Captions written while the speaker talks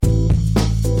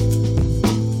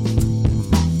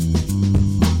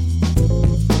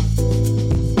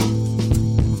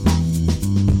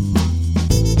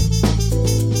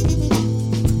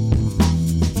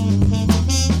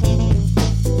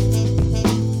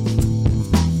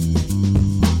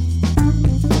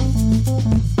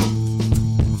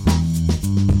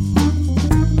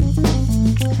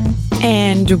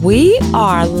And we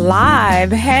are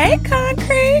live. Hey,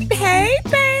 Concrete. Hey,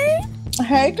 babe.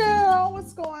 Hey, girl.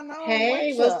 What's going on?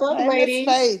 Hey, what's up, hey, ladies?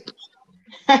 Miss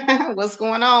Faith. What's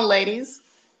going on, ladies?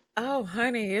 Oh,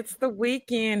 honey, it's the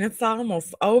weekend. It's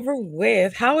almost over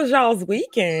with. How was y'all's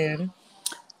weekend?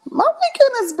 My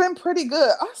weekend has been pretty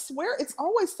good. I swear it's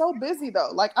always so busy though.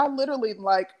 Like I literally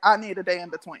I need a day in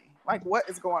between. Like what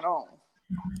is going on?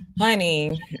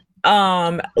 Honey,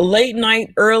 late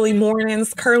night, early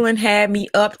mornings, Curlin had me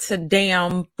up to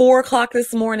damn 4 o'clock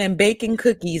this morning baking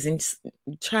cookies and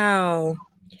child.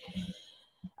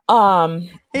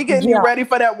 He getting you ready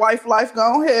for that wife life.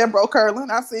 Go ahead, bro, Curlin.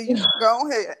 I see you. Go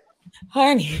ahead.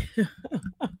 Honey.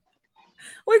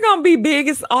 We're gonna be big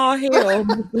as all hell.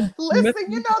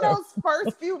 Listen, you know those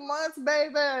first few months,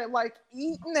 baby, like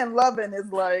eating and loving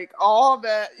is like all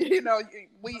that,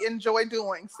 we enjoy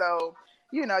doing. So,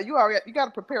 you got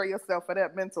to prepare yourself for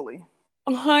that mentally.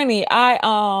 Honey,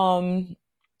 I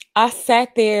sat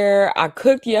there, I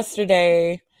cooked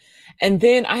yesterday, and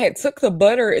then I had took the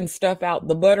butter and stuff out,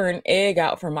 the butter and egg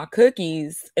out for my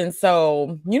cookies. And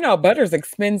so, butter's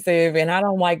expensive and I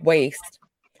don't like waste.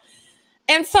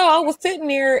 And so I was sitting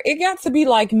there, it got to be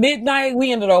like midnight.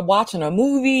 We ended up watching a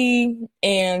movie.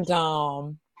 And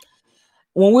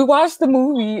when we watched the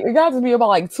movie, it got to be about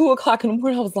like 2 o'clock in the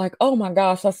morning. I was like, oh my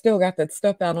gosh, I still got that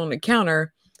stuff out on the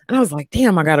counter. And I was like,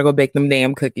 damn, I got to go bake them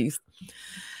damn cookies.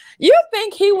 You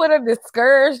think he would have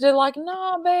discouraged it? Like,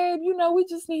 nah, babe, we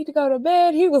just need to go to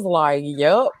bed. He was like,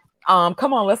 yep.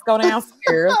 Come on, let's go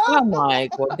downstairs. I'm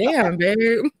like, well, damn,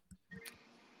 babe.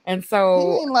 And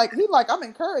so he I'm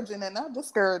encouraging it, not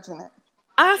discouraging it.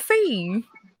 I see.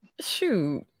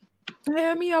 Shoot.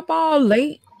 Had me up all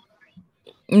late.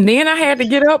 And then I had to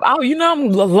get up. Oh,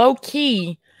 I'm low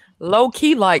key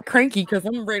like cranky because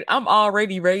I'm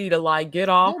already ready to like get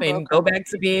off and go back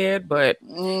to bed. But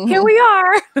here we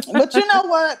are. But you know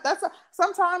what?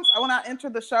 Sometimes when I enter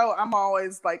the show, I'm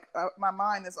always like, my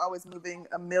mind is always moving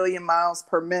a million miles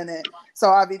per minute. So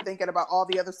I'll be thinking about all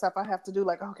the other stuff I have to do.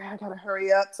 Like, okay, I got to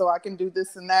hurry up so I can do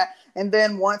this and that. And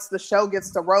then once the show gets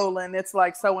to rolling, it's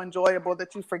like so enjoyable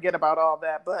that you forget about all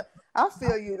that. But I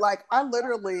feel you. Like I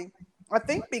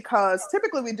think because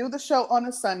typically we do the show on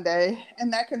a Sunday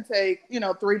and that can take,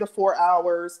 3 to 4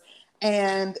 hours.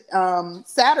 And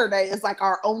Saturday is like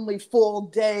our only full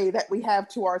day that we have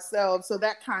to ourselves. So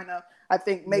that kind of, I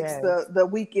think, makes the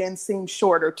weekend seem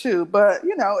shorter too. But,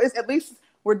 it's, at least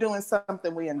we're doing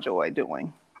something we enjoy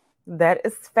doing. That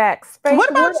is facts. Faith, what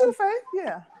about you, Faith?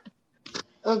 Yeah.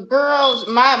 Girls,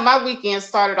 my weekend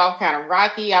started off kind of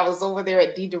rocky. I was over there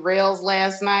at D. Darrell's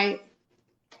last night.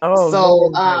 Oh,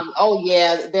 so,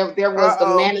 there was the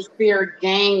Manosphere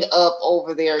gang up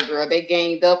over there, girl. They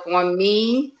ganged up on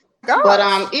me. Gosh. But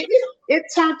it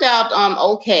turned out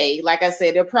okay. Like I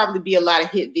said, there'll probably be a lot of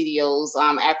hit videos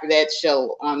after that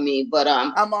show on me. But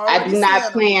I do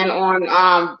not plan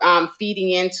on feeding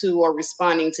into or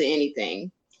responding to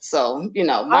anything. So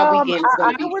my weekend is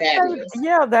going to be fabulous.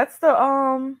 That's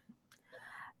the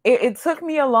It took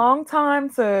me a long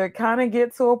time to kind of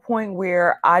get to a point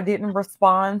where I didn't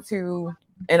respond to,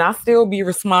 and I still be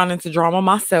responding to drama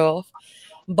myself.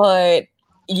 But,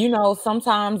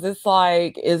 sometimes it's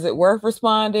like, is it worth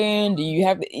responding? Do you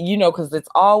have, because it's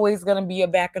always going to be a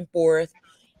back and forth.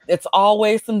 It's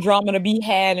always some drama to be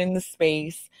had in the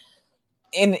space.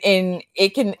 And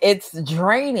it's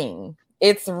draining.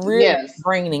 It's really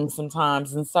draining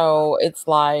sometimes. And so it's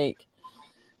like,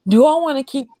 do I want to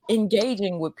keep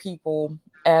engaging with people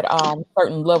at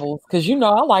certain levels? Because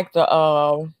I like the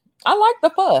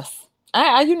fuss.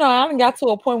 I done got to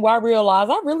a point where I realize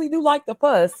I really do like the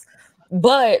fuss,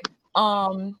 but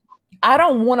I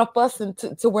don't want to fuss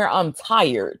to where I'm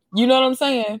tired. You know what I'm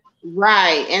saying?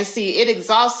 Right. And see, it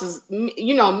exhausts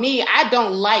me. I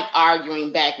don't like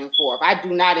arguing back and forth. I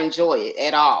do not enjoy it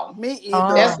at all. Me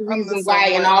either. That's the reason why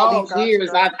in all these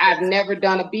years I've never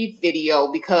done a beef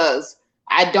video, because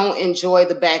I don't enjoy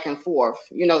the back and forth.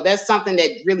 That's something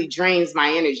that really drains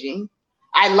my energy.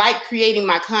 I like creating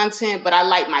my content, but I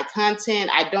like my content.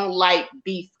 I don't like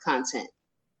beef content.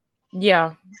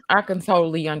 Yeah, I can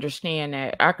totally understand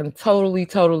that. I can totally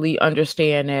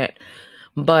understand that.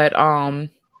 But I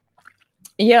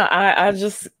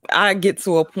get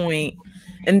to a point,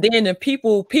 and then the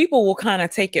people will kind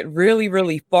of take it really,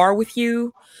 really far with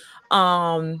you.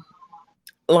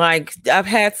 Like I've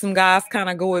had some guys kind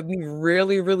of go at me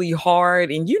really, really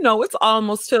hard, and it's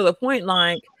almost to the point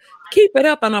like, keep it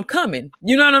up and I'm coming.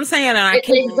 You know what I'm saying? And I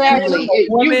can't exactly. You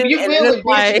will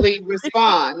eventually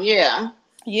respond. Yeah.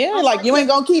 Yeah, like you ain't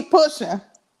gonna keep pushing.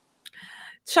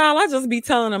 Child, I just be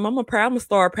telling them I'm gonna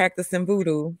start practicing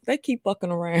voodoo. They keep fucking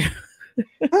around.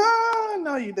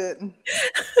 No, you didn't.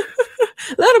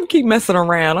 Let them keep messing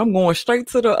around. I'm going straight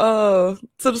to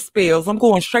the spells. I'm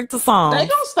going straight to songs. They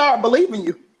gonna start believing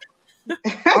you.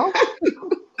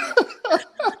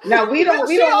 No, we don't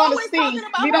want to see.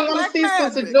 We don't want to see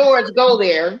Sister George go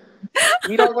there.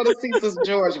 We don't want to see Sister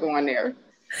George going there.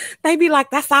 They be like,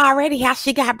 that's already how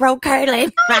she got broke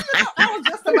curling. I was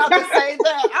just about to say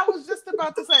that. I was just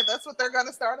about to say that's what they're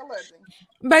gonna start alleging.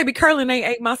 Baby, curling ain't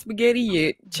ate my spaghetti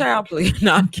yet. Child, please.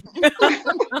 No, I'm kidding.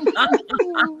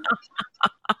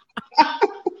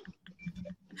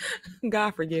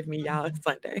 God forgive me, y'all. It's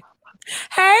Sunday.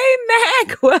 Hey,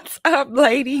 Mac. What's up,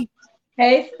 lady?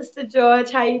 Hey, Sister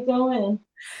George. How you doing?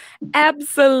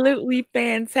 Absolutely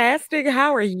fantastic.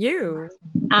 How are you?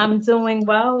 I'm doing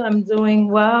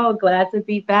well. Glad to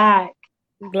be back.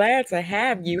 Glad to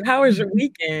have you. How was your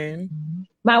weekend?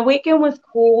 My weekend was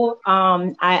cool.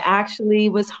 I actually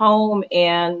was home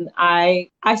and I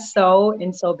sew,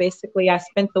 and so basically I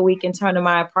spent the weekend turning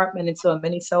my apartment into a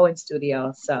mini sewing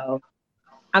studio. So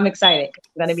I'm excited.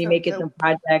 I'm going to be making some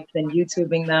projects and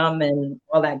YouTubing them and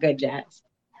all that good jazz.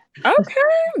 Okay,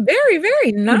 very,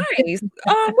 very nice.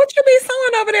 What you be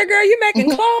sewing over there, girl? You making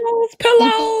clothes,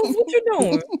 pillows? What you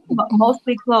doing?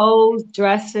 Mostly clothes,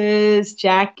 dresses,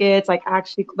 jackets.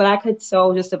 But I could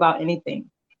sew just about anything.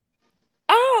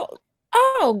 Oh,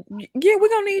 yeah, we're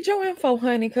gonna need your info,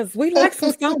 honey, because we like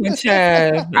some sewing,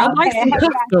 child. I like some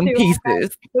custom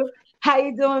pieces. How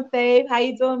you doing, Faith? How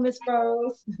you doing, Miss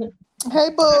Rose?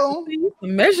 Hey, boo.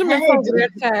 Measurements over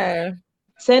that time.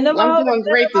 Send them over. I'm doing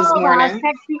great this morning.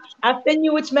 I'll send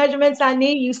you which measurements I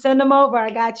need. You send them over. I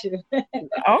got you. Okay.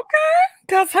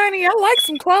 Because, honey, I like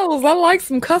some clothes. I like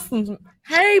some customs.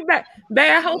 Hey, babe,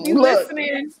 I hope you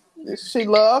listening. She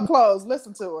love clothes.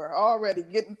 Listen to her. Already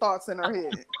getting thoughts in her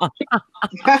head.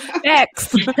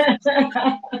 Next.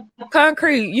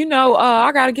 Concrete. You know,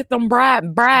 I got to get them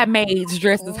bridesmaids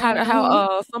dresses.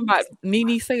 How somebody,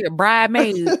 Nene said,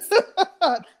 bridesmaids.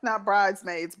 Not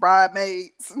bridesmaids,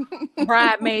 bridesmaids.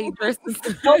 Bridesmaid dresses.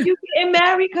 Oh, you getting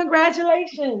married?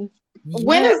 Congratulations.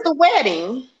 When is the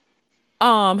wedding?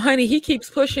 Honey, he keeps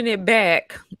pushing it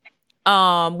back.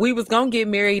 We was gonna get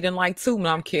married in like 2 months. No,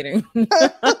 I'm kidding.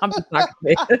 I'm just not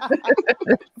kidding.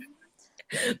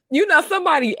 You know,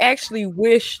 somebody actually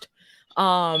wished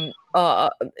that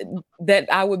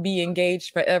I would be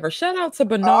engaged forever. Shout out to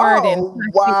Bernard and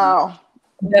wow.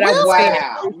 That really?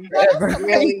 Wow. That is some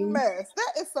hating mess.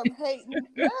 That is some hating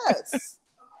mess.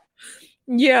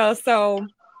 Yeah, so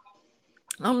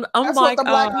I'm That's like what the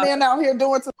black men out here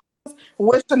doing to us,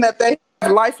 wishing that they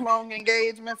have lifelong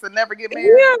engagements and never get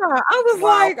married. Yeah, I was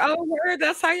like, oh, word,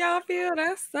 that's how y'all feel.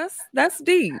 That's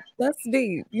deep. That's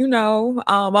deep. You know,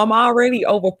 I'm already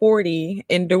over 40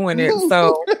 and doing it.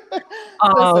 So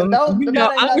Listen, you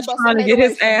know, I was trying to get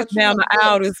his ass down the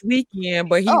aisle this weekend,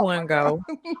 but he wouldn't go.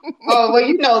 Oh, well,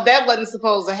 you know, that wasn't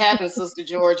supposed to happen, Sister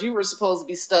George. You were supposed to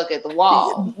be stuck at the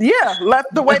wall. Yeah,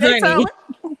 left the way they tell it.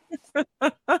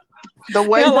 The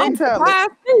way they tell it. I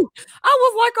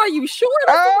was like, are you sure?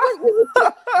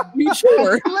 You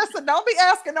sure? Listen, don't be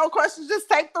asking no questions. Just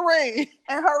take the ring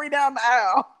and hurry down the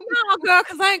aisle. No, girl,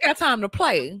 because I ain't got time to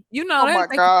play. You know, oh my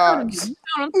God. You know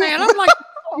what I'm saying? I'm like,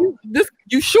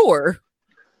 you sure?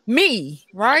 Me,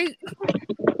 right?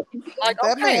 Like,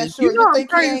 that okay, man, sure. You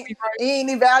think he ain't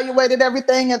evaluated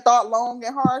everything and thought long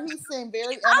and hard? He seemed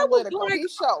very analytical. Like, he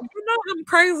showed. You know, I'm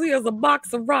crazy as a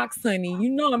box of rocks, honey. You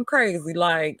know, I'm crazy.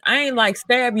 Like, I ain't like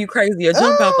stab you crazy or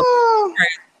jump out the crazy,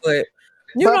 but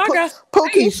you know, I got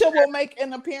Pokisha will make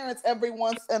an appearance every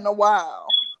once in a while.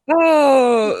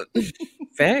 Oh,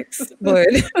 facts, but.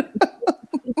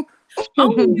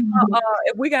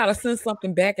 If we gotta send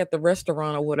something back at the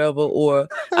restaurant or whatever, or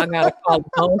I gotta call the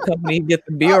phone company and get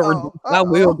the bill reduced, I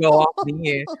will go off the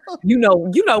end. You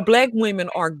know, black women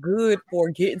are good for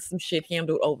getting some shit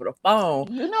handled over the phone.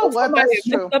 You know what? That's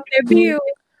true. Up their bill.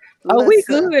 Oh, we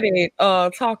good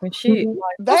at talking shit. Like,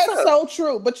 that's so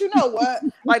true. But you know what?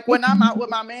 Like when I'm out with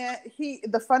my man,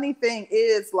 the funny thing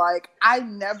is, like, I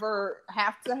never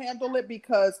have to handle it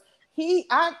because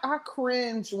I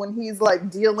cringe when he's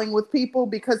like dealing with people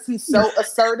because he's so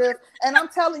assertive. And I'm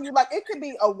telling you, like, it could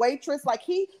be a waitress. Like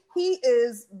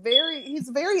he's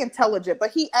very intelligent,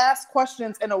 but he asks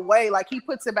questions in a way like he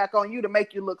puts it back on you to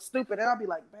make you look stupid. And I'll be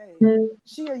like, babe,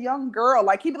 she a young girl.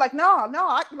 Like he'd be like, no, I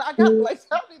got like,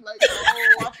 I'll be like,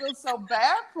 oh, I feel so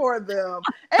bad for them.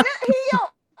 And he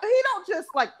don't just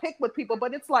like pick with people,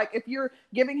 but it's like if you're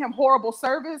giving him horrible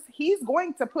service, he's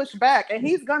going to push back and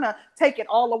he's gonna take it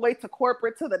all the way to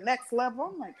corporate to the next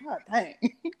level. I'm like, God dang,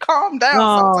 calm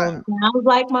down. Sometimes. Sounds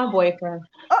like my boyfriend.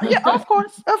 Yeah, of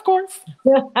course.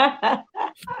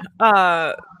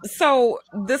 So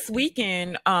this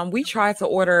weekend, we tried to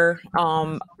order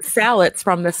salads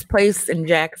from this place in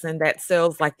Jackson that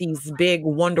sells like these big,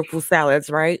 wonderful salads,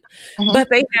 right? Mhm. But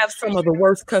they have some of the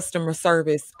worst customer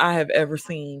service I have ever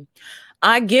seen.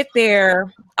 I get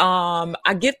there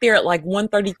at like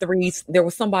 1:33. There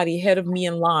was somebody ahead of me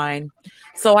in line.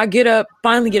 So I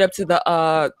finally get up to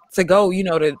the to go,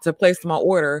 to place my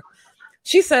order.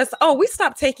 She says, "Oh, we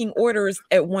stopped taking orders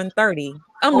at 1:30."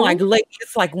 I'm like, Oh. "Late,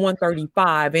 it's like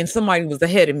 1:35," and somebody was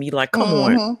ahead of me. Like, come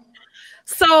on. Mhm.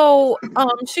 So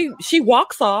she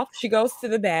walks off, she goes to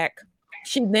the back,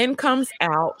 she then comes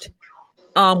out.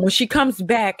 When she comes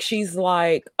back, she's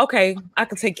like, "Okay, I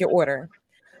can take your order."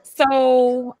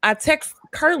 So I text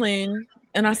Curlin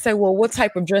and I say, "Well, what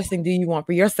type of dressing do you want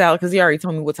for your salad?" Because he already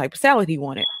told me what type of salad he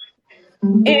wanted.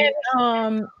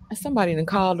 And somebody done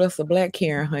called us a black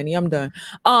Karen, honey. I'm done.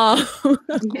 Look,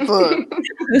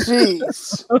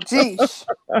 jeez.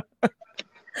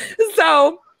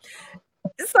 So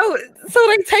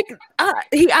they take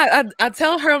I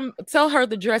tell her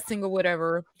the dressing or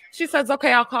whatever. She says,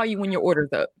 "Okay, I'll call you when your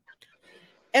order's up."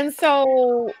 And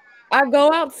so I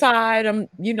go outside,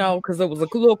 because it was a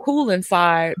little cool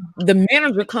inside. The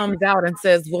manager comes out and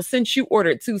says, "Well, since you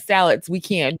ordered 2 salads, we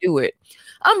can't do it."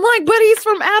 I'm like, "But he's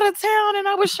from out of town and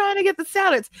I was trying to get the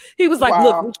salads." He was like,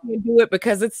 "Look, we can't do it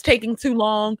because it's taking too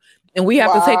long and we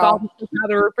have to take all the stuff out of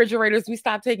the refrigerators. We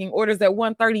stopped taking orders at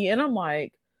 1:30. And I'm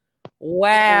like,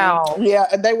 wow. Yeah,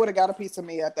 and they would have got a piece of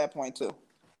me at that point too.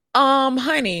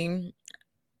 Honey.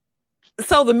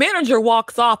 So the manager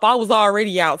walks off. I was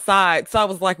already outside. So I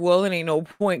was like, well, it ain't no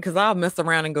point because I'll mess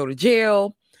around and go to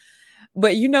jail.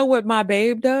 But you know what my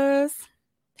babe does?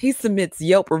 He submits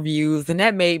Yelp reviews, and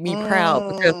that made me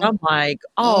proud because I'm like,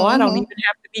 oh, I don't even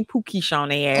have to be Pookish on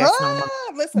their ass no more.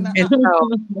 Listen,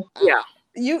 yeah.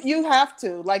 You have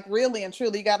to, like, really and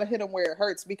truly, you got to hit them where it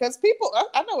hurts, because people,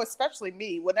 I know, especially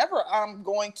me, whenever I'm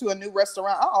going to a new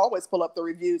restaurant, I always pull up the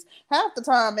reviews. Half the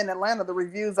time in Atlanta, the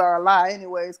reviews are a lie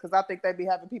anyways, because I think they'd be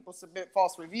having people submit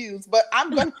false reviews, but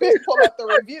I'm going to pull up the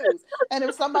reviews. And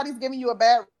if somebody's giving you a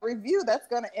bad review, that's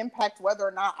going to impact whether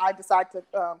or not I decide to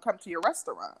come to your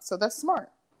restaurant. So that's smart.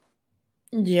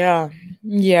 Yeah.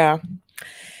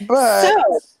 But...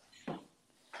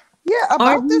 yeah,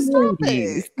 about this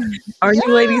topic. Are you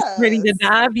ladies ready to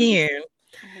dive in?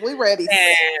 We ready.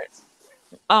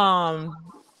 And,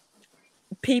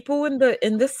 people in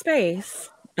the space,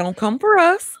 don't come for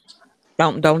us.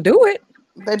 Don't do it.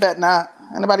 They bet not.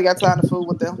 Anybody got time to fool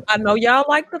with them. I know y'all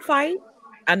like to fight.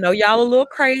 I know y'all a little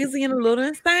crazy and a little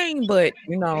insane, but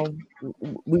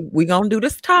we gonna do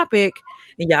this topic,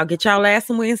 and y'all get y'all ass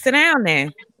somewhere and sit down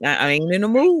there. I ain't in the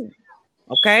mood.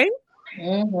 Okay.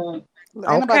 Mm-hmm.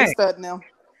 Ain't nobody studying them.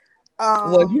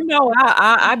 Well,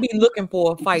 I be looking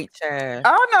for a fight, Chad.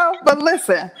 I know, but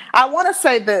listen, I want to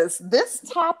say this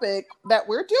topic that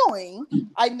we're doing,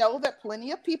 I know that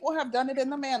plenty of people have done it in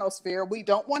the manosphere. We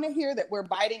don't want to hear that we're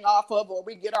biting off of or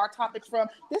we get our topics from.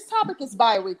 This topic is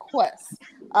by request.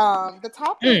 The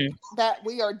topic that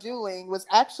we are doing was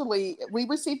actually, we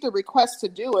received a request to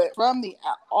do it from the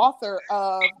author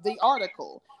of the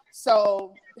article.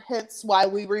 So hence why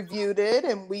we reviewed it,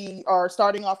 and we are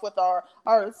starting off with our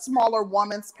smaller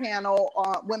women's panel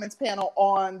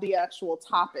on the actual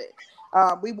topic.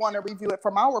 We want to review it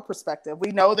from our perspective.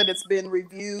 We know that it's been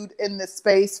reviewed in this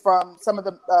space from some of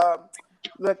the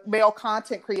male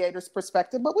content creators'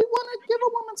 perspective, but we want to give a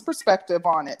woman's perspective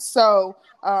on it. So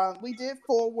we did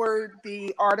forward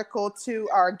the article to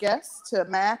our guests, to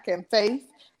Mac and Faith.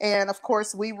 And of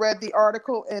course, we read the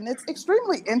article, and it's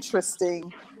extremely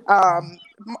interesting. A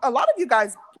lot of you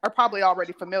guys are probably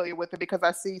already familiar with it because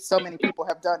I see so many people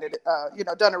have done it,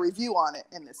 done a review on it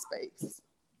in this space.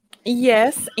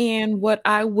 Yes, and what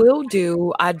I will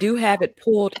do, I do have it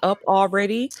pulled up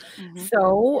already. Mm-hmm.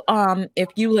 So if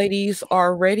you ladies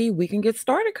are ready, we can get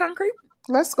started, Concrete.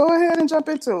 Let's go ahead and jump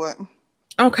into it.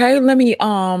 Okay, let me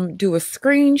do a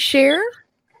screen share.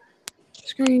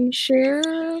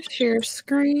 Share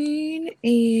screen,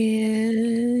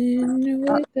 and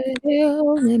what the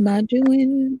hell am I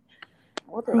doing?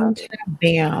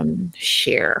 Bam,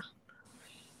 share.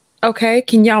 Okay,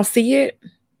 can y'all see it?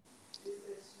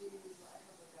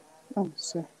 Let me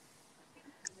see. Yeah,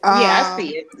 I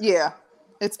see it. Yeah,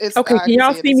 it's okay. Can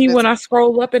y'all see me when I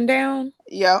scroll up and down?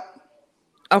 Yep.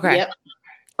 Okay. Yep.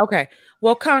 Okay.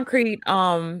 Well, Concrete,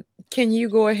 can you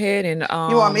go ahead and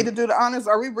you want me to do the honors?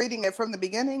 Are we reading it from the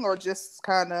beginning or just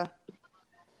kind of?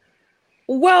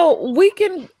 Well, we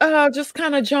can just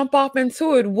kind of jump off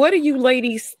into it. What do you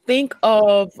ladies think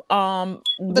of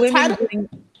the title?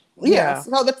 Yeah.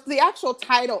 So the actual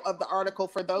title of the article,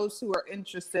 for those who are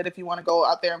interested, if you want to go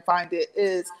out there and find it,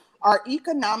 is Are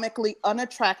economically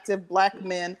unattractive Black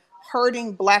men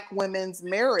hurting Black women's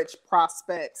marriage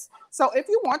prospects? So if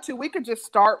you want to, we could just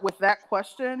start with that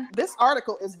question. This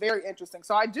article is very interesting.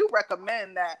 So I do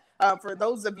recommend that for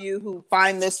those of you who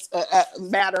find this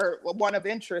matter one of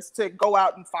interest, to go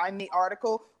out and find the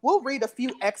article. We'll read a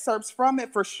few excerpts from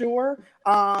it for sure.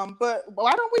 But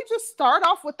why don't we just start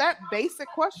off with that basic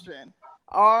question?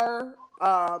 Are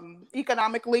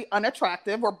economically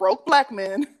unattractive or broke Black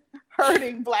men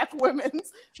hurting Black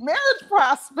women's marriage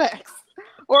prospects,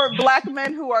 or Black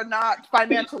men who are not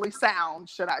financially sound,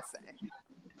 should I say?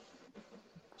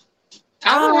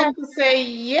 I would have to say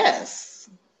yes.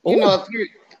 You know, if you're,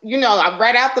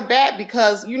 right out the bat,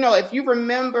 because, if you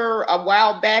remember a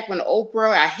while back when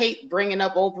Oprah, I hate bringing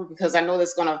up Oprah because I know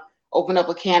that's going to open up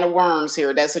a can of worms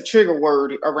here. That's a trigger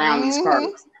word around these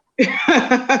parts.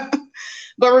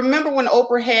 But remember when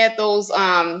Oprah had those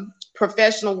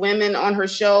professional women on her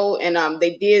show, and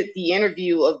they did the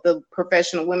interview of the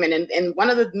professional women, and one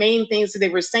of the main things that they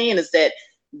were saying is that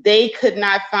they could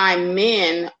not find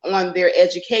men on their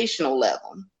educational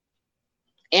level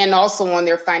and also on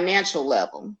their financial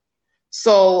level.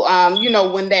 So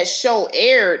when that show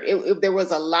aired, there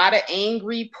was a lot of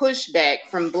angry pushback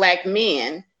from Black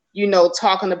men,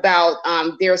 talking about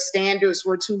their standards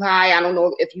were too high. I don't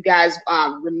know if you guys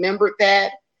remembered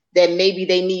that maybe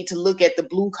they need to look at the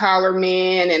blue collar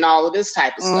men and all of this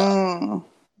type of stuff.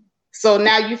 So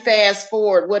now you fast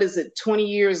forward, 20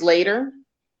 years later,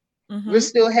 we're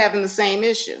still having the same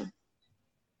issue.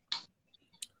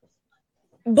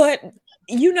 But,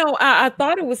 I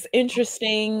thought it was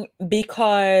interesting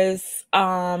because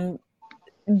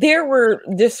there were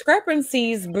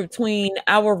discrepancies between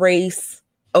our race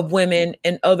of women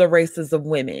and other races of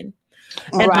women.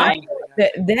 And I thought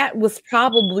that was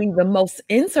probably the most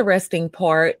interesting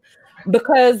part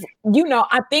because,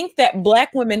 I think that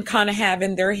Black women kind of have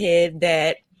in their head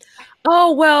that,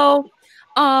 Brad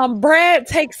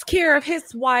takes care of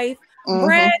his wife.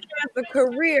 Brad has a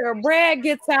career. Brad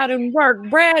gets out and work.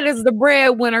 Brad is the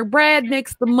breadwinner. Brad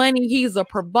makes the money. He's a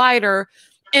provider.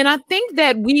 And I think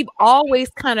that we've always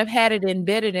kind of had it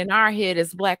embedded in our head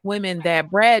as Black women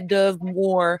that Brad does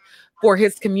more for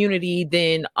his community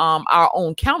than our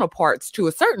own counterparts to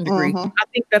a certain degree. I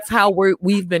think that's how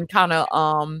we've been kind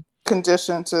of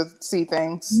conditioned to see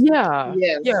things. Yeah.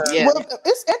 Well,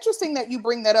 it's interesting that you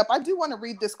bring that up. I do want to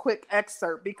read this quick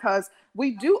excerpt because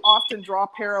we do often draw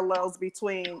parallels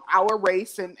between our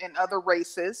race and other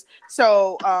races.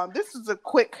 So this is a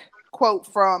quick quote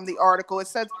from the article. It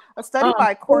says, a study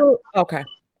by Okay.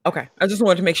 I just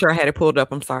wanted to make sure I had it pulled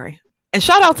up. I'm sorry. And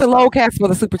shout out to Lowcast for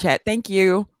the super chat. Thank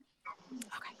you.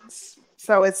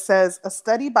 So it says, a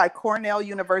study by Cornell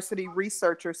University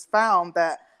researchers found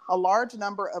that a large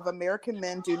number of American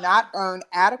men do not earn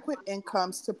adequate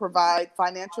incomes to provide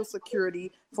financial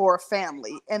security for a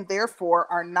family and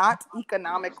therefore are not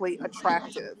economically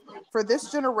attractive for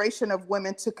this generation of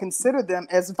women to consider them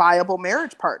as viable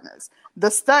marriage partners.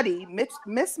 The study,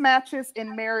 Mismatches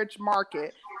in Marriage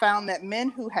Market, found that men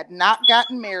who had not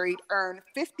gotten married earned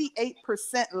 58%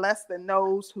 less than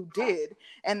those who did,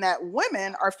 and that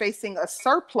women are facing a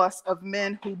surplus of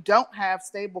men who don't have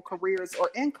stable careers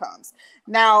or incomes.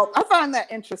 Now, I find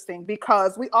that interesting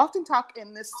because we often talk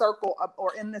in this circle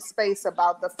or in this space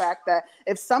about the fact that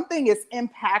if something is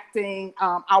impacting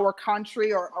our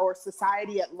country or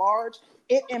society at large,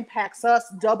 it impacts us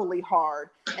doubly hard.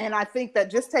 And I think that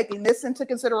just taking this into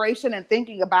consideration and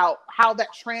thinking about how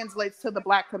that translates to the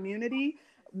Black community,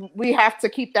 we have to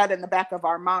keep that in the back of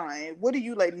our mind. What do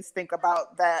you ladies think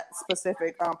about that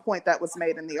specific point that was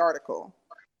made in the article?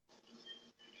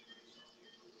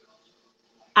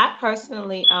 I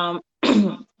personally,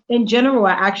 in general,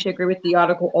 I actually agree with the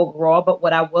article overall, but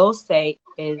what I will say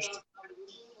is,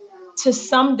 to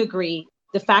some degree,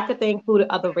 the fact that they included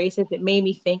other races, it made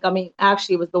me think,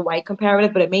 actually it was the white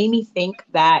comparative, but it made me think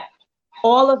that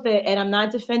all of it, and I'm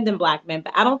not defending Black men,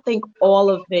 but I don't think all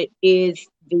of it is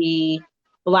the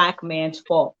Black man's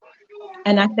fault.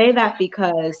 And I say that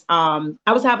because I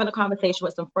was having a conversation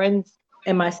with some friends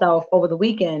and myself over the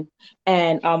weekend,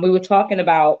 and we were talking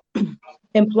about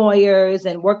employers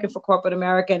and working for corporate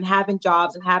America and having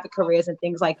jobs and having careers and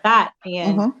things like that.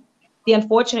 And the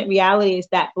unfortunate reality is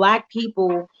that Black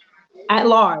people at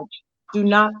large do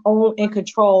not own and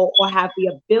control or have the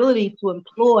ability to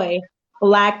employ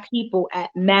Black people at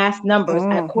mass numbers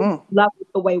at levels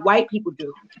the way white people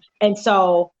do. And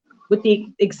so with the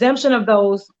exemption of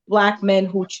those Black men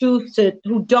who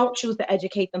don't choose to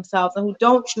educate themselves and who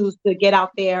don't choose to get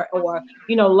out there or,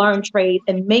 learn trades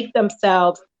and make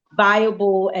themselves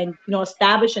viable and,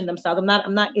 establishing themselves.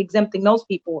 I'm not exempting those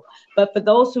people, but for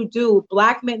those who do,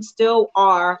 Black men still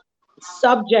are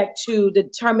subject to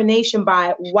determination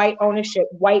by white ownership,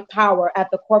 white power at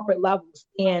the corporate levels.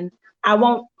 And I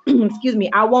won't, excuse me,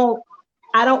 I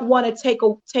don't want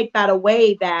to take that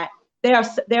away, that there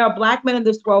are Black men in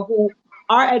this world who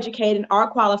are educated, are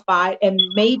qualified, and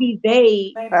maybe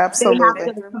they have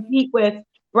to compete with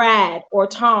Brad or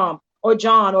Tom or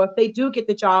John, or if they do get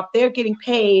the job, they're getting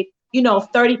paid,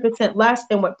 30% less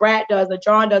than what Brad does or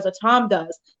John does or Tom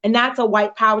does. And that's a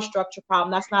white power structure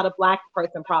problem. That's not a Black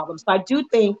person problem. So I do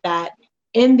think that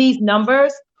in these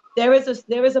numbers, there is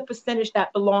a percentage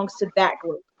that belongs to that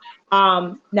group.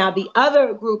 Now the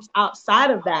other groups outside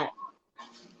of that,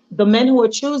 the men who are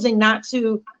choosing not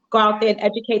to go out there and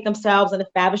educate themselves and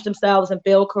establish themselves and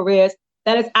build careers,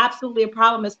 that is absolutely a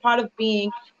problem. It's part of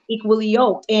being equally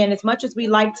yoked. And as much as we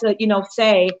like to,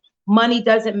 say money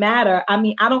doesn't matter, I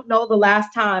mean, I don't know the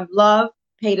last time love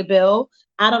paid a bill.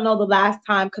 I don't know the last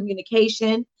time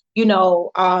communication,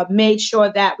 made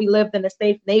sure that we lived in a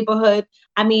safe neighborhood.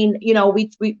 I mean,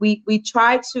 we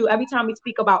try to, every time we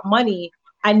speak about money,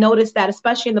 I noticed that,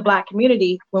 especially in the Black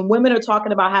community, when women are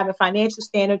talking about having financial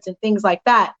standards and things like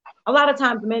that, a lot of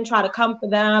times men try to come for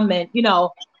them and,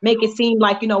 make it seem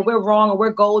like, we're wrong or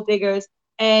we're gold diggers.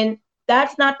 And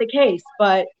that's not the case.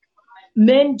 But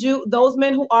those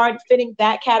men who aren't fitting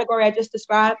that category I just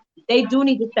described, they do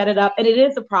need to set it up. And it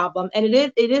is a problem. And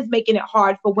it is making it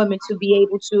hard for women to be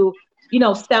able to,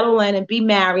 settle in and be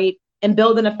married and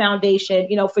building a foundation,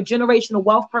 for generational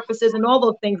wealth purposes and all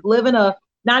those things, live in a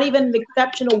not even an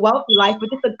exceptional wealthy life, but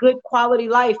just a good quality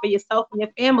life for yourself and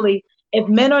your family. If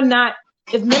men are not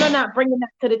bringing that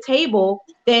to the table,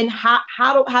 then how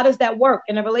does that work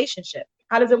in a relationship?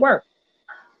 How does it work?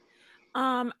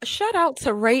 Shout out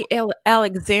to Ray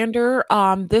Alexander.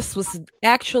 This was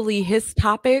actually his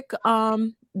topic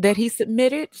that he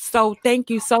submitted. So thank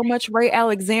you so much, Ray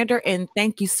Alexander, and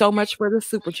thank you so much for the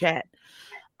super chat.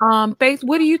 Faith,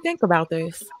 what do you think about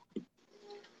this?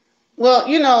 Well,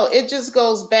 it just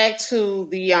goes back to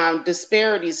the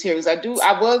disparities here. Because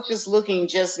I was just looking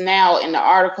just now in the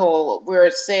article where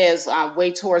it says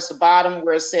way towards the bottom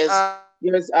where it says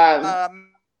there's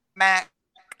Mac.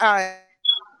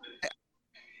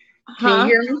 Can you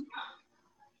hear me?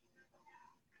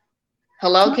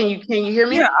 Hello, can you hear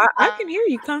me? Yeah, I can hear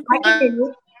you, Concrete. I can hear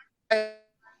you.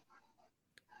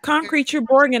 Concrete, you're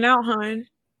boring out, hon.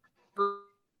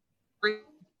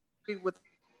 With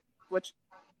what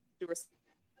you were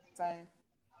saying.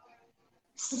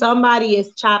 Somebody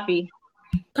is choppy.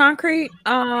 Concrete.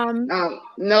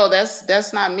 No,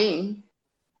 that's not me.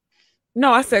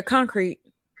 No, I said Concrete.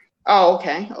 Oh,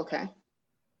 okay.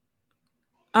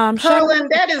 Carlin,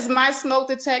 that is my smoke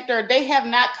detector. They have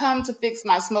not come to fix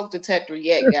my smoke detector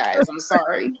yet, guys. I'm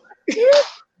sorry. He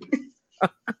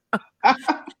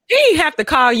didn't have to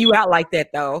call you out like that,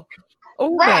 though.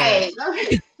 Ooh, right.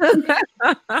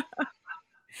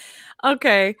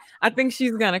 Okay, I think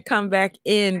she's gonna come back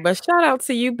in, but shout out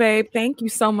to you, babe. Thank you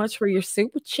so much for your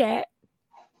super chat.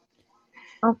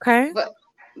 Okay,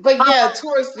 but yeah,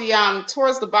 towards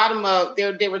the bottom of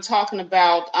there, they were talking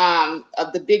about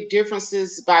of the big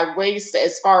differences by race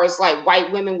as far as like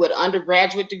white women with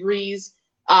undergraduate degrees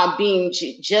being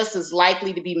just as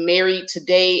likely to be married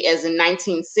today as in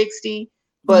 1960,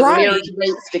 but marriage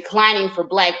rates declining for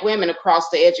Black women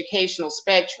across the educational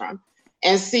spectrum.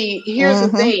 And see, here's the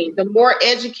thing: the more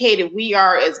educated we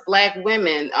are as Black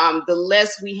women, the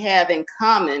less we have in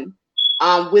common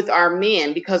with our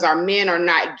men, because our men are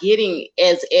not getting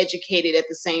as educated at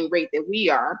the same rate that we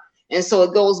are. And so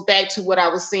it goes back to what I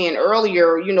was saying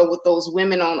earlier, with those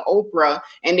women on Oprah,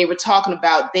 and they were talking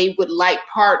about they would like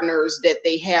partners that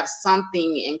they have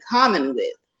something in common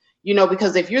with,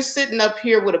 because if you're sitting up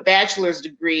here with a bachelor's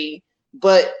degree,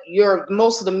 but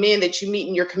most of the men that you meet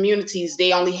in your communities,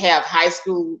 they only have high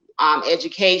school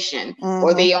education,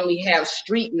 or they only have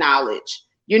street knowledge.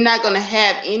 You're not going to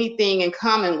have anything in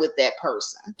common with that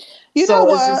person. You know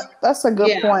what? That's a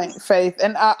good point, Faith.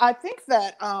 And I think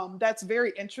that that's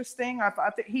very interesting. I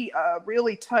think he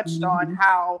really touched on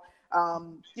how,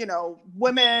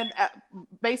 women,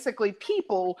 basically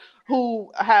people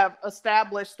who have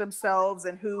established themselves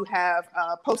and who have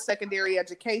post-secondary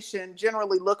education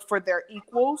generally look for their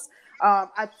equals.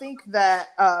 I think that,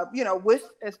 with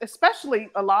especially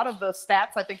a lot of the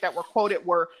stats I think that were quoted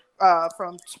were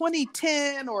from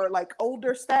 2010 or like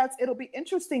older stats. It'll be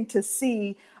interesting to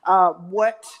see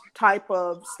what type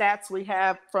of stats we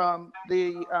have from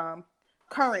the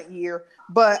current year.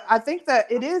 But I think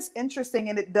that it is interesting,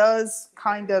 and it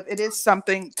is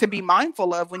something to be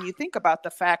mindful of when you think about the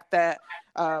fact that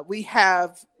we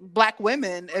have Black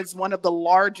women as one of the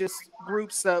largest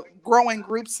growing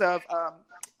groups of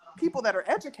people that are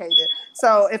educated.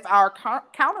 So if our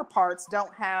counterparts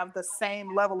don't have the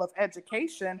same level of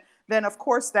education, then of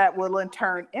course that will in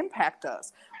turn impact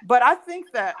us. But I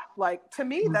think that, like, to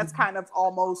me, that's kind of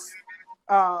almost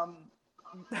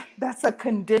that's a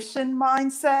conditioned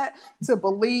mindset to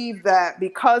believe that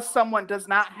because someone does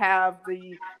not have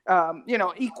the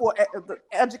equal the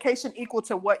education equal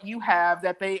to what you have,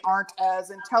 that they aren't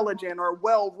as intelligent or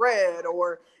well read,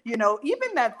 or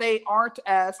even that they aren't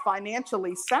as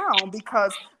financially sound,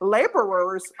 because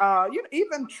laborers,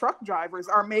 even truck drivers,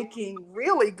 are making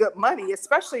really good money,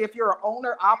 especially if you're an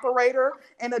owner operator.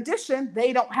 In addition,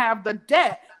 they don't have the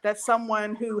debt that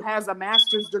someone who has a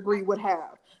master's degree would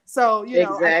have. So,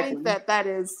 Exactly. I think that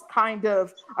is kind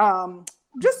of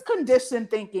just conditioned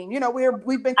thinking.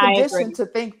 We've been conditioned to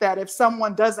think that if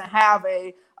someone doesn't have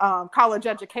a college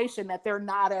education, that they're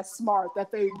not as smart,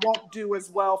 that they won't do as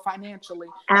well financially.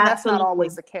 And that's not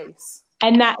always the case.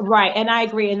 And that, right. And I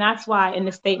agree. And that's why in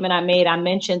the statement I made, I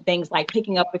mentioned things like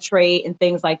picking up a trade and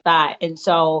things like that. And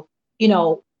so,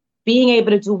 being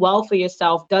able to do well for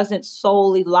yourself doesn't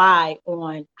solely lie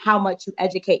on how much you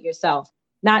educate yourself.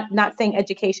 Not saying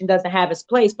education doesn't have its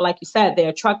place, but like you said, there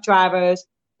are truck drivers,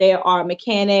 there are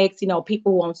mechanics,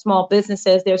 people who own small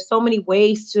businesses. There's so many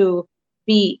ways to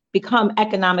become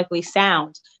economically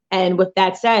sound. And with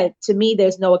that said, to me,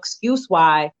 there's no excuse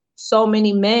why so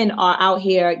many men are out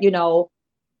here,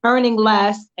 earning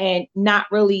less and not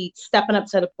really stepping up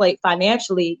to the plate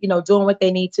financially, doing what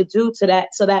they need to do so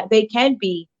that they can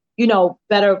be,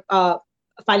 better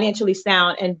financially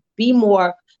sound and be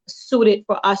more suited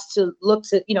for us to look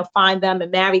to, find them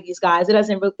and marry these guys.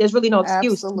 There's really no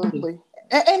excuse. Absolutely.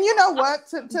 And you know what,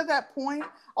 to that point,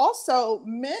 also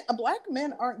black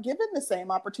men aren't given the same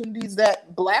opportunities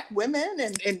that black women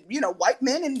and white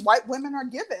men and white women are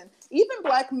given. Even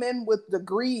black men with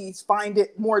degrees find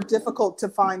it more difficult to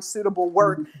find suitable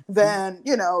work than,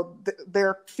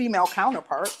 their female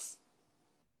counterparts.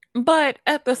 But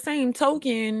at the same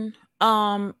token,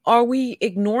 are we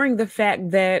ignoring the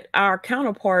fact that our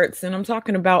counterparts, and I'm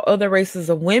talking about other races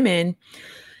of women,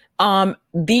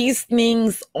 these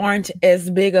things aren't as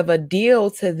big of a deal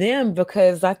to them,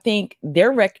 because I think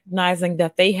they're recognizing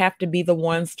that they have to be the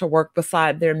ones to work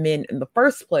beside their men in the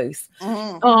first place.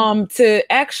 To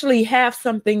actually have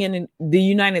something in the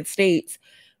United States,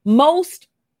 most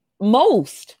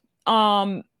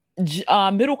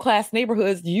middle-class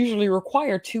neighborhoods usually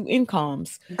require 2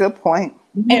 incomes. Good point.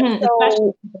 And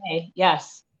so,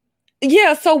 yes.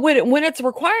 Yeah, so when it's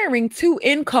requiring 2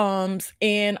 incomes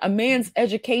and a man's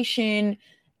education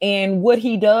and what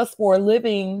he does for a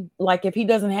living, like if he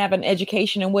doesn't have an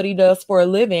education and what he does for a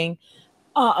living,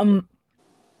 doesn't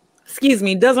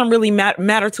really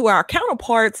matter to our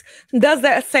counterparts, does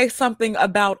that say something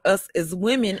about us as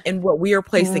women and what we are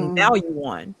placing value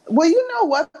on? Well, you know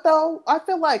what, though? I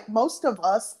feel like most of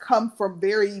us come from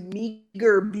very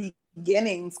meager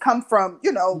beginnings, come from,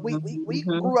 we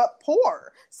grew up poor.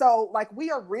 So like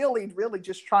we are really, really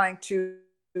just trying to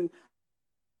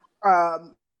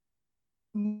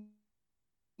move.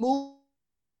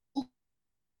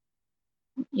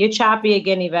 You're choppy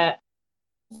again, Yvette.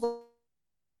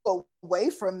 Away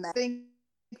from that. I think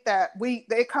that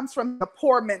it comes from the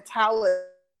poor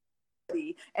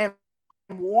mentality and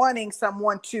wanting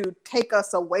someone to take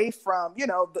us away from,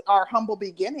 our humble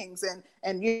beginnings,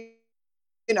 and we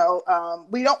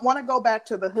don't want to go back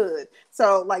to the hood.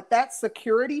 So like that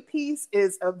security piece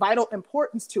is of vital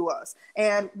importance to us.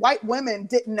 And white women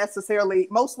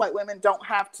most white women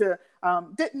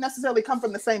didn't necessarily come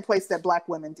from the same place that black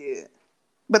women did.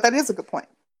 But that is a good point.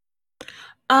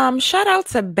 Shout out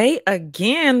to Bay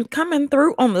again, coming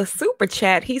through on the super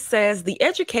chat. He says the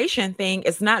education thing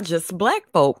is not just black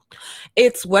folk.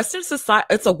 It's Western society.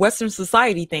 It's a Western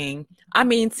society thing. I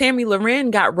mean, Tammy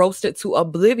Loren got roasted to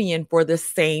oblivion for the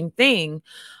same thing.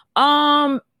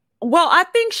 Well, I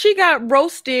think she got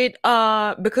roasted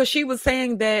because she was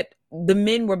saying that the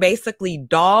men were basically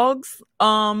dogs,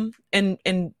 and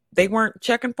they weren't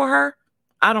checking for her.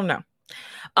 I don't know.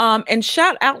 And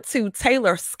shout out to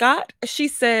Taylor Scott. She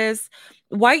says,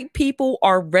 white people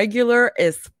are regular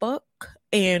as fuck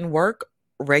and work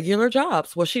regular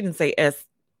jobs. Well, she didn't say S.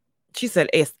 She said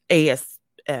ASF,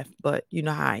 but you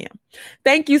know how I am.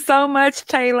 Thank you so much,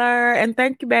 Taylor. And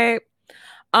thank you, babe.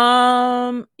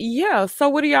 Yeah. So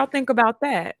what do y'all think about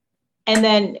that?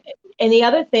 And the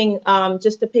other thing,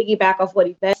 just to piggyback off what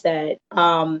Yvette said,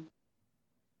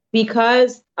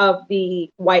 because of the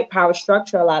white power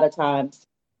structure, a lot of times,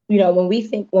 when we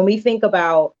think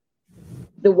about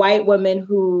the white women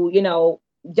who,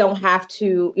 don't have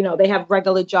to, they have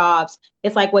regular jobs.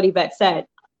 It's like what Yvette said,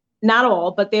 not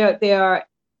all, but they're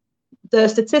the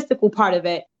statistical part of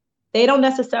it. they don't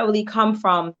necessarily come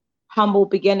from humble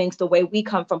beginnings the way we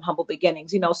come from humble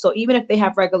beginnings, you know. So even if they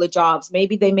have regular jobs,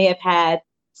 maybe they may have had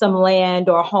some land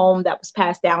or a home that was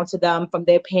passed down to them from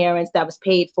their parents that was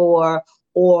paid for,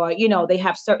 or, you know, they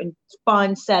have certain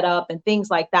funds set up and things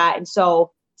like that. And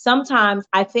so sometimes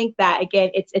I think that,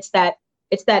 again, it's that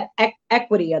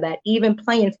equity or that even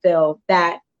playing field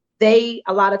that they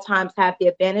a lot of times have the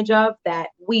advantage of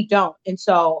that we don't. And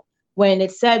so when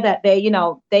it's said that they, you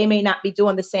know, they may not be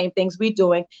doing the same things we're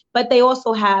doing, but they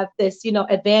also have this, you know,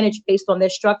 advantage based on their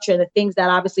structure and the things that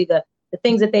obviously the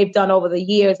things that they've done over the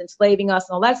years, enslaving us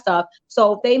and all that stuff.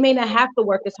 So they may not have to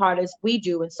work as hard as we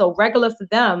do. And so regular for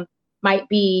them might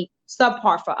be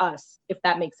subpar for us, if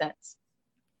that makes sense.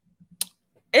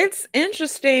 It's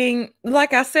interesting.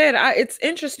 Like I said, it's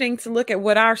interesting to look at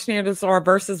what our standards are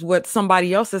versus what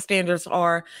somebody else's standards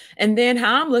are. And then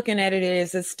how I'm looking at it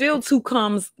is it's still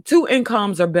two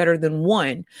incomes are better than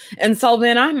one. And so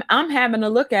then I'm having to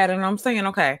look at it and I'm saying,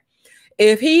 okay,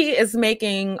 if he is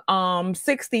making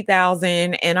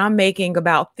 60,000 and I'm making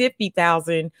about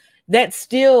 50,000, that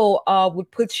still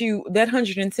would put you, that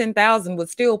 110,000 would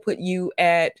still put you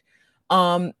at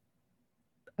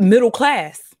middle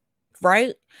class,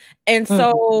 right? And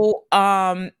so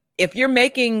if you're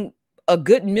making a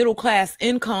good middle class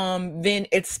income, then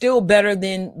it's still better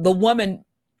than the woman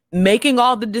making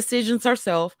all the decisions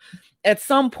herself. At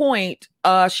some point,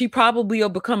 she probably will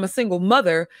become a single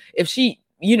mother if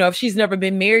she's never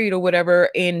been married or whatever,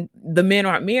 and the men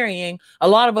aren't marrying. A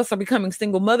lot of us are becoming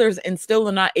single mothers and still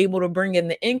are not able to bring in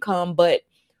the income. But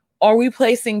are we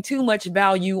placing too much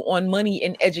value on money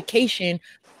and education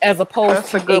as opposed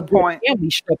to a good family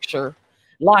structure?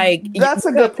 Like, that's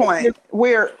a good point.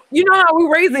 Where you know how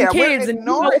we're raising kids, and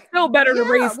it's still better to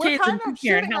raise kids in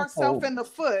two-parent households.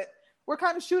 We're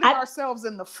kind of shooting ourselves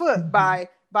in the foot by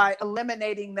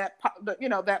eliminating that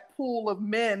pool of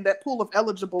men, that pool of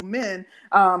eligible men,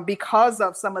 because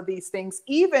of some of these things.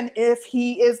 Even if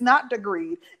he is not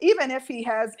degreed, even if he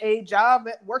has a job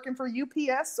working for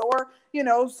UPS or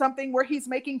something where he's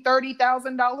making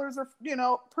 $30,000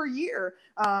 or per year,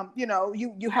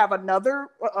 you have another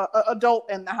adult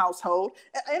in the household.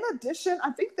 In addition,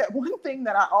 I think that one thing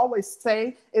that I always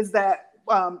say is that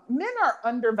men are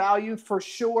undervalued for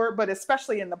sure, but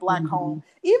especially in the Black home.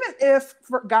 Even if,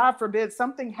 God forbid,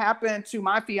 something happened to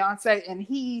my fiance and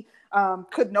he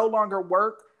could no longer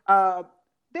work,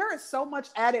 there is so much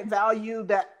added value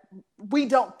that we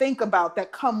don't think about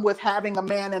that come with having a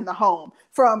man in the home,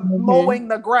 from mowing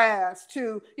the grass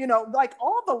to, like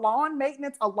all the lawn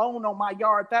maintenance alone on my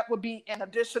yard. That would be an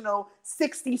additional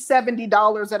 $60,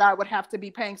 $70 that I would have to be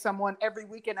paying someone every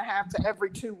week and a half to every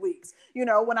 2 weeks.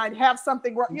 When I have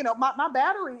something where, my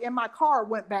battery in my car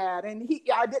went bad and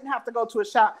I didn't have to go to a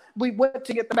shop. We went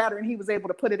to get the battery and he was able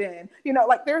to put it in.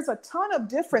 Like there's a ton of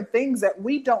different things that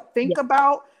we don't think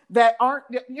about that aren't,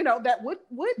 that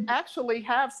would actually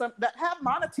have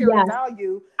monetary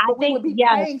value, but we would be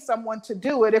paying someone to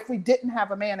do it if we didn't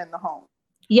have a man in the home.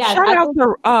 Yeah. Shout out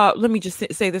to, let me just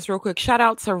say this real quick. Shout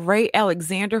out to Ray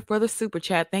Alexander for the super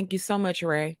chat. Thank you so much,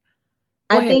 Ray.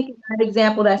 I think that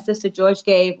example that Sister George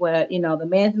gave, where the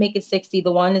man's making 60,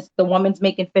 the woman's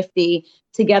making 50,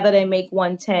 together they make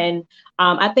 110.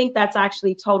 I think that's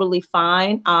actually totally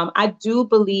fine. I do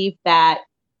believe that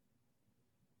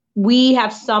we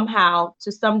have somehow,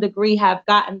 to some degree, have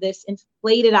gotten this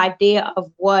inflated idea of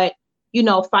what a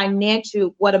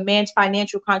man's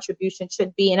financial contribution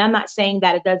should be. And I'm not saying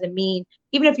that it doesn't mean,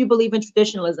 even if you believe in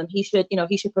traditionalism, he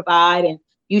should provide and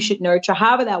you should nurture,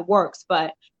 however that works.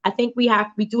 But I think we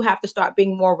do have to start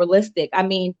being more realistic. I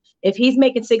mean, if he's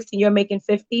making 60, you're making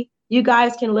 50, you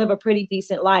guys can live a pretty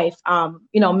decent life,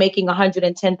 making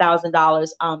 $110,000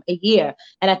 a year.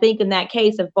 And I think in that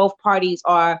case, if both parties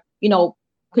are,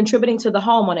 contributing to the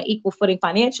home on an equal footing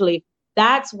financially,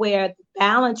 that's where the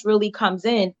balance really comes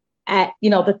in at,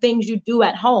 the things you do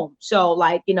at home. So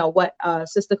like, what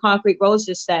Sister Concrete Rose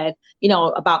just said,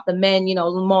 about the men,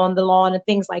 mowing the lawn and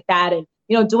things like that. And,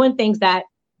 doing things that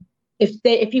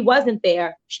if he wasn't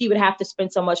there, she would have to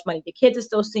spend so much money. The kids are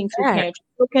still seeing two parents,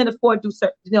 still can't afford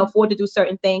to do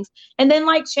certain things. And then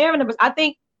like Sharon, I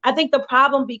think the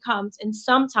problem becomes, and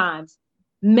sometimes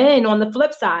men on the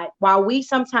flip side, while we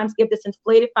sometimes give this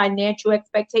inflated financial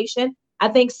expectation, I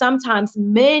think sometimes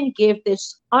men give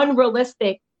this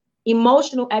unrealistic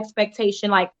emotional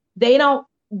expectation. Like they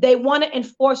want to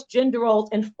enforce gender roles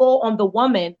in full on the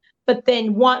woman, but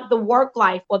then want the work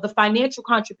life or the financial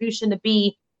contribution to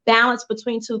be balanced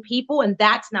between two people. And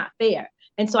that's not fair.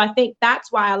 And so I think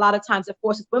that's why a lot of times it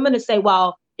forces women to say,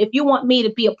 well, if you want me to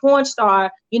be a porn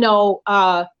star,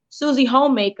 Susie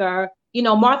Homemaker,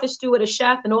 Martha Stewart, a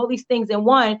chef, and all these things in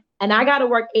one, and I got to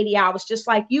work 80 hours just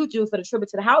like you do for the tribute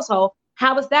to the household.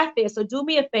 How is that fair? So do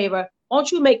me a favor.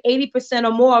 Won't you make 80%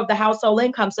 or more of the household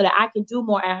income so that I can do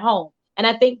more at home? And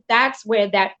I think that's where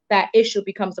that issue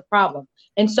becomes a problem.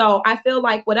 And so I feel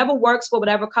like whatever works for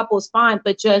whatever couple is fine,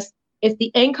 but just if the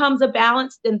incomes are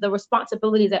balanced, then the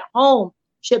responsibilities at home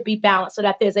should be balanced so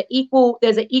that there's an equal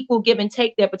give and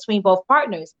take there between both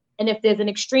partners. And if there's an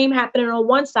extreme happening on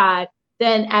one side,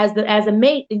 then as a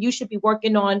mate, then you should be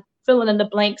working on filling in the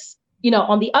blanks,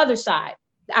 on the other side.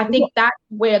 I think that's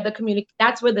where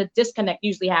the disconnect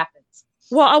usually happens.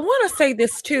 Well, I want to say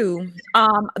this too,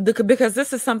 because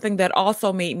this is something that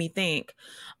also made me think.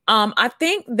 I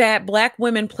think that Black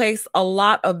women place a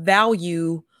lot of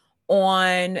value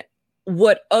on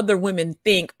what other women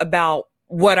think about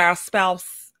what our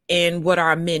spouse and what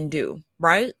our men do,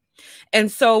 right?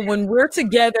 And so when we're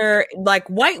together, like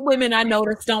white women, I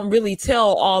notice don't really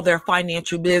tell all their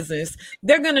financial business.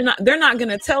 They're not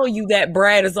gonna tell you that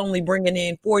Brad is only bringing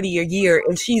in 40 a year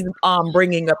and she's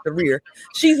bringing up the rear.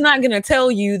 She's not gonna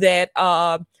tell you that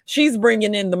she's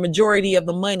bringing in the majority of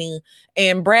the money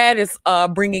and Brad is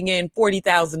bringing in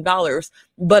 $40,000.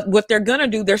 But what they're gonna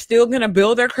do, they're still gonna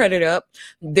build their credit up.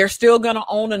 They're still gonna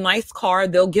own a nice car.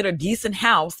 They'll get a decent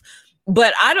house.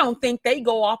 But I don't think they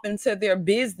go off into their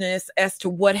business as to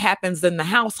what happens in the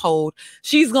household.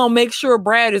 She's going to make sure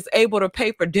Brad is able to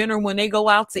pay for dinner when they go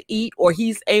out to eat, or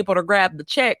he's able to grab the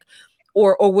check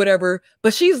or whatever.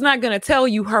 But she's not going to tell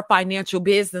you her financial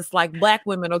business like Black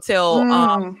women will tell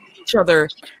each other.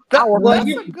 That's a good point.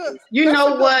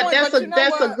 That's a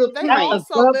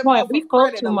good point. We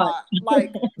quote too much.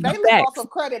 Like they live off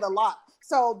of credit a lot.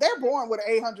 So they're born with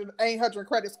an 800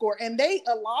 credit score, and a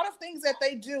lot of things that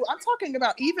they do. I'm talking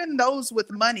about even those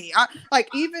with money. My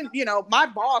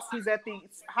boss, who's at the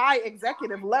high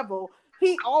executive level,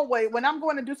 he always, when I'm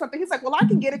going to do something, he's like, well, I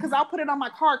can get it because I'll put it on my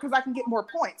card because I can get more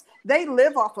points. They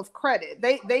live off of credit.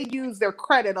 They use their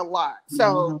credit a lot.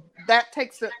 So that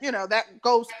takes that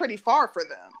goes pretty far for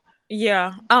them.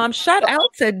 Yeah. Shout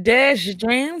out to Des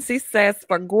James. He says,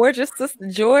 for gorgeous Sister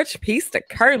George, peace to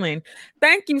Curlin.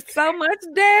 Thank you so much,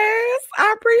 Des.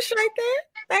 I appreciate that.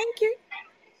 Thank you.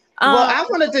 Well, I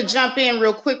wanted to jump in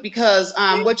real quick because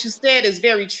what you said is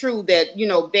very true that,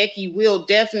 Becky will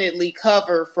definitely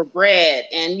cover for Brad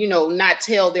and, not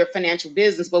tell their financial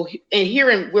business. But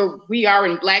where we are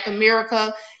in Black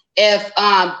America, if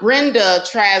Brenda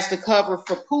tries to cover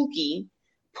for Pookie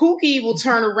will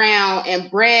turn around and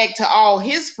brag to all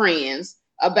his friends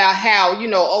about how,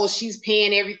 she's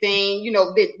paying everything,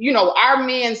 our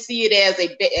men see it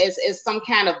as some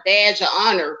kind of badge of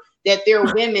honor that their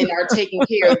women are taking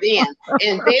care of them,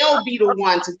 and they'll be the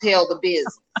one to tell the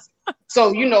business.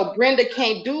 So, Brenda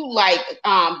can't do like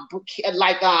the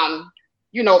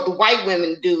white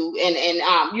women do and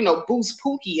boost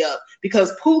Pookie up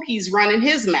because Pookie's running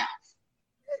his mouth.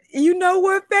 You know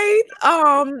what, Faith?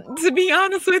 To be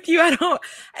honest with you,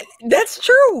 that's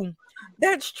true.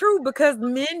 That's true because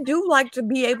men do like to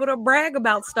be able to brag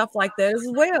about stuff like that as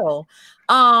well.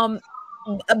 But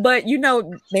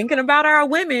thinking about our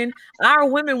women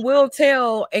will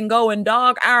tell and go and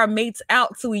dog our mates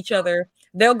out to each other.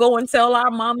 They'll go and tell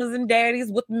our mamas and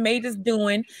daddies what the mate is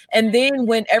doing. And then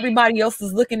when everybody else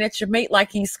is looking at your mate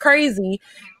like he's crazy,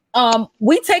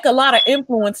 we take a lot of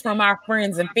influence from our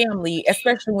friends and family,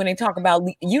 especially when they talk about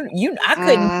I couldn't do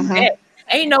that.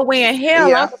 Ain't no way in hell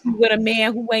I'm gonna be with a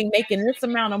man who ain't making this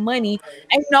amount of money.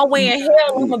 Ain't no way in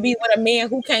hell I'm gonna be with a man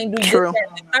who can't do this, that,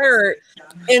 and the third.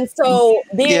 And so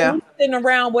then we sitting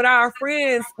around with our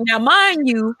friends. Now, mind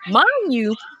you,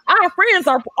 our friends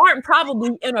aren't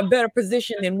probably in a better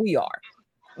position than we are.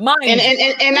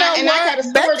 I got a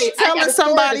story. Becky's telling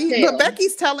somebody, but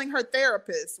Becky's telling her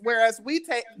therapist, whereas we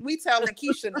tell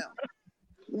Keisha now.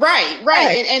 Right.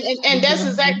 And that's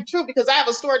exactly true because I have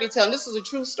a story to tell. And this is a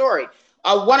true story.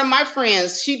 One of my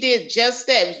friends, she did just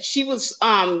that. She was,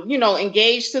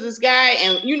 engaged to this guy,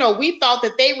 and we thought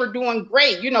that they were doing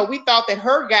great. We thought that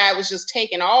her guy was just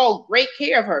taking all great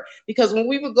care of her because when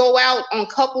we would go out on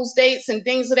couples dates and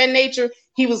things of that nature,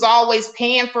 he was always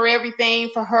paying for everything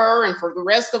for her and for the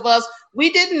rest of us.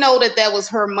 We didn't know that was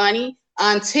her money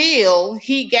until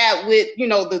he got with,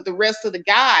 the rest of the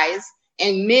guys.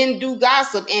 And men do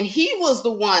gossip, and he was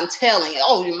the one telling,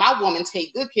 oh, my woman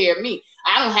take good care of me.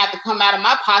 I don't have to come out of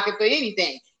my pocket for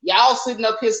anything. Y'all sitting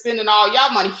up here spending all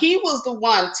y'all money. He was the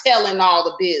one telling all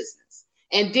the business.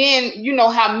 And then,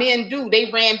 how men do, they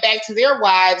ran back to their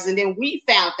wives, and then we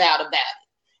found out about it.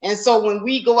 And so when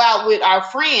we go out with our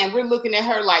friend, we're looking at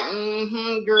her like,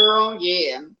 girl,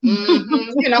 yeah,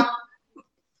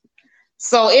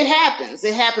 So it happens.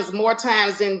 It happens more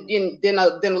times than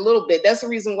a little bit. That's the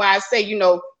reason why I say,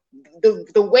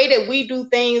 the way that we do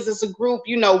things as a group,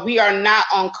 we are not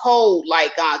on code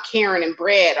like Karen and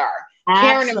Brad are.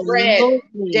 Absolutely. Karen and Brad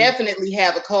definitely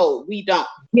have a code. We don't.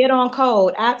 Get on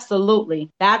code.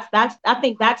 Absolutely. I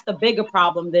think that's the bigger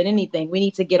problem than anything. We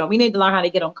need to learn how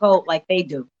to get on code like they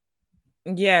do.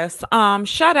 Yes.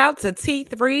 Shout out to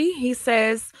T3. He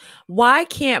says, why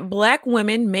can't Black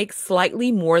women make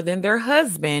slightly more than their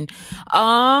husband?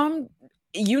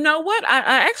 You know what?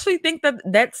 I actually think that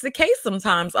that's the case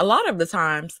sometimes, a lot of the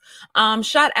times.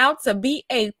 Shout out to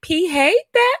BAP. Hate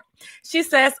that. She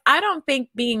says, I don't think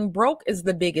being broke is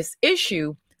the biggest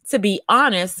issue. To be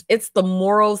honest, it's the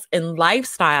morals and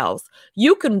lifestyles.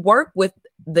 You can work with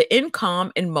the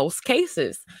income in most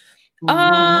cases.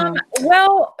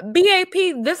 Well, BAP,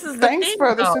 this is the Thanks thing,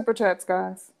 for the super chats,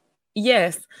 guys.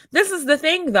 Yes, this is the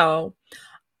thing, though.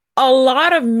 A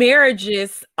lot of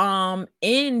marriages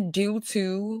end due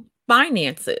to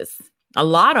finances. A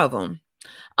lot of them.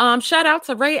 Shout out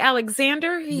to Ray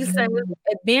Alexander. He says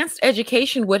advanced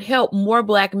education would help more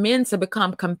Black men to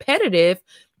become competitive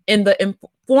in the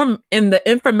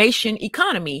information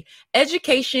economy.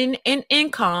 Education and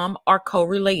income are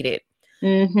correlated.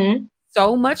 Mm-hmm.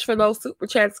 So much for those super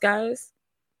chats, guys.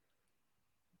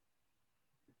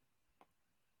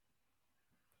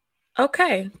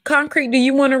 Okay. Concrete, do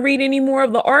you want to read any more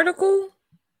of the article?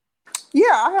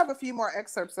 Yeah, I have a few more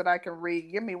excerpts that I can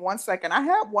read. Give me 1 second. I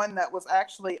had one that was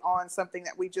actually on something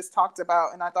that we just talked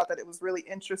about, and I thought that it was really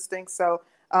interesting. So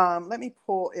let me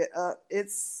pull it up.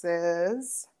 It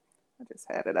says, I just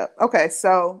had it up. Okay,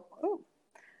 so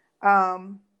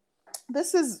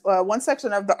this is one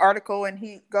section of the article, and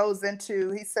he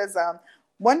says,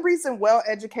 one reason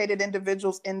well-educated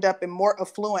individuals end up in more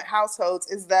affluent households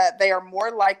is that they are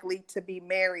more likely to be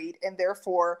married and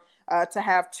therefore to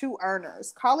have two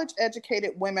earners.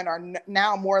 College-educated women are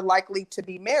now more likely to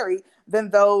be married than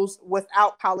those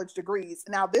without college degrees.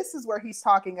 Now, this is where he's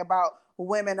talking about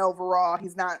women overall.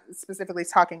 He's not specifically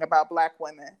talking about Black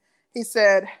women. He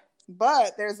said,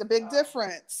 but there's a big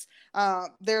difference.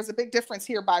 There's a big difference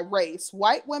here by race.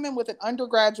 White women with an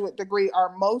undergraduate degree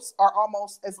are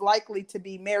almost as likely to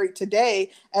be married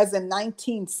today as in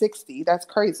 1960. That's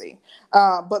crazy.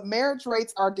 But marriage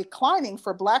rates are declining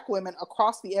for Black women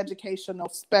across the educational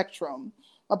spectrum.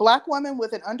 A Black woman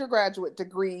with an undergraduate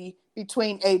degree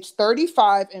between age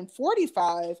 35 and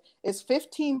 45 is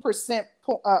 15%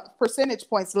 percentage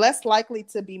points less likely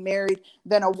to be married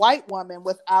than a white woman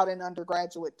without an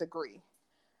undergraduate degree.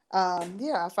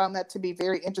 I found that to be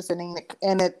very interesting,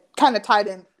 and it kind of tied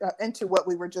into what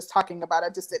we were just talking about. I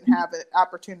just didn't have an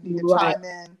opportunity to chime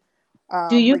in.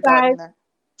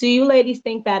 Do you ladies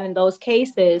think that in those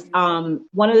cases,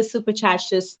 one of the super chats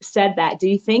just said that, do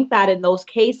you think that in those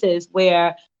cases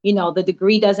where, the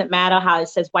degree doesn't matter, how it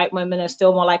says white women are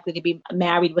still more likely to be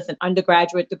married with an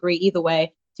undergraduate degree either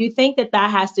way, do you think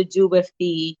that has to do with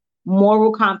the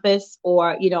moral compass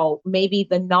or, maybe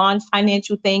the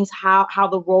non-financial things, how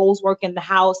the roles work in the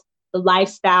house, the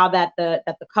lifestyle that the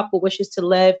couple wishes to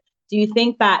live? Do you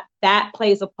think that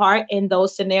plays a part in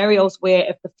those scenarios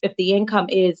where if the income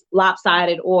is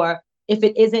lopsided, or if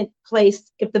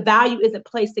the value isn't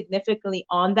placed significantly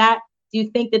on that, do you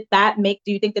think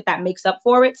that makes up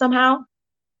for it somehow?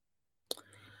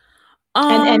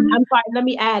 And I'm sorry, let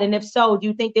me add, and if so, do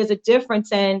you think there's a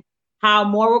difference in how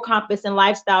moral compass and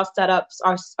lifestyle setups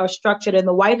are structured in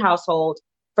the white household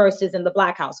versus in the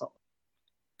Black household?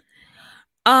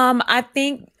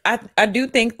 I do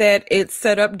think that it's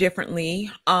set up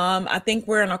differently. I think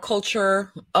we're in a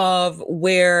culture of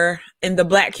where in the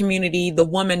Black community, the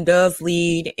woman does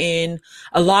lead. In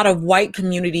a lot of white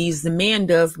communities, the man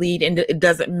does lead, and it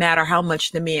doesn't matter how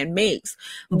much the man makes.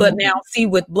 Mm-hmm. But now see,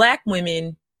 with Black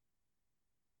women,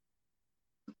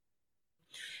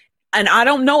 and I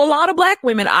don't know a lot of Black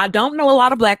women. I don't know a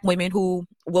lot of Black women who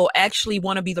will actually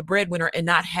want to be the breadwinner and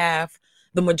not have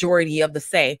the majority of the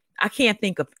say. I can't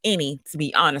think of any, to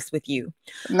be honest with you.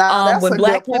 When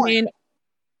Black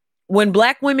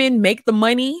women make the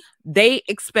money, they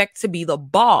expect to be the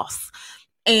boss.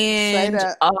 And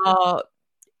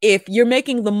if you're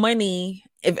making the money,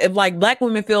 if like Black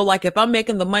women feel like if I'm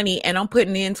making the money and I'm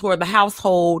putting in toward the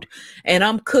household and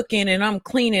I'm cooking and I'm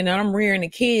cleaning and I'm rearing the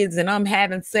kids and I'm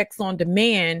having sex on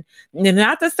demand, and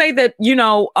not to say that,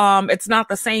 it's not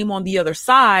the same on the other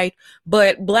side,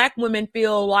 but Black women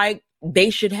feel like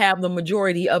they should have the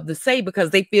majority of the say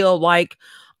because they feel like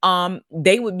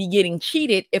they would be getting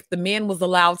cheated if the man was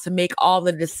allowed to make all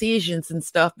the decisions and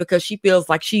stuff, because she feels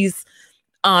like she's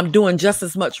doing just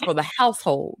as much for the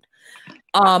household.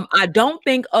 I don't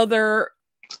think other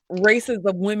races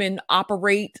of women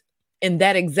operate in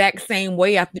that exact same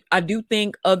way. I do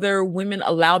think other women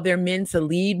allow their men to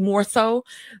lead more so,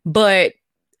 but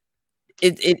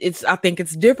it's I think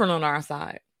it's different on our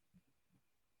side.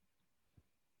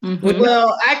 Mm-hmm.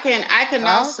 Well, I can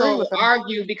also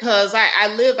argue because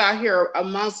I live out here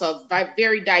amongst a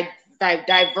very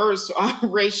diverse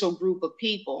racial group of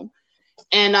people.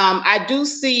 And I do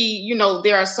see, you know,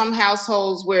 there are some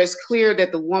households where it's clear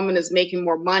that the woman is making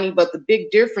more money, but the big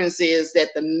difference is that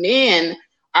the men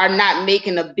are not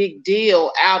making a big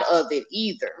deal out of it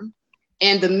either.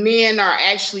 And the men are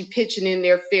actually pitching in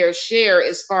their fair share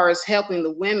as far as helping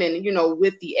the women, you know,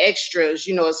 with the extras,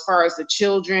 you know, as far as the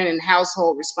children and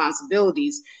household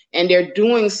responsibilities. And they're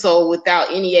doing so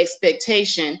without any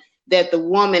expectation that the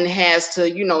woman has to,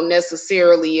 you know,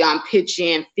 necessarily pitch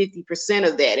in 50%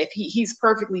 of that. If he's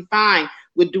perfectly fine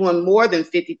with doing more than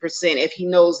 50% if he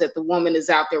knows that the woman is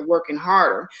out there working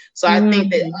harder. So I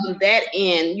think that on that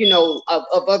end, you know, of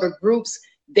other groups,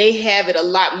 they have it a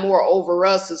lot more over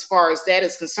us as far as that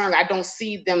is concerned. I don't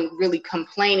see them really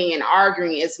complaining and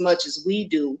arguing as much as we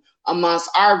do amongst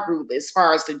our group as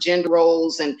far as the gender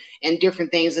roles and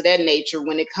different things of that nature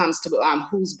when it comes to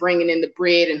who's bringing in the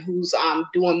bread and who's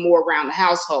doing more around the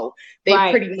household. They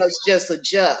pretty much just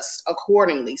adjust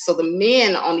accordingly. So the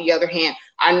men, on the other hand,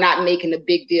 are not making a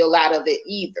big deal out of it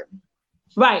either.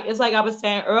 Right. It's like I was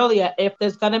saying earlier, if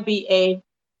there's going to be a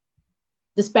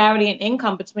disparity in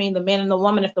income between the man and the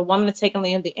woman, if the woman is taking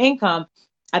in the income,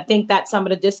 I think that some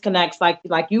of the disconnects, like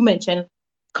you mentioned,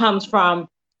 comes from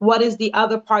what is the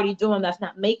other party doing that's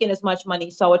not making as much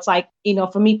money. So it's like, you know,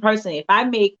 for me personally, if I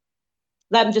make,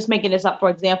 I'm just making this up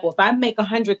for example, if I make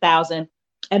 100,000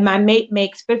 and my mate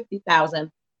makes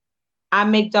 50,000, I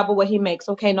make double what he makes.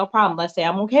 Okay, no problem. Let's say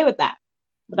I'm okay with that.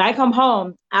 But I come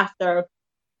home after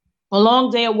a long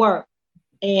day of work,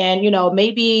 and, you know,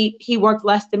 maybe he worked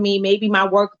less than me. Maybe my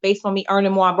work based on me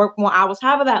earning more, I work more hours,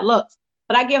 however that looks.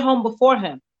 But I get home before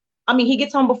him. I mean, he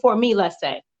gets home before me, let's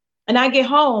say. And I get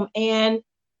home, and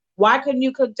why couldn't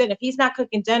you cook dinner? If he's not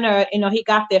cooking dinner, you know, he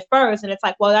got there first. And it's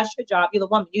like, well, that's your job. You're the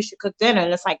woman. You should cook dinner.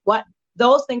 And it's like, what?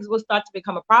 Those things will start to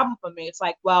become a problem for me. It's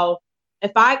like, well,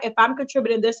 if I'm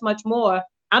contributing this much more,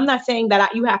 I'm not saying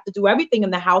that you have to do everything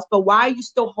in the house, but why are you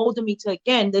still holding me to,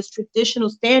 again, this traditional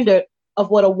standard of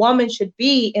what a woman should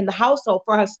be in the household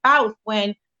for her spouse,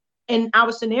 when in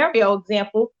our scenario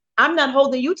example, I'm not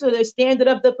holding you to the standard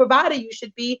of the provider you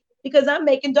should be because I'm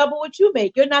making double what you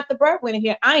make. You're not the breadwinner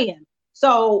here. I am.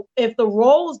 So if the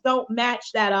roles don't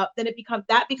match that up, then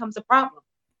that becomes a problem.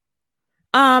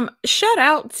 Shout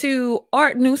out to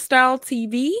Art New Style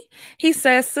TV. He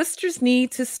says sisters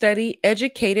need to study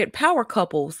educated power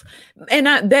couples. And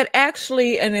that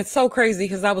actually, and it's so crazy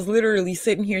because I was literally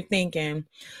sitting here thinking,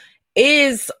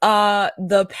 is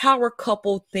the power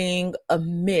couple thing a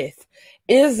myth?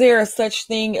 Is there a such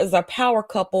thing as a power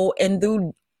couple,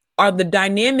 and are the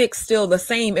dynamics still the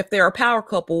same if they're a power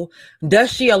couple?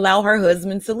 Does she allow her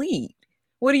husband to lead?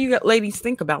 What do you ladies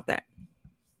think about that?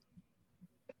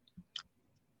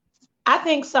 I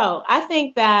think so. I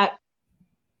think that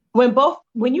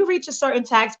when you reach a certain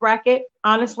tax bracket,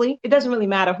 honestly, it doesn't really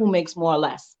matter who makes more or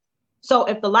less. So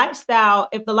if the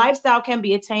lifestyle can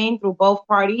be attained through both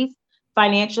parties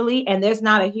financially, and there's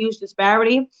not a huge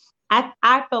disparity,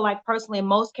 I feel like personally, in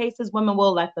most cases, women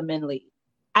will let the men lead.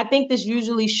 I think this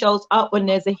usually shows up when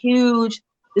there's a huge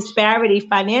disparity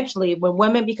financially when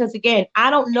women, because again, I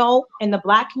don't know in the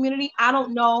Black community, I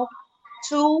don't know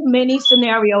too many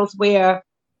scenarios where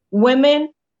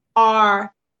women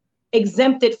are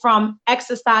exempted from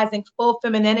exercising full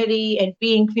femininity and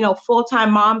being, you know,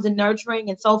 full-time moms and nurturing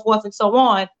and so forth and so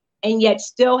on, and yet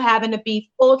still having to be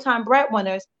full-time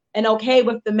breadwinners and okay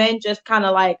with the men just kind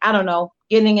of like, I don't know,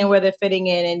 getting in where they're fitting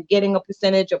in and getting a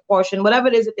percentage, a portion, whatever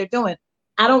it is that they're doing.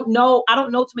 I don't know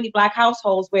too many Black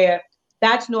households where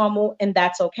that's normal and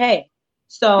that's okay.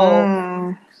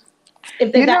 So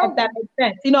if that makes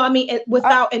sense, you know, I mean, and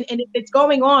if it's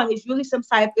going on, it's really some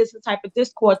type of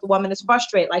discourse. The woman is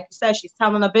frustrated, like you said, she's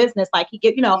telling her business, like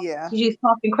she's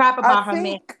talking crap about her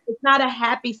man. It's not a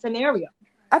happy scenario.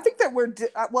 I think that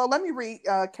well, let me read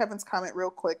Kevin's comment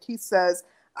real quick. He says,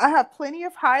 I have plenty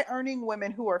of high earning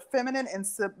women who are feminine and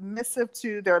submissive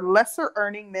to their lesser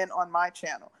earning men on my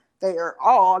channel. They are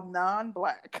all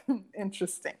non-Black.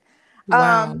 Interesting.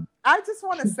 Wow. I just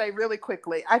want to say really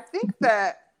quickly, I think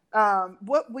that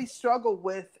what we struggle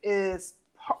with is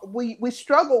we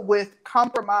struggle with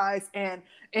compromise and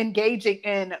engaging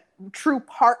in true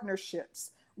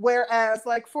partnerships. Whereas,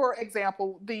 like, for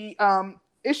example, the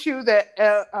issue that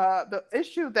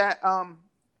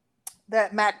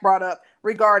that Mac brought up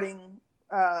regarding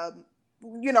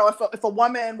you know, if a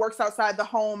woman works outside the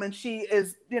home and she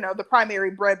is, you know, the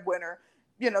primary breadwinner,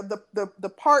 you know, the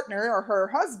partner or her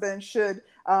husband should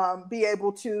be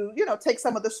able to, you know, take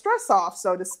some of the stress off,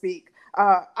 so to speak.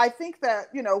 I think that,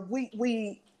 you know,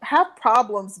 we have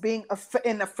problems being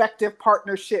in effective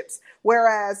partnerships,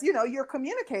 whereas, you know, you're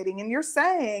communicating and you're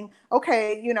saying,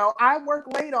 okay, you know, I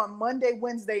work late on Monday,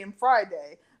 Wednesday, and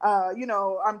Friday. You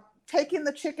know, I'm taking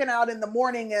the chicken out in the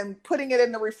morning and putting it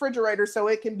in the refrigerator so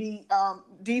it can be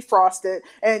defrosted.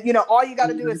 And, you know, all you got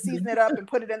to do is season it up and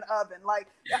put it in the oven. Like,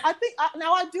 I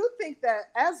do think that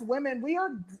as women, we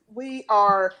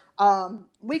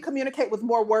communicate with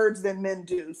more words than men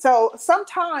do. So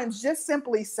sometimes just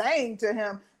simply saying to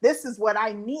him, this is what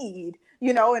I need,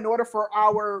 you know, in order for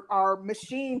our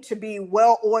machine to be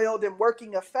well oiled and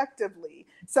working effectively.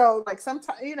 So like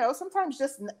sometimes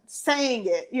just saying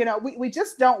it, you know, we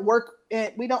just don't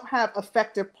we don't have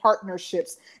effective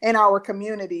partnerships in our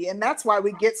community. And that's why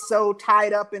we get so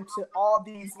tied up into all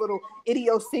these little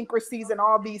idiosyncrasies and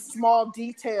all these small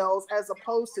details, as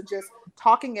opposed to just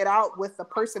talking it out with the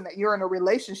person that you're in a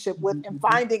relationship with and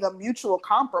finding a mutual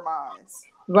compromise.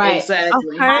 Right.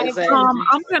 Exactly. Okay. I'm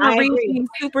going to read these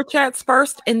super chats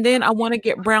first, and then I want to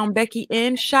get Brown Becky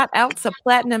in. Shout out to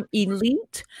Platinum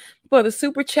Elite for the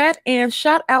super chat, and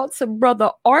shout out to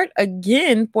Brother Art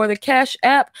again for the Cash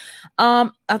App. I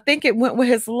think it went with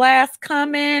his last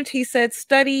comment. He said,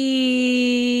 study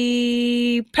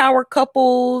power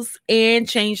couples and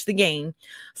change the game.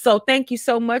 So thank you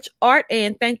so much, Art,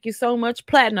 and thank you so much,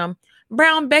 Platinum.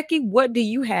 Brown Becky, what do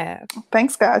you have?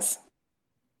 Thanks, guys.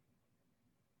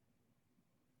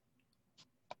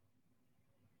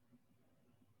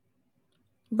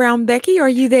 Brown Becky, are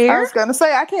you there? I was going to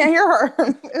say, I can't hear her.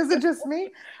 Is it just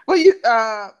me?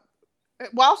 Well,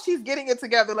 while she's getting it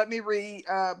together, let me read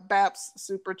BAP's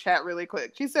super chat really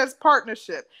quick. She says,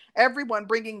 partnership, everyone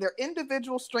bringing their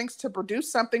individual strengths to produce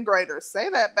something greater. Say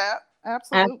that, BAP.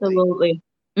 Absolutely.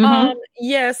 Mm-hmm.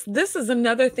 Yes, this is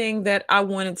another thing that I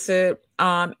wanted to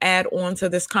add on to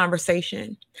this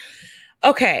conversation.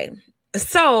 Okay.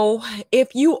 So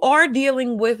if you are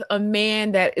dealing with a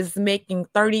man that is making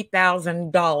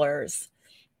 $30,000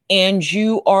 and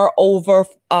you are over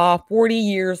 40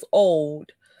 years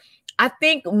old, I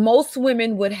think most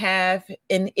women would have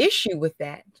an issue with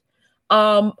that.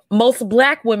 Most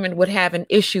Black women would have an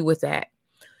issue with that.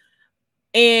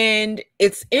 And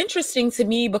it's interesting to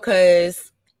me because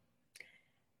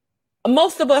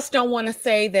most of us don't want to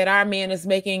say that our man is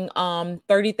making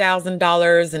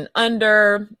 $30,000 and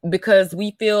under, because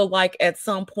we feel like at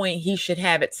some point he should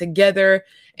have it together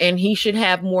and he should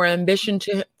have more ambition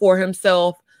for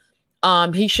himself.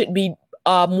 He should be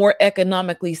more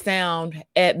economically sound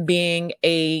at being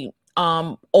a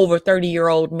over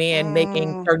 30-year-old man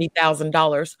making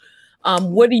 $30,000.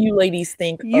 What do you ladies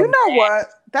think? You know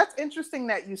what? That's interesting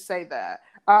that you say that.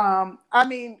 I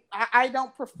mean, I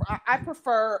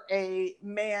prefer a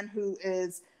man who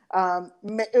is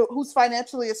who's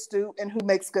financially astute and who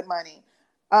makes good money.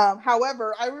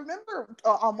 However, I remember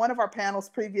on one of our panels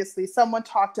previously, someone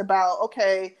talked about,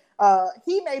 okay,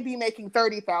 he may be making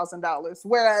 $30,000,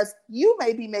 whereas you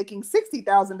may be making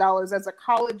 $60,000 as a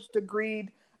college degreed.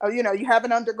 You know, you have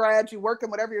an undergrad, you work in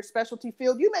whatever your specialty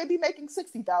field, you may be making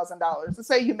 $60,000. Let's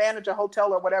say you manage a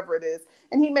hotel or whatever it is,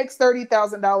 and he makes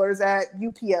 $30,000 at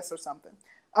UPS or something.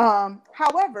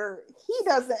 However, he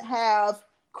doesn't have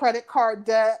credit card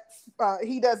debt.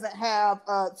 He doesn't have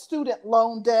student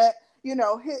loan debt. You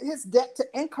know, his debt to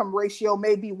income ratio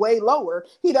may be way lower.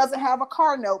 He doesn't have a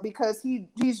car note because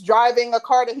he's driving a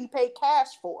car that he paid cash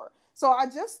for. So I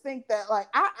just think that, like,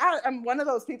 I'm one of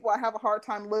those people, I have a hard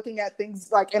time looking at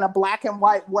things like in a black and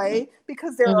white way,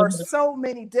 because there are so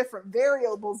many different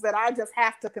variables that I just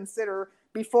have to consider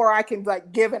before I can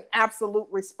like give an absolute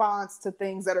response to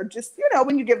things that are just, you know,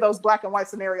 when you give those black and white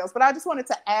scenarios. But I just wanted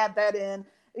to add that in,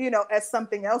 you know, as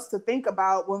something else to think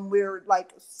about when we're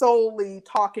like solely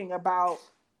talking about,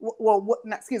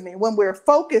 when we're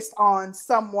focused on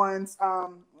someone's,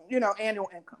 you know, annual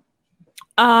income.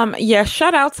 Yeah,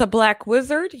 shout out to Black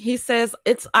Wizard. He says,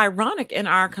 it's ironic in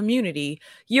our community.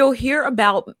 You'll hear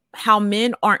about how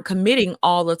men aren't committing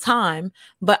all the time,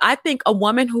 but I think a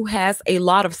woman who has a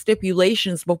lot of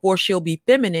stipulations before she'll be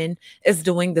feminine is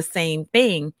doing the same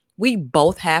thing. We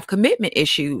both have commitment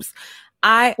issues.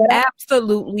 I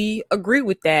absolutely agree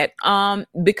with that.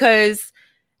 Because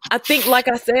I think, like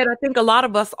I said, I think a lot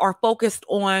of us are focused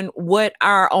on what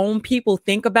our own people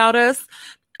think about us.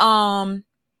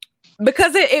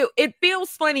 Because it feels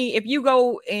funny if you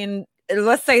go and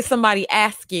let's say somebody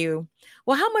asks you,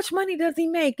 well, how much money does he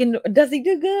make? And does he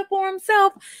do good for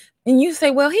himself? And you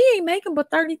say, well, he ain't making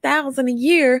but $30,000 a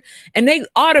year. And they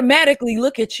automatically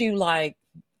look at you like,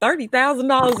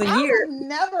 $30,000 a year. I would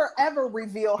never ever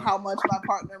reveal how much my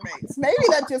partner makes. Maybe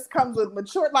that just comes with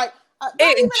mature. Like,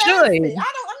 don't even ask me. I'm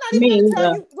not even going to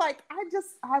tell you. Like,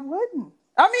 I wouldn't.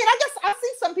 I mean, I guess I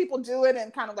see some people do it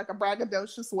in kind of like a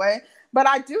braggadocious way, but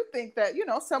I do think that, you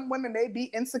know, some women may be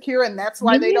insecure and that's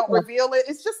why they don't reveal it.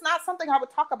 It's just not something I would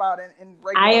talk about in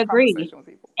regular conversation with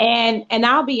people. And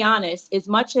I'll be honest, as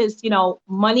much as, you know,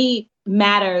 money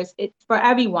matters, it's for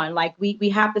everyone. Like we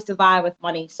have to survive with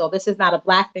money. So this is not a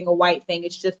black thing or white thing.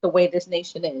 It's just the way this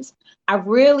nation is. I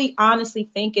really honestly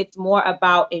think it's more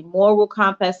about a moral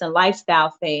compass and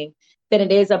lifestyle thing than it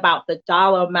is about the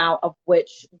dollar amount of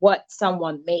what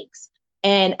someone makes.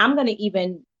 And I'm going to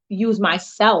even use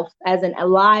myself as a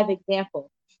live example.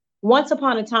 Once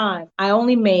upon a time, I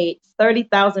only made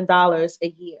 $30,000 a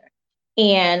year.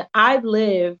 And I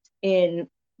lived in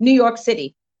New York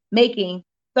City making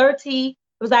it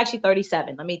was actually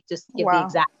 37. Let me just give the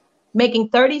exact, making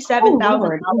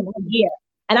 $37,000 a year.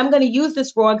 And I'm going to use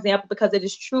this raw example because it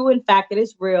is true. In fact, it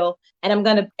is real. And I'm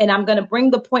going to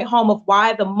bring the point home of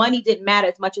why the money didn't matter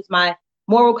as much as my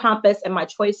moral compass and my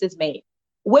choices made.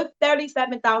 With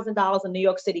 $37,000 in New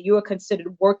York City, you are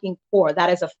considered working poor. That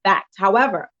is a fact.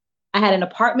 However, I had an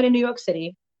apartment in New York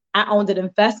City. I owned an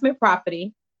investment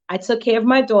property. I took care of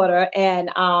my daughter,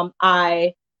 and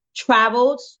I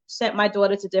traveled, sent my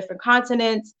daughter to different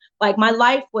continents. Like, my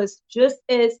life was just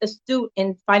as astute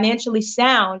and financially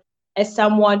sound as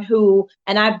someone who,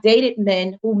 and I've dated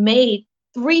men who made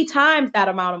 3 times that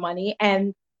amount of money.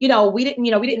 And, we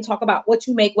didn't talk about what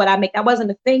you make, what I make. That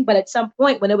wasn't a thing. But at some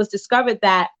point when it was discovered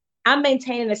that I'm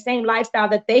maintaining the same lifestyle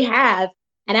that they have,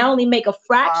 and I only make a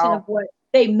fraction of what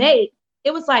they make,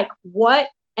 it was like, what?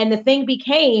 And the thing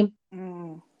became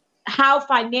how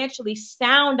financially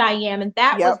sound I am. And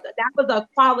that was a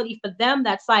quality for them.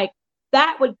 That's like,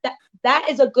 that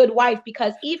is a good wife,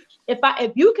 because if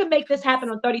you can make this happen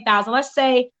on 30,000, let's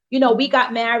say, we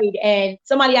got married and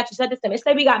somebody actually said this to me. Let's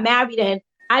say we got married and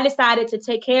I decided to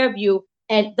take care of you.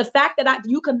 And the fact that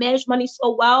you can manage money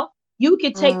so well, you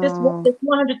could take this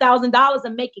 $100,000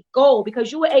 and make it gold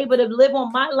because you were able to live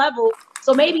on my level.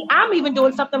 So maybe I'm even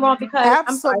doing something wrong because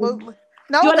absolutely.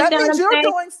 No, that means you're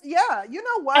doing, you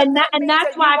know what? And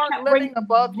that's why I kept living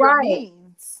above your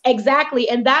means. Exactly.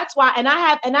 And that's why, and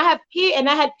I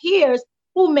had peers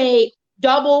who made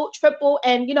double, triple,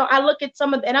 and I look at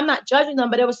some of, and I'm not judging them,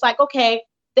 but it was like, okay,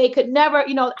 they could never,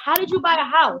 how did you buy a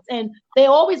house? And they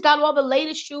always got all the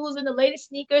latest shoes and the latest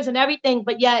sneakers and everything,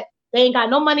 but yet they ain't got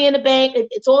no money in the bank.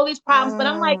 It's all these problems. But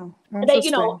I'm like,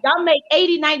 y'all make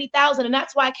 80, 90,000. And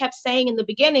that's why I kept saying in the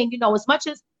beginning, as much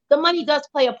as the money does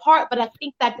play a part, but I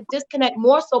think that the disconnect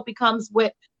more so becomes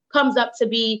what comes up to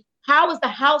be, how is the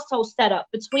household set up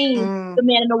between the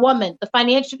man and the woman, the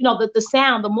financial, the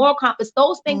sound, the moral compass,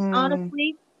 those things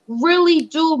honestly really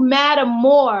do matter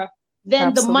more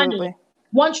than the money.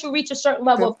 Once you reach a certain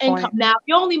level of income. Now, if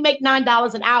you only make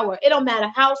 $9 an hour, it don't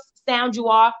matter how sound you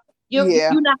are, you're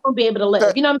not going to be able to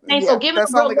live. You know what I'm saying? So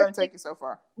that's only going to take you so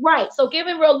far. Right. So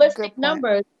given realistic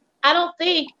numbers, I don't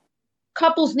think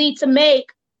couples need to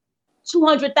make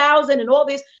 200,000 and all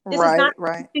this. This is not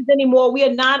anymore. We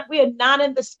are not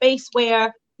in the space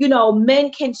where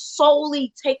men can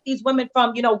solely take these women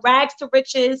from rags to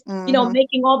riches,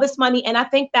 making all this money. And I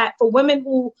think that for women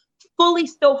who fully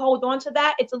still hold on to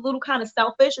that, it's a little kind of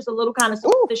selfish. It's a little kind of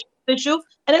superficial,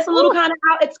 and it's a little kind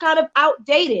of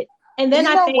outdated. And then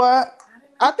I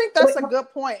think that's a good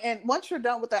point. And once you're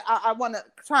done with that, I want to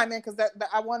chime in because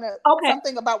I want to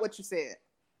something about what you said.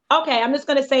 Okay, I'm just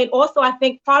going to say it. Also, I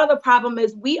think part of the problem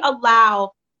is we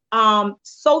allow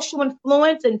social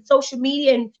influence and social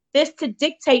media and this to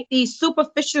dictate these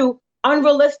superficial,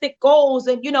 unrealistic goals.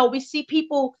 And, we see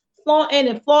people flaunting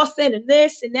and flossing and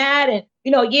this and that. And,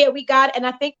 we got it. And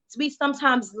I think we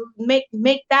sometimes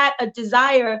make that a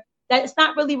desire that it's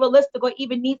not really realistic or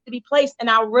even needs to be placed in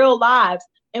our real lives.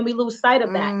 And we lose sight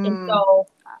of that. And so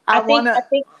I think,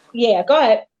 go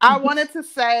ahead. I wanted to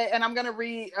say, and I'm going to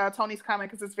read Tony's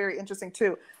comment because it's very interesting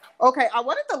too. Okay, I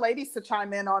wanted the ladies to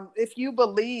chime in on if you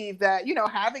believe that,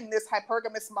 having this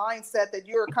hypergamous mindset that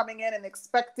you're coming in and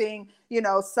expecting,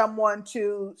 someone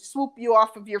to swoop you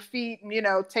off of your feet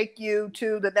and, take you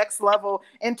to the next level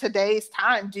in today's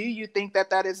time. Do you think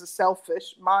that is a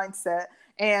selfish mindset?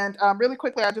 And really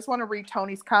quickly, I just want to read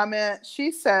Tony's comment.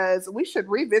 She says, we should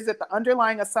revisit the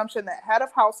underlying assumption that head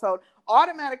of household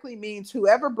automatically means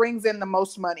whoever brings in the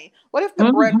most money. What if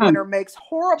the breadwinner makes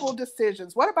horrible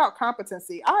decisions? What about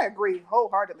competency? I agree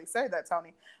wholeheartedly. Say that,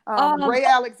 Tony. Ray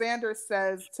Alexander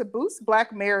says, to boost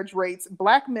Black marriage rates,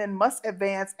 Black men must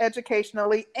advance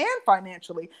educationally and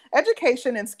financially.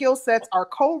 Education and skill sets are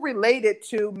correlated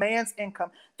to man's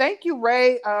income. Thank you,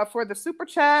 Ray, for the super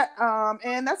chat.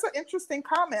 And that's an interesting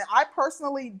comment. I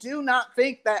personally do not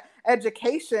think that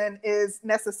education is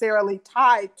necessarily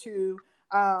tied to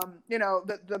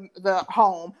the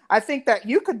home. I think that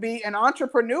you could be an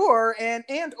entrepreneur and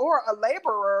or a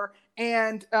laborer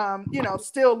and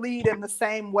still lead in the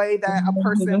same way that a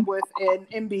person with an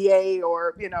MBA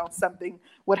or something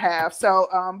would have. So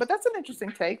but that's an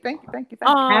interesting take. Thank you.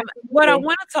 What I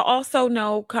wanted to also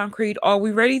know, Concrete, are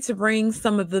we ready to bring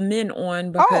some of the men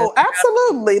on? Oh,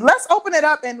 absolutely. Let's open it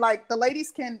up and the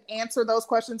ladies can answer those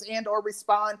questions and or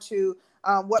respond to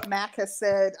what Mac has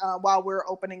said while we're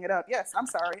opening it up. Yes, I'm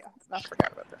sorry. I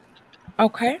forgot about that.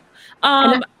 Okay.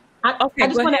 I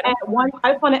just want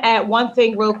to add one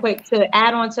thing real quick to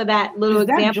add on to that little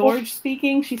example. Is that George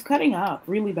speaking? She's cutting up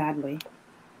really badly.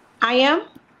 I am?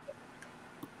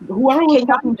 Whoever was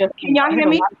talking just can y'all hear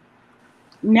me?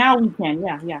 Now we can.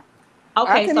 Yeah.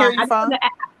 Okay,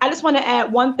 I just want to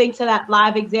add one thing to that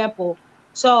live example.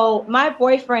 So my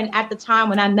boyfriend at the time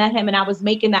when I met him and I was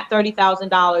making that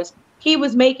 $30,000, he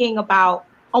was making about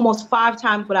almost 5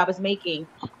 times what I was making.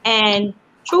 And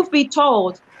truth be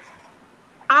told,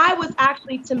 I was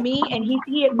actually, to me, and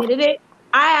he admitted it,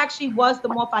 I actually was the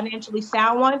more financially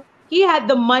sound one. He had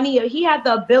the money, he had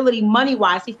the ability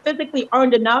money-wise. He physically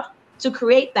earned enough to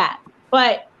create that.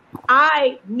 But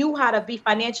I knew how to be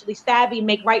financially savvy,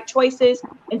 make right choices.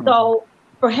 And so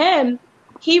for him,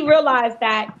 he realized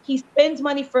that he spends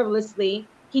money frivolously.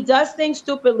 He does things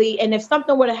stupidly. And if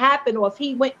something were to happen, or if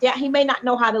he went down, he may not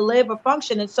know how to live or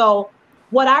function. And so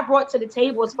what I brought to the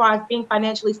table as far as being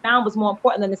financially sound was more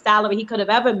important than the salary he could have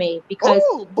ever made, because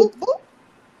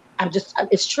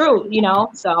it's true,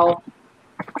 so.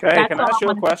 Okay, can I ask you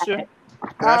a question?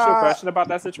 Can I ask you a question about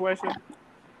that situation?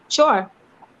 Sure.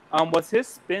 Was his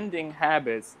spending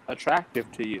habits attractive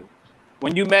to you?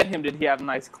 When you met him, did he have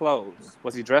nice clothes?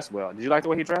 Was he dressed well? Did you like the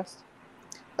way he dressed?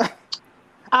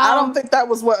 I don't think that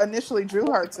was what initially drew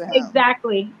her to him.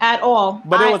 Exactly, at all.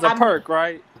 But it was a perk,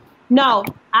 right? No,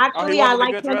 actually, I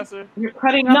liked him. You're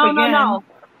cutting up again. No.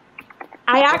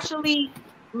 I actually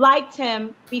liked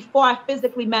him before I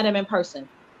physically met him in person.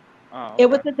 Oh, okay. It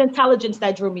was his intelligence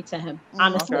that drew me to him,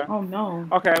 honestly. Okay. Oh, no.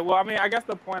 Okay, well, I mean, I guess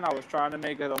the point I was trying to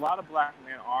make is a lot of Black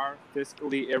men are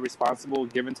fiscally irresponsible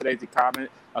given today's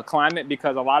climate,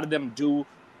 because a lot of them do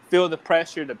feel the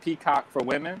pressure to peacock for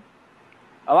women.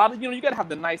 A lot of, you got to have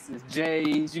the nicest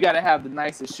J's, you got to have the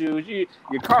nicest shoes,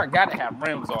 your car got to have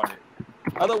rims on it.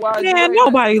 Otherwise,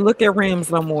 nobody look at rims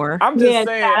no more. I'm just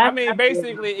saying. I mean,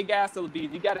 basically, you got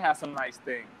to have some nice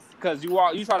things, because you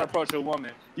try to approach a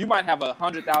woman. You might have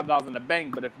 $100,000 in the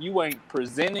bank, but if you ain't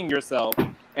presenting yourself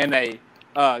in a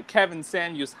Kevin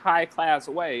Samuels high class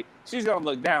way, she's gonna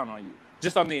look down on you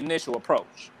just on the initial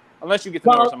approach, unless you get to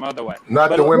know her some other way.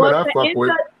 Not the women I fuck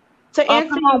with. To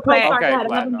answer your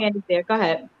question, go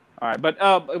ahead. All right, but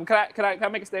can I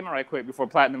make a statement right quick before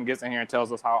Platinum gets in here and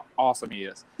tells us how awesome he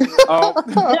is? Yeah,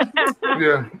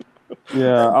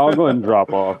 I'll go ahead and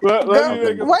drop off.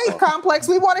 Wait, Complex,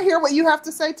 we want to hear what you have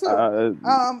to say too.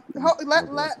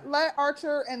 Let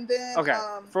Archer and then. Okay.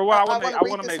 For what I want to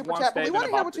make one statement. We want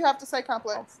to hear what you have to say,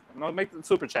 Complex. No, make the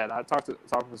super chat. I talk to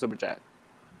the super chat.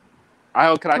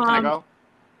 Can I go?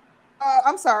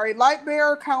 I'm sorry.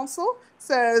 Lightbearer Council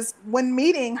says, when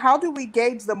meeting, how do we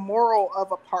gauge the moral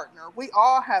of a partner? We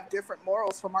all have different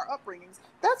morals from our upbringings.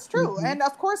 That's true. Mm-hmm. And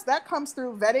of course, that comes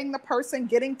through vetting the person,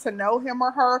 getting to know him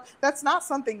or her. That's not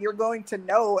something you're going to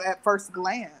know at first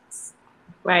glance.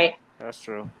 Right. That's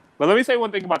true. But let me say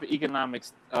one thing about the economic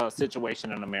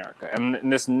situation in America.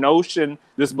 And this notion,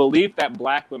 this belief that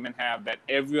Black women have that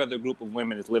every other group of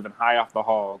women is living high off the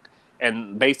hog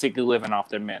and basically living off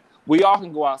their men. We all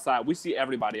can go outside. We see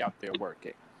everybody out there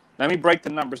working. Let me break the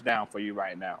numbers down for you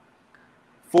right now.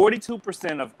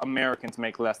 42% of Americans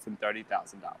make less than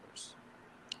 $30,000.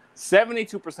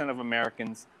 72% of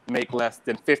Americans make less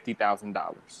than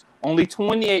 $50,000. Only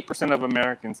 28% of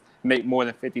Americans make more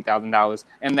than $50,000,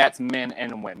 and that's men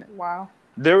and women. Wow.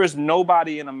 There is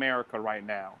nobody in America right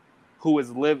now who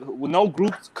is no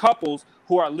groups, couples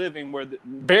who are living where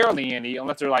barely any,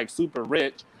 unless they're like super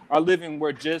rich, are living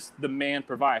where just the man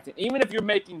provides. And even if you're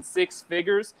making 6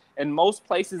 figures, in most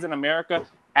places in America,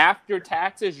 after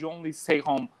taxes, you only take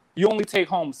home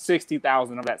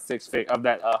 $60,000 of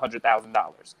that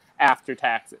 $100,000 after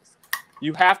taxes.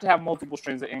 You have to have multiple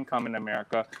streams of income in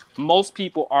America. Most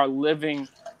people are living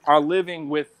are living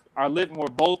where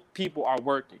both people are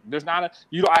working. There's not a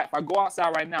if I go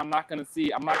outside right now, I'm not gonna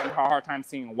have a hard time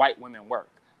seeing white women work.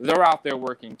 They're out there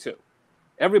working too.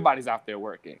 Everybody's out there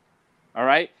working. All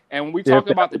right. And when we talk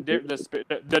about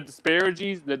the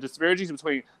disparities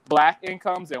between black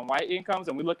incomes and white incomes,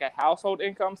 and we look at household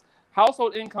incomes,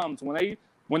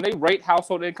 when they rate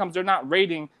household incomes, they're not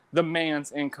rating the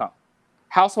man's income.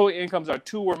 Household incomes are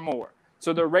 2 or more.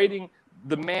 So they're rating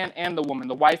the man and the woman,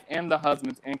 the wife and the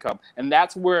husband's income. And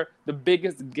that's where the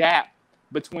biggest gap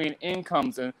between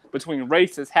incomes and between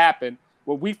races happen,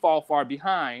 where we fall far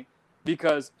behind,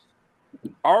 because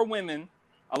our women,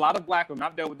 a lot of black women,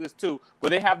 I've dealt with this too, where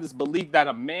they have this belief that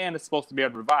a man is supposed to be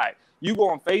able to provide. You go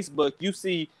on Facebook, you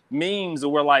see memes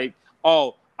where like,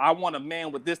 oh, I want a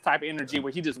man with this type of energy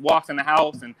where he just walks in the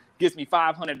house and gives me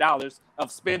 $500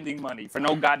 of spending money for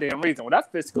no goddamn reason. Well, that's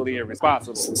fiscally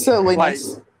irresponsible.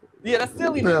 Silliness. That's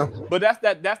silliness. Yeah. But that's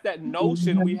that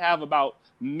notion we have about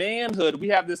manhood. We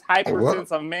have this hyper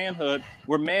sense of manhood,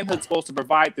 where manhood's supposed to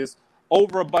provide this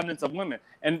overabundance of women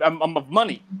and of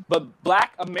money. But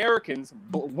black Americans,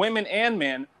 women and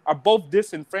men, are both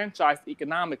disenfranchised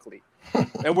economically.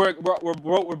 And we're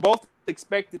both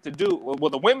expected to do, well,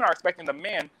 the women are expecting the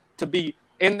men to be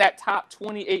in that top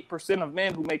 28% of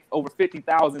men who make over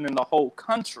 $50,000 in the whole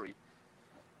country.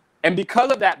 And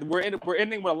because of that, we're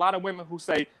ending with a lot of women who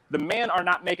say the men are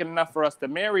not making enough for us to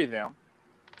marry them.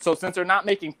 So since they're not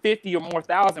making 50 or more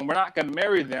thousand, we're not going to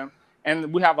marry them.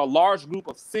 And we have a large group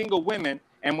of single women.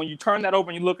 And when you turn that over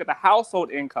and you look at the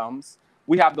household incomes,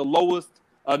 we have the lowest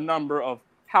number of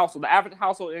household. The average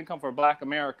household income for black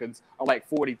Americans are like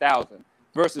 40,000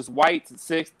 versus whites at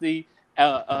 60,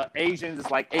 Asians is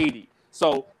like 80.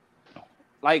 So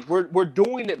like we're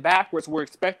doing it backwards. We're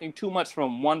expecting too much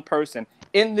from one person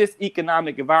in this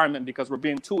economic environment because we're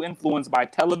being too influenced by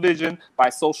television, by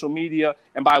social media,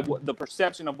 and by the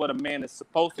perception of what a man is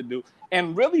supposed to do,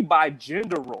 and really by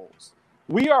gender roles.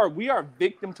 We are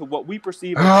victim to what we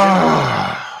perceive as gender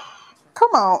roles.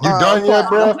 Come on. You done yet,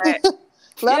 bro?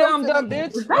 I'm done,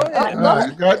 bitch. Go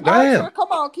ahead. God damn.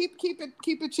 Come on, keep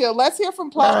it chill. Let's hear from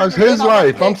Platinum. It's his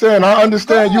life. I'm saying I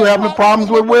understand you having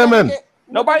problems with women.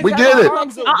 We get it.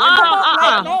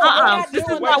 This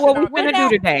is not what we're going to do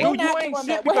today.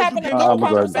 We're having a good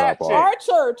conversation.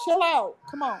 Archer, chill out.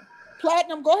 Come on.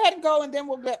 Platinum, go ahead and go, and then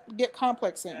we'll get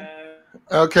Complex in.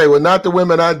 Okay, well, not the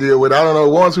women I deal with. I don't know,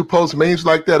 ones who post memes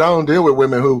like that. I don't deal with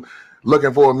women who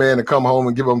looking for a man to come home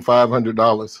and give them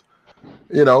 $500.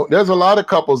 You know, there's a lot of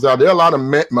couples out there, a lot of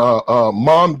men,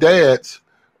 mom, dads.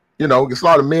 You know, it's a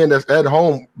lot of men that's at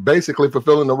home basically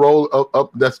fulfilling the role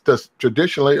of that's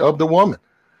traditionally of the woman.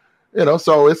 You know,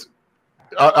 so it's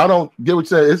I don't get what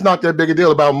you're saying. It's not that big a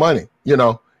deal about money. You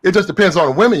know, it just depends on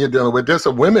the women you're dealing with. There's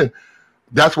some women,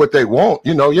 that's what they want.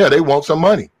 You know, yeah, they want some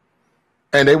money,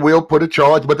 and they will put a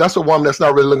charge. But that's a woman that's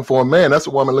not really looking for a man. That's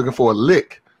a woman looking for a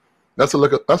lick. That's a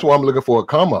woman looking for a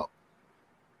come up.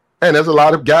 And there's a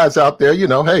lot of guys out there. You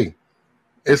know, hey,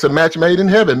 it's a match made in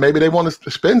heaven. Maybe they want to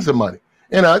spend some money.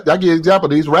 And I give you an example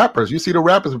of these rappers. You see the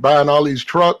rappers buying all these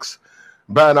trucks,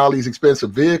 buying all these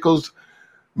expensive vehicles,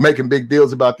 making big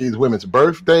deals about these women's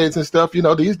birthdays and stuff. You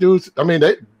know, these dudes, I mean,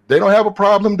 they don't have a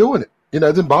problem doing it. You know,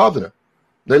 it doesn't bother them.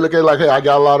 They look at it like, hey, I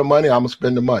got a lot of money, I'm going to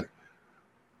spend the money.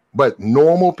 But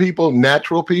normal people,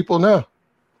 natural people, no.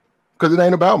 Because it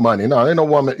ain't about money. No, ain't no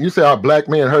woman. You say our black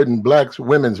men hurting black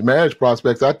women's marriage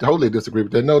prospects. I totally disagree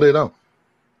with that. No, they don't.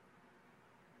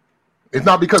 It's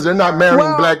not because they're not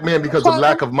marrying black men because of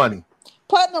lack of money.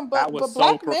 Platinum, but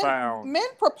black men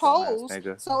propose.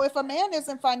 So if a man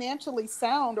isn't financially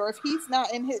sound, or if he's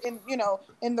not in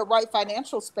the right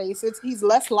financial space, he's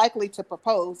less likely to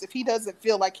propose. If he doesn't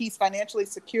feel like he's financially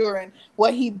secure in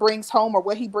what he brings home or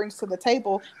what he brings to the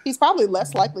table, he's probably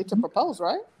less likely to propose,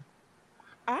 right?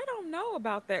 I don't know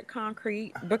about that,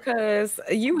 Concrete, because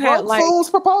you had like fools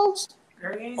propose.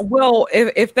 Well,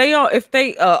 if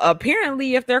they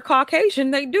apparently if they're Caucasian,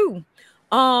 they do.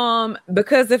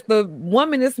 Because if the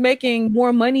woman is making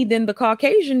more money than the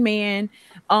Caucasian man,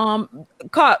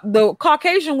 the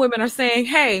Caucasian women are saying,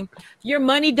 hey, your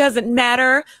money doesn't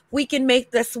matter. We can make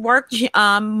this work,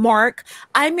 Mark.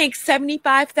 I make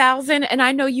 $75,000 and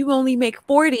I know you only make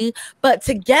 40, but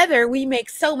together we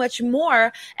make so much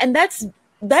more. And that's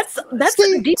See,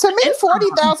 to me,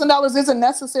 $40,000 isn't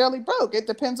necessarily broke. It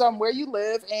depends on where you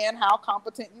live and how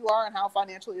competent you are and how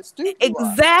financially astute you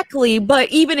are. Exactly. But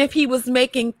even if he was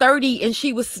making 30 and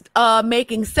she was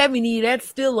making 70, that's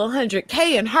still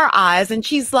 $100K in her eyes. And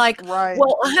she's like, right.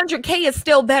 Well, $100K is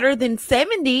still better than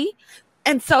 70.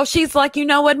 And so she's like, you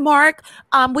know what, Mark,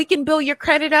 we can build your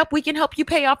credit up. We can help you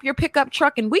pay off your pickup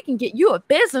truck and we can get you a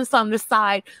business on the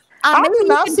side. I do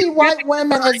not see white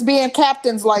women as being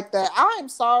captains like that. I'm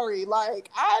sorry. Like,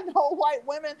 I know white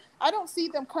women, I don't see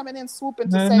them coming in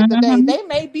swooping to save the day. They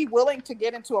may be willing to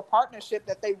get into a partnership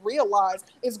that they realize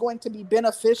is going to be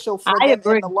beneficial for them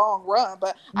in the long run.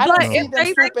 But I don't see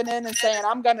them swooping in and saying,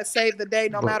 I'm going to save the day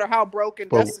no matter how broken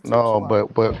destitute you are.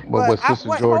 But what Sister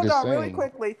George is saying. Really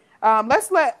quickly.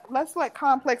 Let's let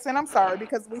Complex in. I'm sorry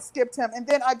because we skipped him. And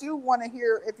then I do want to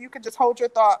hear if you could just hold your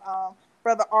thought,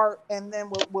 Brother Art, and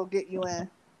then we'll get you in.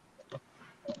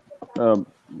 Hold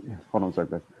on a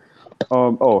second.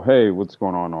 Oh, hey, what's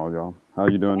going on, all y'all? How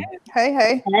you doing?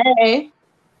 Hey.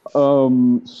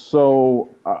 So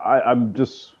I'm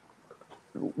just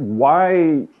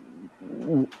why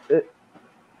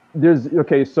there's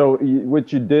okay. So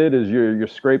what you did is you're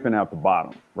scraping out the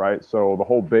bottom, right? So the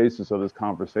whole basis of this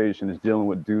conversation is dealing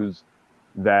with dudes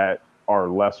that are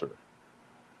lesser.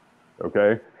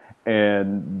 Okay.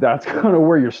 And that's kind of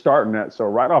where you're starting at. So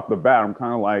right off the bat, I'm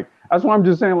kind of like, that's why I'm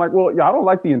just saying like, well, yeah, I don't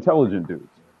like the intelligent dudes.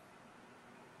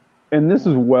 And this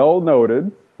is well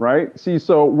noted, right? See,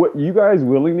 so what you guys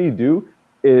willingly do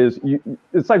is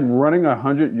it's like running a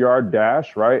 100-yard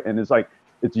dash, right? And it's like,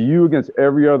 it's you against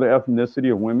every other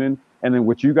ethnicity of women. And then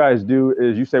what you guys do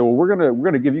is you say, well, we're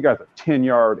gonna give you guys a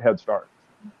 10-yard head start,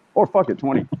 or fuck it,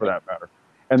 20 for that matter.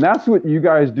 And that's what you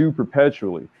guys do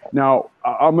perpetually. Now,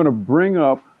 I'm gonna bring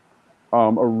up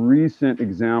a recent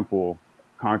example,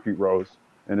 Concrete Rose,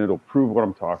 and it'll prove what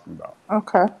I'm talking about.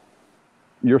 Okay.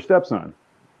 Your stepson.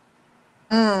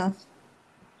 He's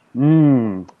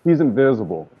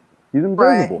invisible. He's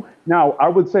invisible. Right. Now, I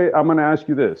would say, I'm going to ask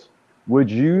you this.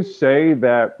 Would you say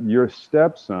that your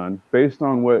stepson, based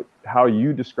on how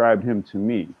you described him to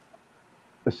me,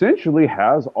 essentially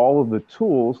has all of the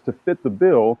tools to fit the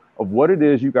bill of what it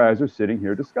is you guys are sitting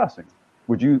here discussing?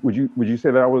 Would you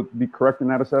say that I would be correct in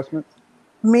that assessment?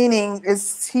 Meaning,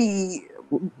 is he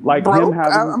like broke? Him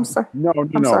having? I'm sorry. No.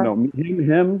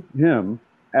 Him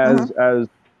as an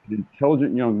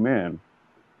intelligent young man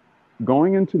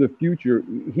going into the future.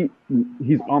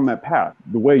 He's on that path.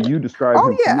 The way you described him.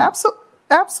 Oh yeah,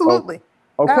 absolutely.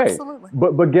 Okay. Absolutely.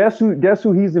 But guess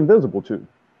who he's invisible to?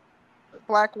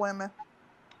 Black women.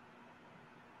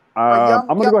 I'm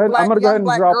gonna go ahead and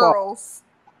drop off.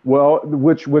 Well,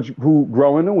 who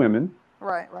grow into women.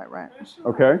 Right.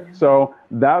 Okay, so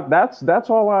that's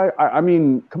all I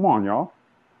mean, come on, y'all.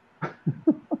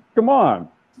 Come on.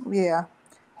 Yeah.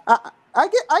 I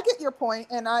get your point,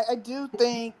 and I do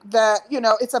think that,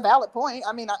 it's a valid point.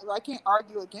 I mean, I can't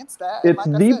argue against that. It's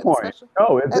the point.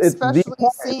 No, it's the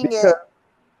point. Seeing it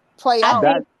play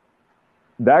out.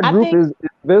 That group is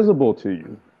invisible to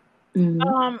you.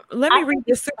 Let me read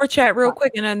this super chat real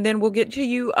quick, and then we'll get to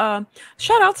you.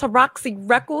 Shout out to Roxy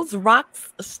Reckles,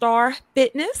 Rockstar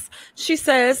Fitness. She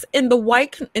says, in the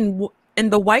white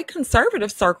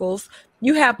conservative circles,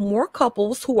 you have more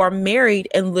couples who are married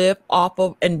and live off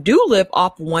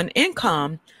one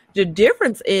income. The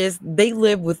difference is they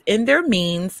live within their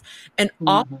means and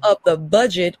off of the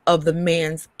budget of the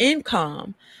man's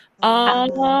income.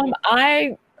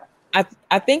 I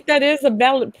think that is a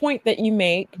valid point that you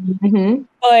make.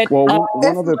 But one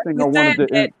other thing I wanted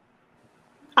to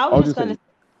I was just going to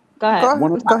go ahead.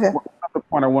 One other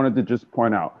point I wanted to just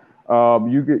point out.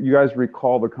 You guys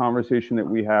recall the conversation that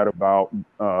we had about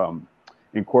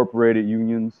incorporated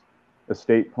unions,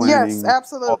 estate planning? Yes,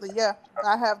 absolutely. Yeah,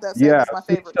 I have that. Yeah, my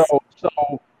favorite.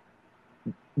 So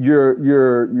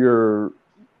your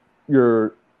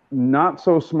not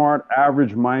so smart,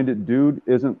 average-minded dude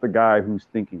isn't the guy who's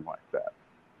thinking like that.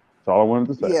 That's all I wanted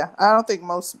to say. Yeah, I don't think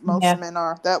most men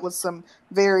are. That was some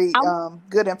very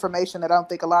good information that I don't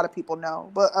think a lot of people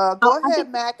know. But go ahead,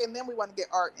 Mac, and then we want to get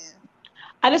Art in.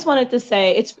 I just wanted to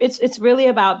say it's really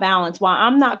about balance. While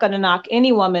I'm not going to knock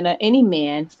any woman or any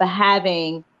man for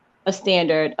having a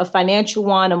standard, a financial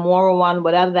one, a moral one,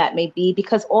 whatever that may be,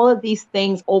 because all of these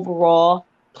things overall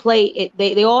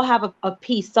they all have a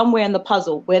piece somewhere in the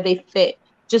puzzle where they fit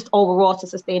just overall to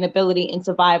sustainability and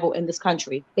survival in this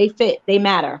country. They fit, they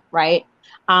matter, right?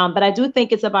 But I do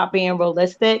think it's about being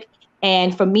realistic.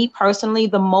 And for me personally,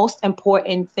 the most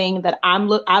important thing that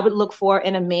I would look for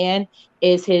in a man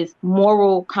is his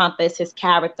moral compass, his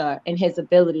character, and his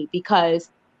ability. Because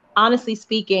honestly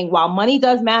speaking, while money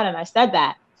does matter, and I said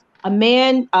that, a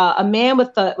man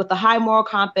with the high moral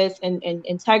compass and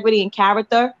integrity and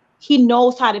character, he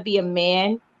knows how to be a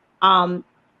man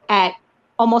at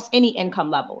almost any income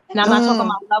level. And I'm not talking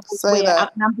about levels where,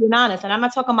 I'm being honest, and I'm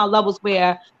not talking about levels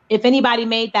where if anybody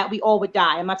made that, we all would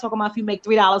die. I'm not talking about if you make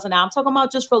 $3 an hour. I'm talking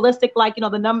about just realistic, like,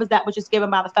 the numbers that were just given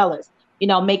by the fellas,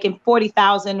 making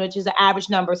 40,000, which is an average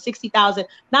number, 60,000,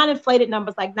 not inflated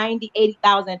numbers like 90,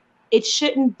 80,000.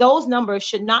 those numbers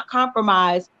should not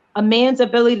compromise a man's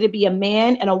ability to be a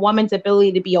man and a woman's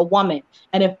ability to be a woman.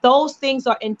 And if those things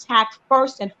are intact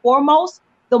first and foremost,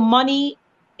 the money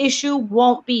issue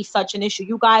won't be such an issue.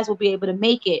 You guys will be able to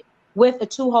make it with a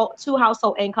two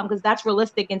household income, because that's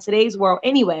realistic in today's world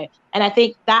anyway. And I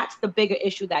think that's the bigger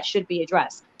issue that should be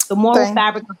addressed. The moral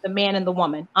fabric of the man and the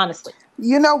woman, honestly.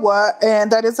 You know what?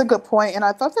 And that is a good point. And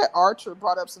I thought that Archer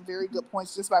brought up some very good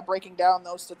points just by breaking down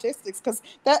those statistics, because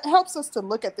that helps us to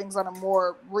look at things on a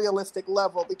more realistic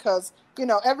level, because, you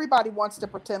know, everybody wants to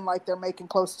pretend like they're making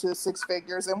close to six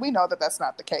figures, and we know that that's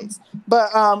not the case.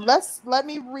 But let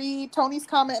me read Tony's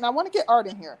comment, and I want to get Art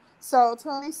in here. So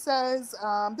Tony says,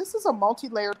 this is a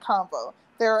multi-layered convo.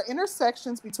 There are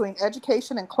intersections between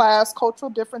education and class, cultural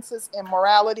differences in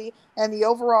morality, and the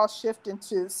overall shift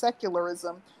into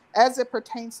secularism as it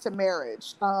pertains to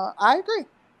marriage. I agree.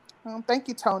 Thank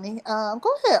you, Tony. Go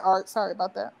ahead, Art. Sorry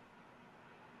about that.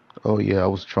 Oh, yeah, I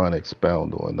was trying to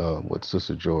expound on what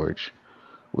Sister George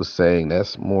was saying.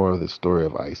 That's more of the story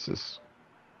of ISIS.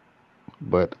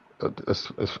 But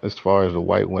as far as the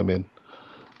white women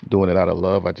doing it out of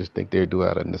love, I just think they do it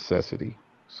out of necessity.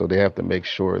 So they have to make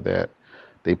sure that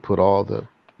they put all the,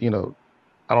 you know,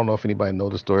 I don't know if anybody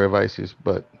knows the story of ISIS,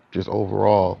 but just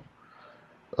overall,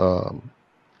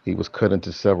 he was cut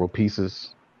into several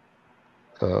pieces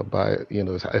by, you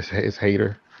know, his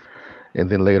hater. And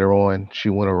then later on,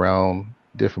 she went around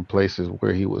different places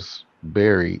where he was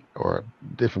buried, or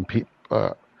different people.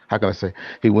 How can I say?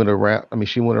 She went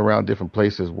around different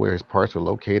places where his parts were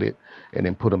located, and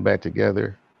then put them back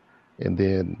together, and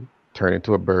then turned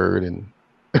into a bird, and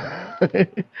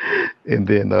and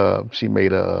then she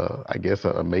made I guess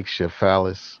a makeshift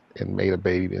phallus and made a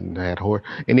baby and had her.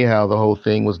 Anyhow, the whole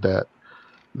thing was that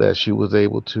she was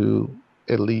able to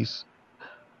at least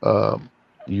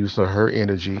use her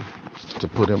energy to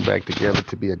put him back together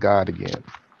to be a god again.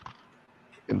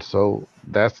 And so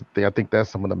that's the thing. I think that's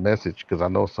some of the message, because I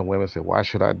know some women say, why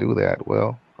should I do that?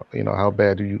 Well, you know, how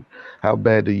bad do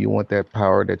you want that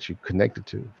power that you connected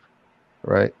to?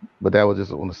 Right. But that was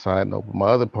just on the side note. But my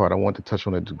other part, I want to touch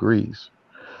on the degrees.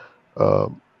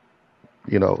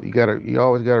 You know, you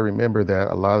always gotta remember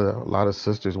that a lot of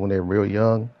sisters, when they're real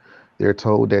young, they're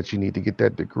told that you need to get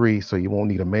that degree so you won't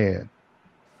need a man.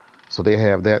 So they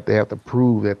have to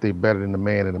prove that they're better than the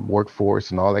man in the workforce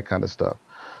and all that kind of stuff.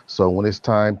 So when it's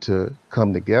time to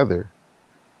come together,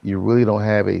 you really don't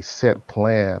have a set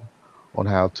plan on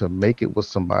how to make it with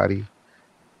somebody.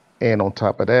 And on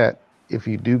top of that, if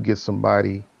you do get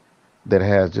somebody that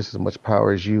has just as much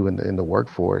power as you in the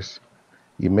workforce,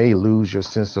 you may lose your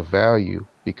sense of value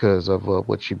because of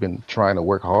what you've been trying to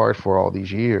work hard for all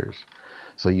these years.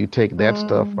 So you take that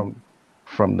stuff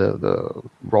from the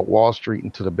Wall Street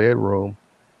into the bedroom,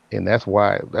 and that's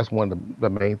one of the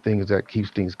main things that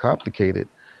keeps things complicated.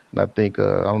 And I think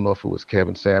I don't know if it was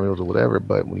Kevin Samuels or whatever,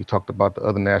 but when he talked about the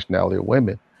other nationality of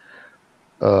women,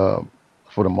 for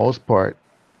the most part,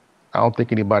 I don't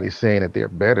think anybody's saying that they're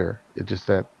better. It's just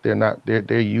that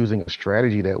they're using a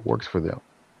strategy that works for them.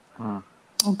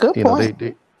 Good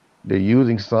point. They're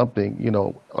using something, you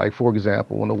know, like, for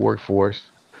example, in the workforce,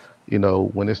 you know,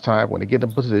 when they get in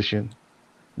a position,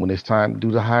 when it's time to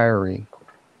do the hiring,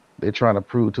 they're trying to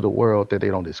prove to the world that they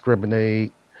don't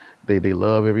discriminate. They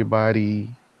love everybody.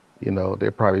 You know,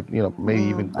 they're probably, you know, maybe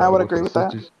even. I would agree with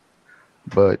that.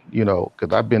 But, you know,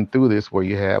 because I've been through this where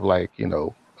you have, like, you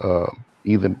know,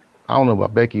 either, I don't know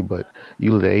about Becky, but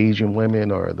either the Asian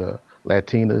women or the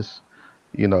Latinas,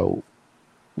 you know,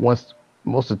 most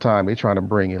of the time they're trying to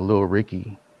bring in Lil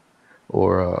Ricky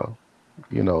or,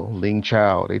 you know, Ling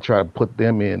Chow. They try to put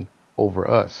them in over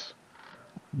us.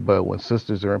 But when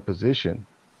sisters are in position,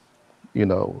 you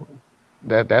know,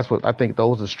 that's what I think,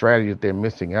 those are strategies they're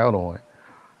missing out on.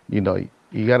 You know,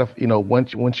 you gotta, you know,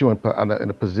 once you're in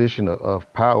a position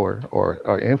of power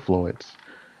or influence,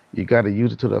 you got to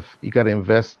use it you got to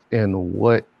invest in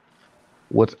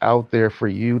what's out there for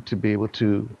you to be able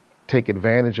to take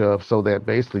advantage of, so that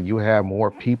basically you have more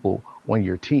people on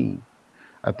your team.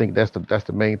 I think that's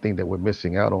the main thing that we're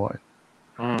missing out on,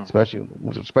 especially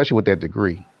with that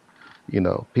degree. You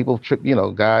know,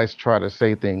 guys try to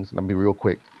say things. Let me be real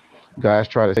quick. Guys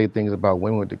try to say things about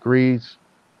women with degrees,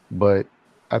 but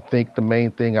I think the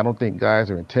main thing, I don't think guys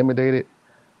are intimidated.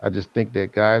 I just think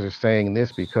that guys are saying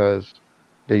this because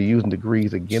they're using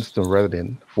degrees against them rather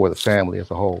than for the family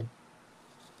as a whole.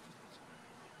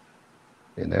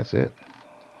 And that's it.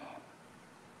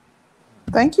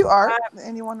 Thank you, Art.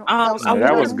 Anyone else?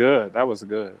 That was good. That was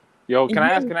good. Yo, can I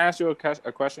ask you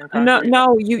a question?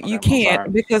 No, you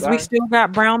can't, because we still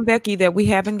got Brown Becky that we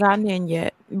haven't gotten in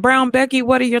yet. Brown Becky,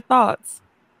 what are your thoughts?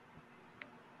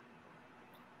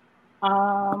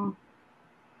 I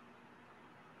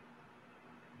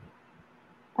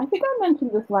think I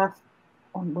mentioned this was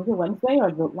it Wednesday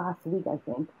or the last week? I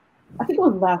think it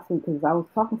was last week because I was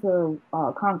talking to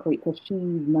Concrete because she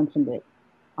mentioned it.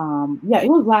 Yeah, it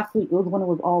was last week. It was when it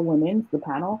was all women's, the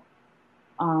panel.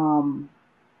 Oh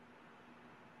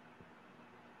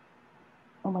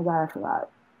my God, I forgot.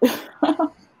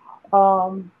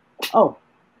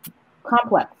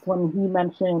 Complex, when he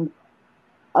mentioned,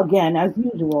 again, as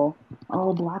usual,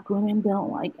 Black women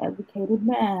don't like educated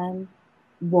men.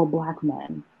 Well, Black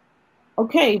men.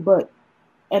 Okay, but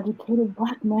educated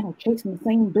Black men are chasing the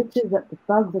same bitches that the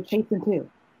thugs are chasing too.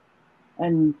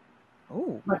 And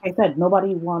like I said,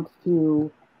 nobody wants to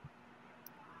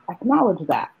acknowledge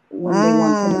that when they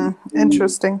want to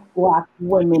interesting Black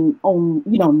women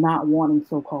not wanting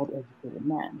so-called educated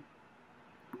men.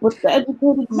 But the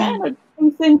educated men are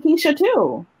chasing Keisha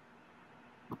too.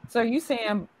 So you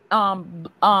saying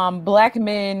Black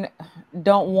men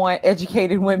don't want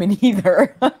educated women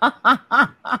either?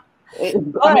 It's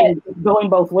going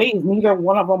both ways. Neither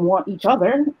one of them want each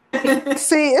other.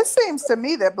 See, it seems to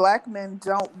me that Black men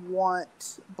don't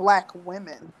want Black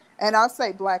women. And I'll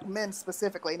say Black men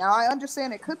specifically. Now, I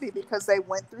understand it could be because they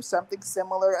went through something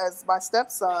similar as my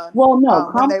stepson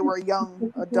when they were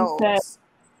young adults.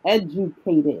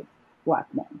 Educated Black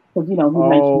men. Because, he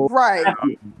mentioned...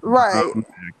 Right.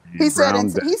 He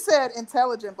said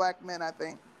intelligent Black men, I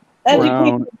think.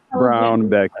 Brown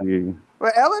Becky.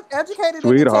 Well, educated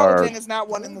and intelligent is not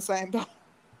one and the same.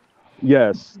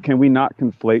 Yes. Can we not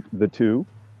conflate the two?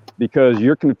 Because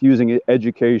you're confusing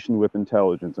education with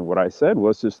intelligence. And what I said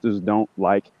was sisters don't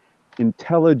like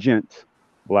intelligent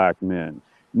Black men.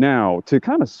 Now, to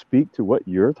kind of speak to what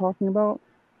you're talking about,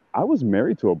 I was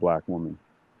married to a Black woman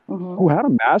who had a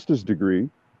master's degree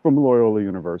from Loyola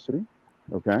University.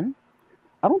 Okay.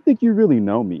 I don't think you really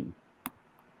know me.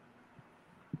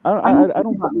 I'm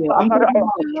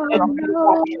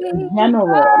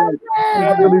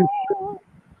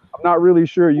not really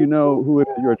sure you know who it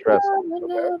is you're addressing.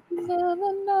 Okay?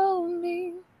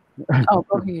 Oh,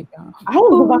 go ahead.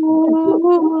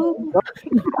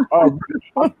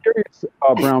 I'm curious,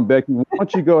 Brown Becky, why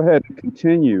don't you go ahead and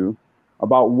continue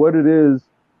about what it is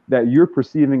that you're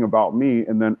perceiving about me,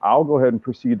 and then I'll go ahead and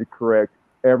proceed to correct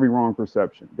every wrong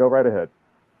perception. Go right ahead.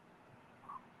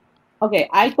 Okay,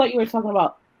 I thought you were talking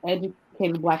about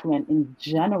educated Black men in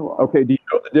general. Okay, do you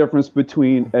know the difference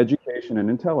between education and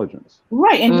intelligence?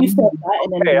 Right, and you said that,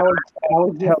 and then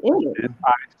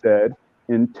I said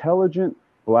intelligent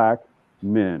Black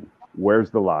men.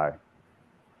 Where's the lie?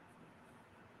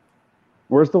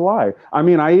 Where's the lie? I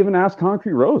mean, I even asked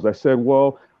Concrete Rose. I said,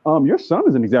 well, your son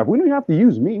is an example. We don't even have to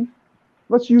use me.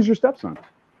 Let's use your stepson.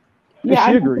 Yeah,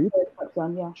 she agreed.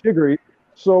 She agreed.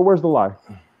 So where's the lie?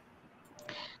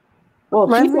 Well,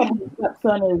 she said his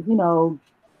stepson is,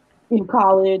 in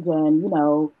college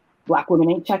and, Black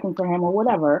women ain't checking for him or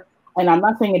whatever. And I'm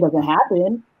not saying it doesn't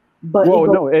happen, but... Well,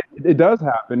 no, it does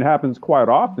happen. It happens quite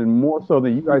often, more so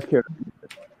than you guys care.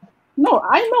 No,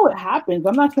 I know it happens.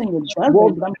 I'm not saying it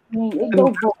doesn't, but I'm saying it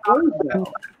goes both ways.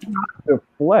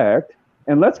 Deflect,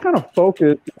 and let's kind of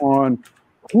focus on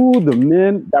who the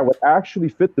men that would actually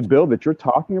fit the bill that you're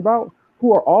talking about,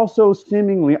 who are also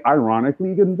seemingly,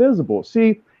 ironically, invisible.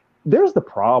 See, there's the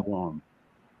problem.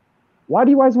 Why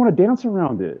do you guys want to dance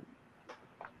around it?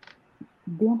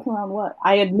 Dance around what?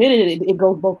 I admitted it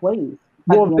goes both ways.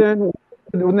 Well, then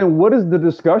what is the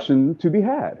discussion to be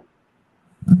had?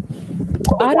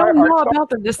 I don't know about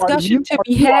the discussion to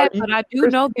be had, but I do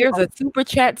know there's a super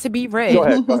chat to be read.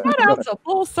 Shout out to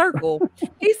Full Circle.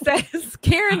 He says,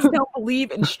 Karens don't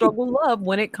believe in struggle love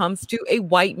when it comes to a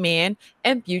white man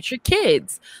and future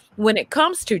kids. When it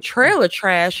comes to trailer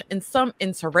trash and some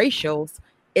interracials,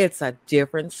 it's a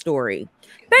different story.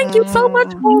 Thank you so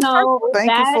much, Full Circle.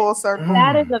 Thank you, Full Circle.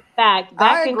 That is a fact.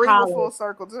 Back I in agree college, with Full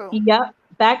Circle too. Yep.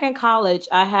 Back in college,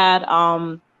 I had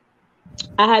a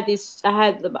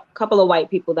couple of white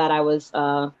people that I was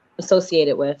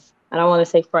associated with. I don't want to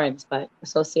say friends, but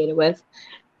associated with.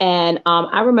 And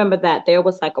I remember that there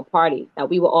was like a party that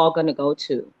we were all going to go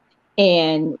to.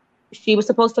 And she was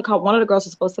supposed to come, one of the girls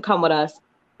was supposed to come with us.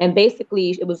 And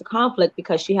basically it was a conflict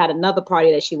because she had another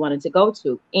party that she wanted to go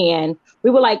to. And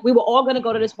we were all going to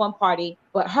go to this one party,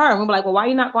 but her, and we were like, well, why are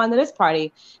you not going to this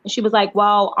party? And she was like,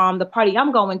 well, the party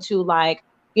I'm going to, like,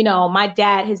 my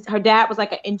dad, her dad was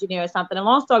like an engineer or something. And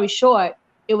long story short,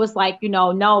 it was like,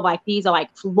 no, like these are like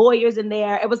lawyers in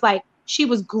there. It was like she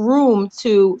was groomed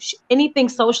to anything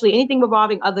socially, anything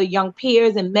involving other young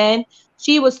peers and men.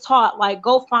 She was taught, like,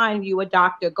 go find you a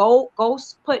doctor,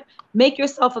 make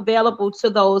yourself available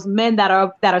to those men that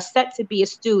are set to be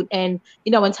astute and,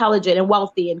 you know, intelligent and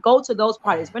wealthy, and go to those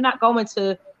parties. We're not going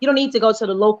to, you don't need to go to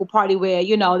the local party where,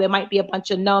 you know, there might be a bunch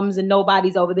of numbs and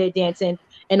nobodies over there dancing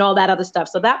and all that other stuff.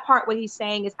 So that part, what he's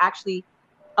saying, is actually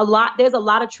there's a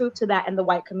lot of truth to that in the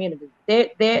white community.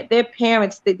 Their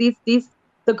parents,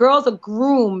 the girls are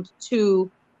groomed to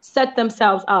set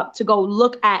themselves up to go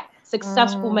look at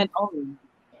successful men only.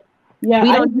 Yeah,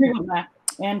 I agree with that.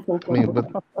 And I mean, but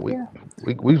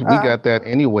we got that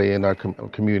anyway in our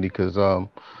community, because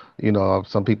you know,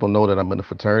 some people know that I'm in a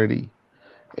fraternity,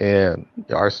 and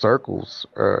our circles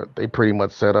they pretty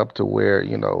much set up to where,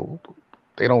 you know,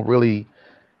 they don't really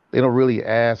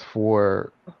ask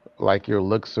for like your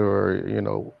looks, or you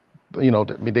know, I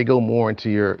mean, they go more into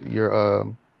your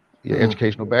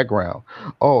educational background.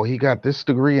 Oh, he got this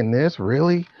degree in this,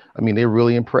 really? I mean, they're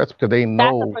really impressed because they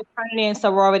know. That's a fraternity and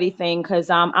sorority thing, because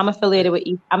I'm affiliated with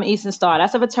I'm Eastern Star.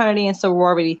 That's a fraternity and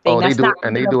sorority thing. Oh, that's they do,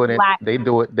 and they do it.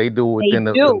 They do it within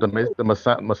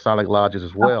the Masonic lodges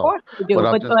as well. Of course they do,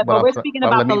 but we're speaking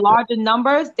about the larger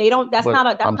numbers. They don't. That's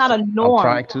not a norm. I'm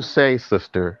trying to say,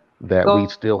 sister,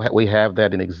 that we have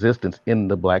that in existence in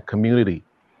the Black community.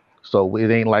 So it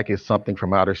ain't like it's something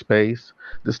from outer space.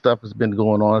 This stuff has been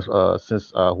going on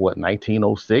since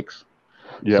 1906.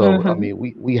 Yeah. So I mean,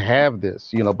 we have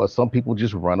this, you know, but some people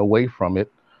just run away from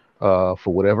it for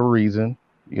whatever reason.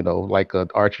 You know, like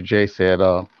Archer J said,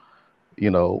 you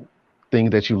know,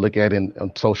 things that you look at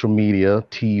on social media,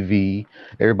 TV.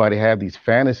 Everybody have these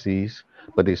fantasies,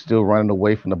 but they're still running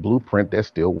away from the blueprint that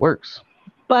still works.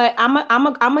 But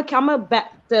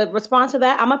to respond to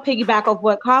that, I'm gonna piggyback off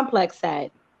what Complex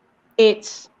said.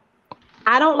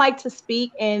 I don't like to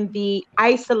speak in the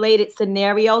isolated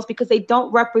scenarios because they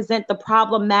don't represent the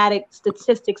problematic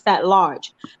statistics at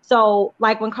large. So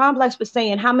like when Complex was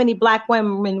saying how many Black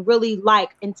women really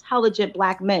like intelligent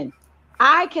Black men,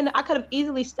 I could have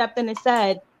easily stepped in and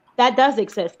said that does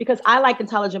exist because I like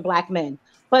intelligent Black men.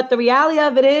 But the reality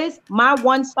of it is my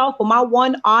one self or my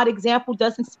one odd example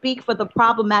doesn't speak for the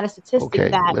problematic statistic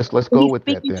that let's go with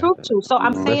that then. Truth to. So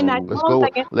I'm saying that. Let's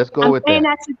go with that.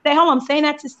 I'm saying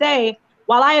that to say,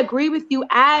 while I agree with you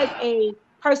as a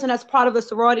person that's part of the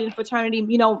sorority and fraternity,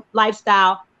 you know,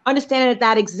 lifestyle, understanding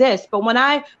that exists. But when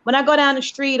I go down the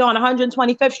street on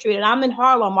 125th Street and I'm in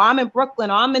Harlem or I'm in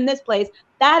Brooklyn or I'm in this place,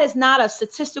 that is not a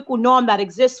statistical norm that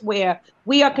exists where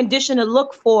we are conditioned to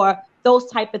look for those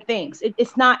type of things.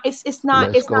 It's not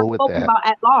spoken about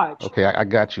at large. Okay, I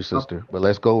got you, sister. But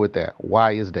let's go with that.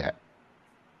 Why is that?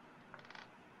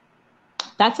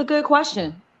 That's a good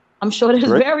question. I'm sure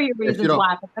there's very reasons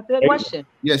why. But that's a good question.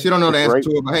 Yes, you don't know the answer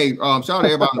to it, but hey, shout out to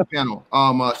everybody on the panel.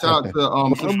 Shout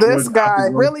out to this guy.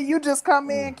 Really, you just come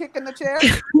in kicking the chair?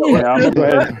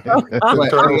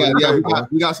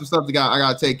 We got some stuff I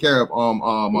gotta take care of.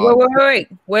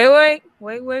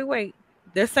 Wait.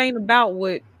 This ain't about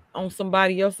what on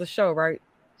somebody else's show, right?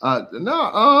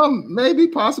 No, maybe,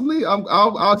 possibly.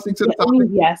 I'll stick to the topic.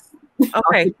 Yes.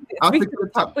 Okay. I'll stick to the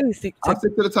topic. I'll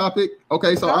stick to the topic.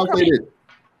 Okay, so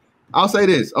I'll say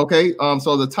this. Okay.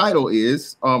 So the title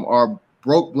is are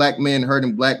broke Black men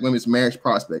hurting Black women's marriage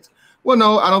prospects? Well,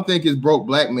 no, I don't think it's broke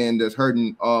Black men that's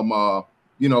hurting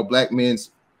Black women's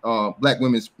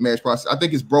marriage prospects. I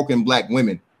think it's broken Black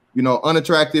women,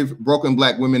 unattractive, broken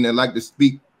Black women that like to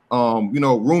speak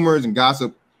rumors and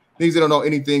gossip, things they don't know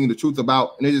anything the truth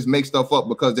about, and they just make stuff up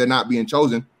because they're not being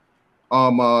chosen.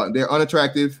 They're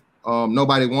unattractive.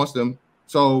 Nobody wants them.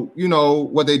 So,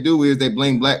 what they do is they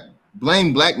blame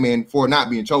Black men for not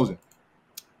being chosen.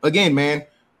 Again, man,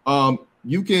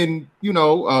 you can,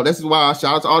 this is why I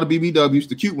shout out to all the BBWs,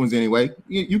 the cute ones anyway.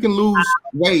 You can lose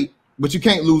weight, but you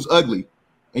can't lose ugly.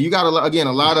 And you got, a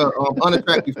lot of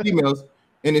unattractive females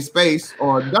in this space,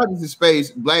 or not just in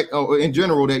space, Black in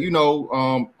general, that,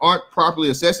 aren't properly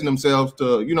assessing themselves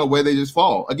to, where they just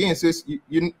fall. Again, sis,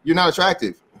 you're not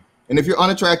attractive. And if you're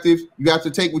unattractive, you have to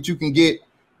take what you can get,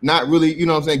 not really,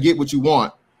 get what you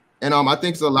want. And I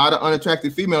think there's a lot of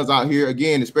unattractive females out here,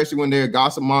 again, especially when they're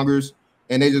gossip mongers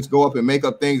and they just go up and make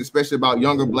up things, especially about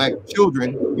younger Black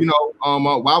children.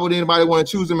 Why would anybody want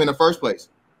to choose them in the first place?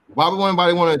 Why would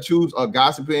anybody want to choose a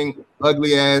gossiping,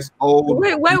 ugly ass, old?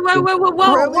 Wait, really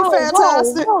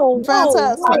fantastic.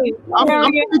 Fantastic. I'm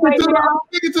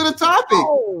sticking to the topic.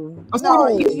 No,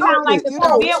 you sound like the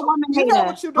woman. You know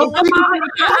what you're doing.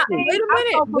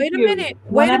 Wait a minute.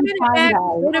 Wait a minute.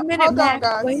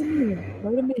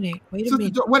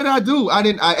 What did I do? I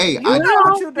didn't.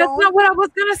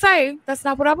 That's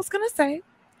not what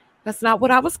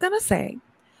I was gonna say.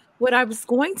 what I was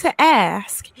going to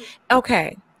ask,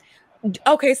 okay,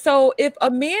 so if a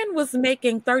man was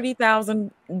making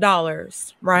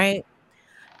 $30,000, right?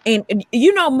 And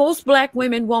you know, most Black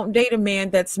women won't date a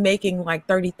man that's making like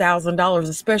 $30,000,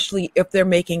 especially if they're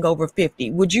making over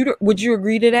 50. Would you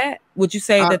agree to that? Would you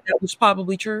say that was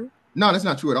probably true? No, that's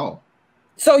not true at all.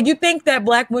 So you think that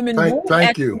Black women won't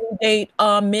actually date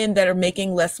men that are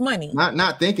making less money?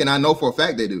 Not thinking. I know for a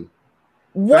fact they do.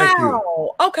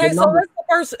 Wow. Okay, so that's the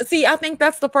first. See, I think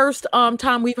that's the first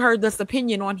time we've heard this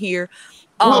opinion on here.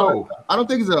 No, I don't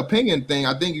think it's an opinion thing.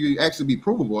 I think you actually be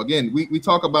provable. Again, we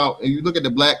talk about, and you look at the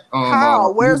Black.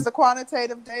 How? Where's the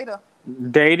quantitative data?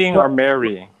 Dating or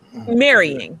marrying?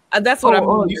 Marrying. That's what I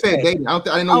mean. You said dating. I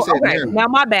didn't know you said marrying. Now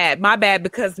my bad,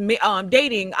 because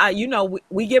dating, you know,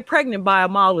 we get pregnant by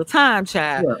them all the time,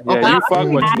 child. Yeah, you fuck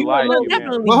what you like.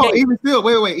 Well, even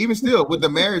still, even still, with the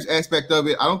marriage aspect of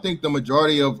it, I don't think the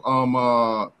majority of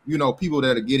you know, people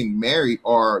that are getting married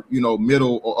are, you know,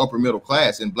 middle or upper middle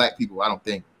class and Black people. I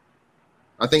think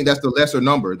that's the lesser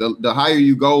number. The higher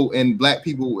you go in Black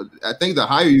people, I think the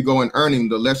higher you go in earning,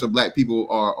 the lesser Black people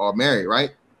are married,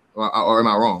 right? Or am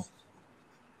I wrong?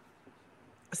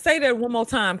 Say that one more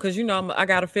time, because you know I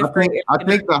got a fifth grade. I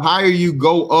think the higher you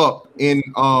go up in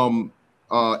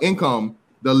income,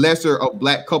 the lesser of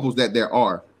Black couples that there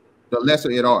are. The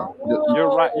lesser it are.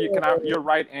 You're right. You're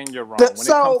right and you're wrong.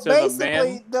 So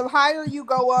basically, the higher you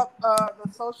go up the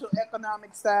social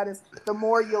economic status, the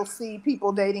more you'll see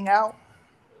people dating out.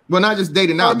 Well, not just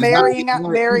dating out, marrying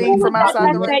from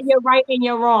outside the race. Said you're right and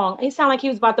you're wrong. It sounded like he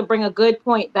was about to bring a good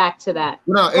point back to that.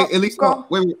 No, at least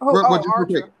wait, just real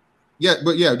quick. Yeah,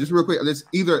 but yeah, just real quick. It's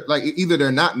either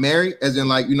they're not married, as in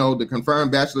like, you know, the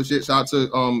confirmed bachelor shit. Shout out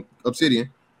to Obsidian,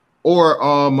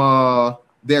 or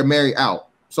they're married out.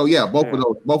 So yeah, both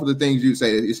of the things you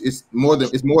say, it's more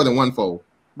than one fold.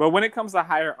 But when it comes to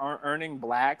higher earning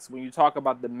Blacks, when you talk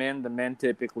about the men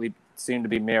typically seem to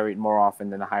be married more often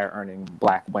than the higher earning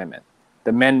Black women.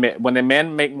 When the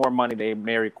men make more money, they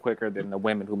marry quicker than the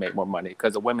women who make more money,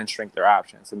 because the women shrink their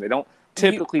options and they don't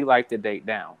typically like to date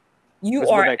down. You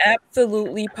are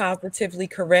absolutely positively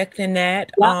correct in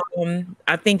that.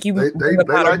 I think you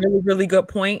brought a really, really good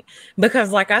point,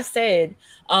 because like I said,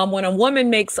 when a woman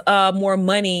makes more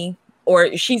money,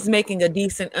 or she's making a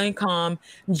decent income,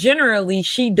 generally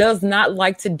she does not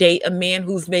like to date a man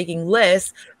who's making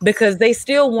less, because they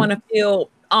still want to feel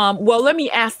well, let me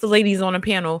ask the ladies on the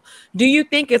panel, do you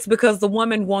think it's because the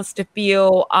woman wants to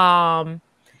feel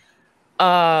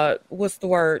what's the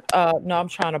word? No, I'm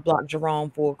trying to block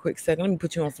Jerome for a quick second. Let me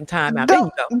put you on some time out. There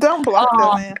you go. Don't block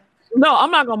that man. No,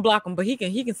 I'm not gonna block him, but he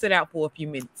can sit out for a few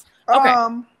minutes.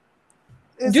 Okay.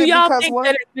 Do y'all think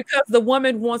that it's because the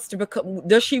woman wants to become?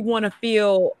 Does she want to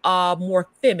feel more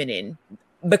feminine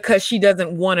because she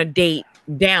doesn't want to date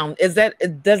down? Does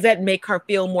that make her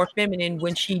feel more feminine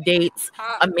when she dates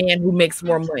a man who makes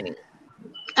more money?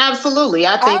 Absolutely.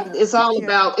 I think it's all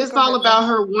about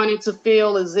her wanting to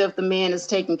feel as if the man is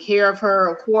taking care of her.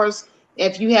 Of course,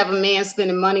 if you have a man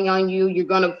spending money on you, you're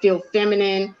going to feel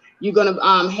feminine. You're going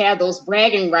to have those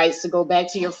bragging rights to go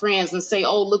back to your friends and say,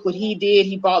 oh, look what he did.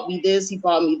 He bought me this. He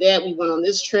bought me that. We went on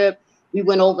this trip. We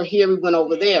went over here. We went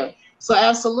over there. So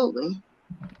absolutely.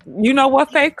 You know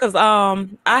what, Faith? Because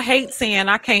I hate saying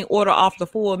I can't order off the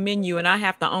full menu, and I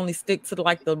have to only stick to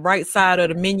the right side of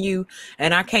the menu,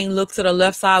 and I can't look to the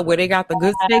left side where they got the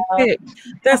good steak pick.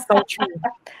 That's so true.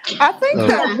 I think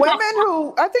that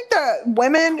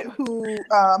women who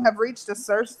have reached a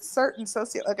certain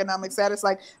socioeconomic status,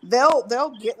 like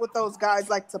they'll get with those guys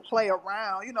like to play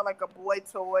around, you know, like a boy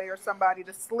toy or somebody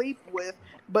to sleep with.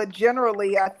 But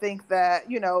generally, I think that,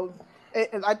 you know,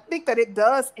 I think that it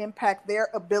does impact their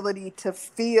ability to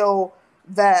feel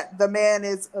that the man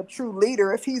is a true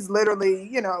leader if he's literally,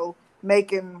 you know,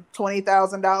 making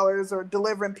 $20,000 or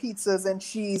delivering pizzas and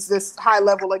she's this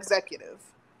high-level executive.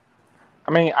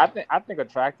 I mean, I think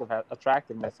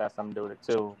attractiveness has something to do with it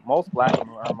too. Most Black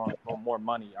women who earn more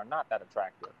money are not that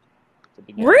attractive.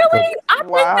 Really? I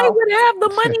think they would have the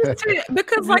money to,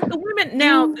 because like the women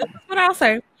now, this is what I'll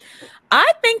say.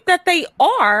 I think that they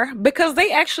are, because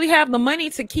they actually have the money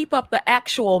to keep up the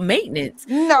actual maintenance.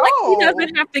 No, like, she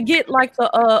doesn't have to get like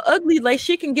the ugly lace.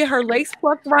 She can get her lace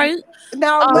plucked right.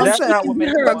 Now listen, but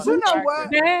you know what?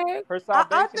 Her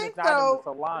salvation is not in the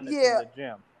salon, it's in the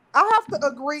gym. I have to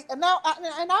agree. And now,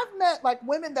 I've met like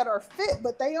women that are fit,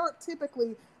 but they aren't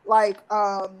typically like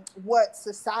what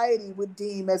society would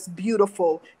deem as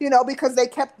beautiful, you know, because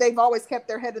they've always kept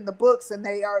their head in the books, and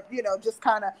they are, you know, just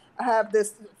kind of have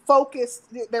this focus,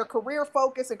 their career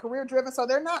focus and career driven, so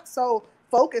they're not so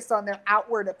focused on their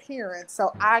outward appearance.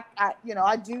 So I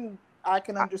do I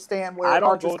can understand where I don't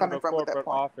Archer's go to coming the from with that corporate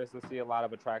point. office to see a lot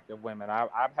of attractive women. I have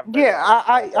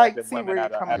I attractive see women where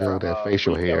at you're a, coming at from. a that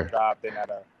facial retail hair. job than at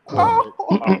a corporate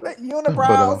office.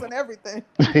 Unibrows and everything.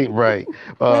 Right.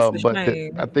 That's a But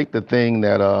shame. I think the thing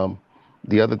that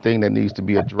the other thing that needs to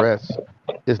be addressed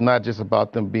is not just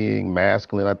about them being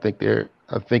masculine. I think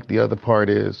the other part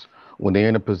is when they're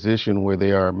in a position where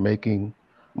they are making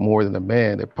more than a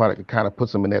man, it probably kind of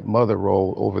puts them in that mother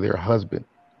role over their husband.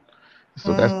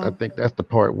 So I think that's the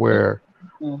part where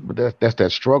that's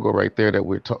that struggle right there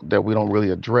that that we don't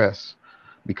really address,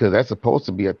 because that's supposed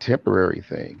to be a temporary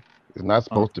thing. It's not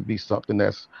supposed to be something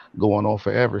that's going on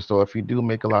forever. So if you do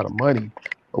make a lot of money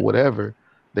or whatever,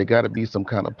 there got to be some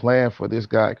kind of plan for this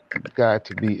guy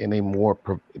to be in a more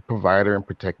provider and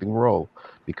protecting role,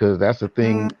 because that's the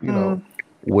thing,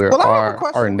 where Well, I have a our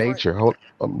question for nature.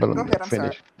 But let Go me ahead. I'm sorry.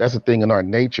 finish. That's the thing in our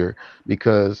nature,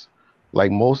 because like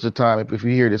most of the time, if you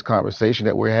hear this conversation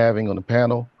that we're having on the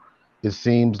panel, it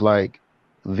seems like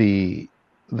the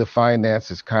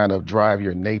finances kind of drive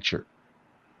your nature.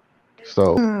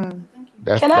 So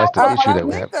that's the issue that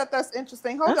we have. I think that's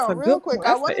interesting. Hold That's a on, real good quick. point.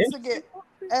 I That's an wanted to interesting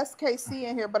get SKC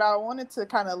in here, but I wanted to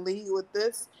kind of lead with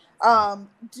this.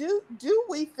 Do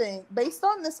we think, based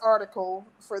on this article,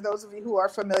 for those of you who are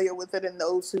familiar with it and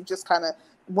those who just kind of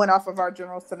went off of our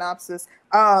general synopsis,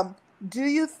 do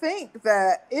you think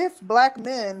that if Black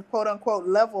men, quote unquote,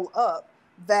 level up,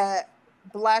 that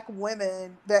Black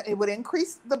women, that it would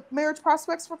increase the marriage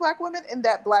prospects for Black women, and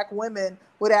that Black women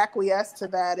would acquiesce to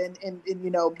that and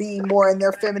be more in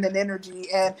their feminine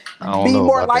energy and be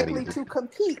more likely to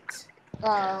compete?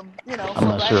 I'm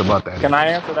not sure about that. Can I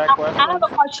answer that question? I have a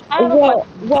question.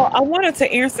 Well, I wanted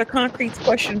to answer Concrete's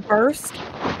question first.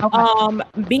 Okay.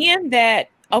 Being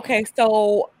that, okay,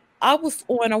 so I was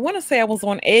on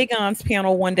Aegon's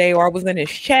panel one day, or I was in his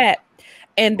chat,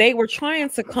 and they were trying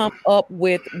to come up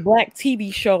with Black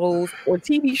TV shows or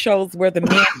TV shows where the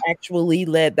man actually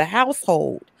led the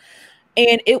household.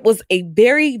 And it was a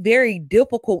very, very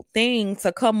difficult thing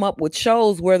to come up with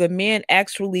shows where the men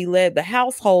actually led the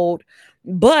household.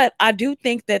 But I do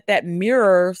think that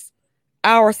mirrors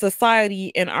our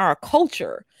society and our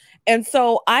culture. And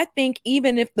so I think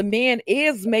even if the man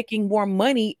is making more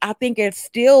money, I think it's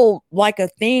still like a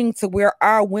thing to where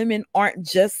our women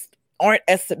aren't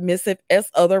as submissive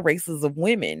as other races of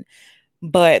women.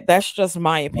 But that's just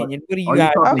my opinion. What do you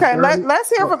guys? Okay, let's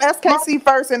hear from SKC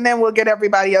first, and then we'll get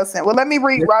everybody else in. Well, let me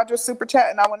read Roger's super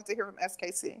chat, and I wanted to hear from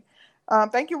SKC.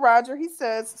 Thank you, Roger. He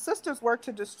says, sisters work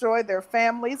to destroy their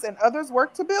families and others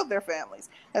work to build their families.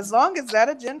 As long as that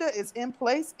agenda is in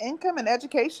place, income and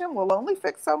education will only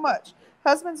fix so much.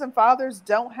 Husbands and fathers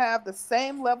don't have the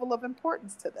same level of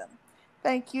importance to them.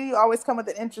 Thank you. You always come with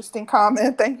an interesting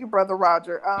comment. Thank you, Brother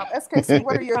Roger. SKC,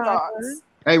 what are your thoughts?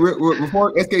 Hey,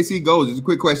 before SKC goes, just a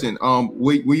quick question.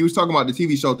 When you was talking about the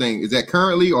TV show thing, is that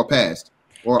currently or past?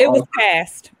 It was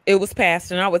past. It was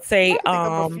past, and I would say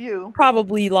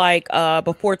probably like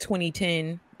before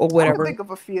 2010 or whatever. I can think of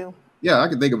a few. Yeah, I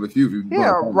can think of a few.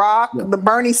 Rock, the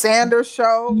Bernie Sanders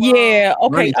show. Yeah,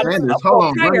 okay. Bernie Sanders. Hold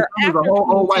on. Bernie Sanders, a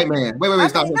whole old white man. Wait,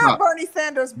 stop. Not Bernie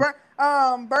Sanders.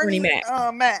 Bernie Mac.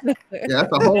 Yeah,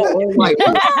 that's a whole old white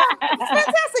man.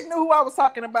 Fantastic knew who I was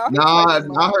talking about. Nah,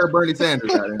 I heard Bernie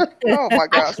Sanders. Oh my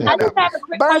gosh. I just have a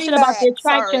quick question about the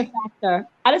attraction factor.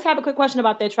 I just have a quick question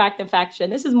about the attraction factor.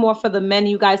 This is more for the men.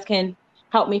 You guys can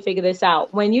help me figure this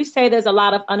out. When you say there's a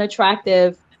lot of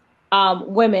unattractive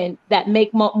women that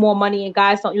make more money and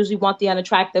guys don't usually want the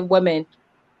unattractive women,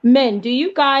 men, do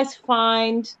you guys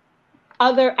find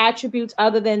other attributes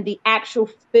other than the actual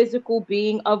physical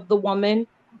being of the woman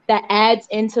that adds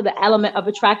into the element of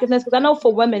attractiveness? Because I know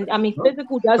for women,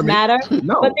 physical does matter, but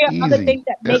there are other things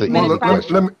that make men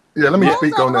attractive. Let me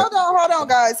speak on that. Hold on,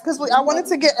 guys, because I wanted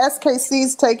to get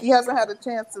SKC's take. He hasn't had a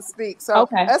chance to speak. So,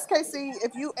 SKC,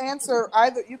 if you answer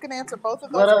either, you can answer both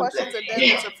of those questions, and then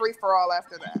it's a free for all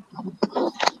after that.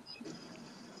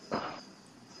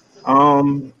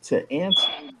 To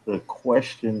answer the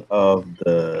question of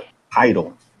the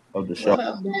title of the show,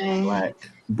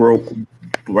 broke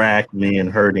Black men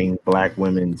hurting Black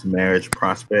women's marriage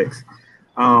prospects,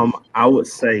 I would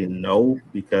say no,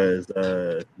 because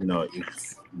if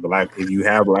you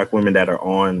have Black women that are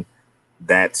on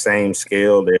that same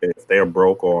scale, if they're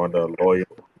broke or on the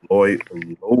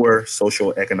lower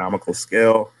social economical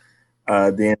scale,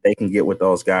 then they can get with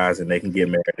those guys and they can get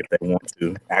married if they want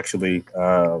to. Actually,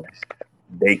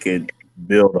 they could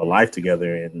build a life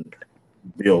together and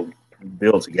build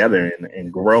together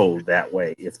and grow that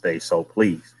way if they so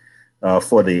please.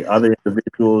 For the other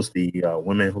individuals, the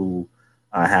women who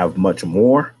have much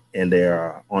more and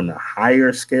they're on a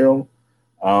higher scale,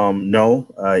 No,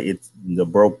 it's the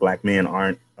broke black men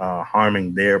aren't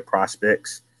harming their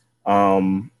prospects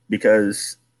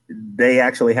because they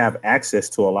actually have access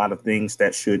to a lot of things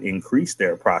that should increase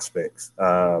their prospects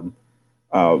by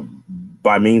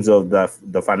means of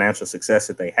the financial success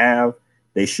that they have.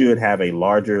 They should have a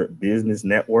larger business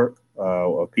network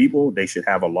of people. They should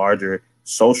have a larger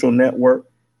social network.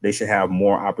 They should have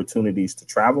more opportunities to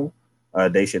travel.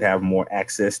 They should have more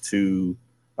access to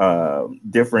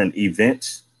different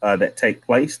events that take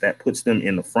place that puts them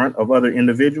in the front of other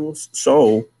individuals.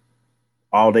 So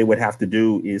all they would have to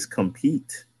do is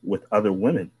compete with other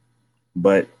women.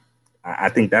 But I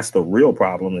think that's the real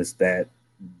problem, is that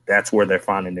that's where they're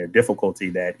finding their difficulty,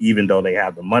 that even though they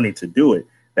have the money to do it,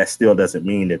 that still doesn't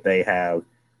mean that they have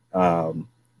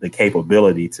the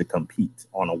capability to compete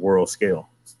on a world scale.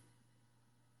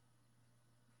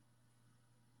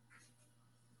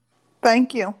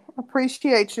 Thank you.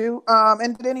 Appreciate you.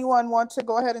 And did anyone want to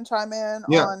go ahead and chime in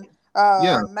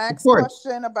on Mac's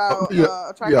question about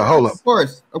attractiveness? Yeah, hold up. Of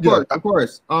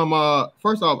course.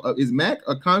 First off, is Mac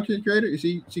a content creator? Is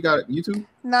she got YouTube?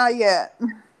 Not yet.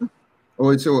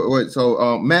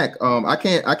 So Mac, I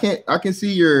can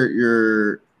see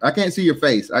I can't see your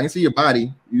face. I can see your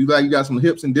body. You got some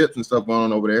hips and dips and stuff going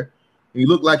on over there. You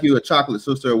look like you're a chocolate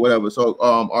sister or whatever. So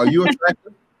are you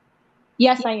attractive?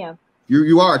 Yes, I am.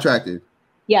 You are attractive.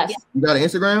 Yes. You got an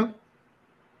Instagram?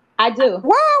 I do.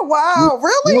 Wow,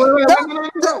 really?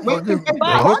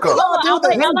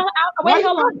 Wait,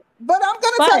 hold on. But I'm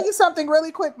gonna tell you something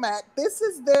really quick, Mac. This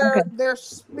is their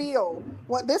spiel.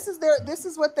 This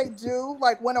is what they do.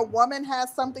 Like when a woman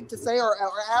has something to say or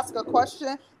ask a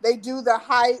question, they do the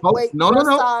height, weight,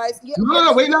 size.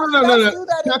 Wait.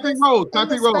 Concrete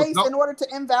Rose. In order to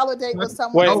invalidate what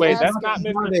someone. Wait. That's not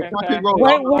Concrete Rose.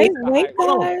 Wait,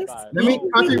 guys. Let me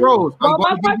Concrete Rose. Well,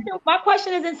 my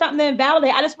question isn't something to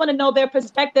invalidate. I just want to know their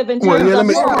perspective in terms let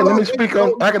me speak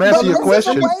on. I can answer your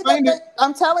question.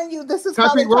 I'm telling you, this is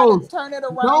Concrete how they Rose. turn it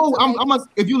around. No,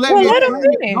 if you let me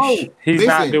finish. No, he's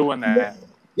not doing that.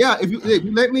 Yeah, if you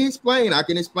let me explain, I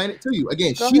can explain it to you.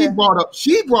 Again, she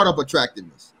brought up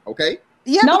attractiveness. Okay.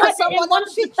 Yeah, no, because someone I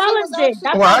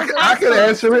can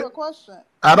answer it.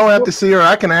 I don't have to see her.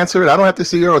 I can answer it. I don't have to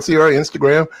see her or see her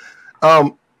Instagram.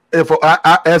 If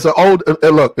I as an old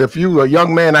look, if you a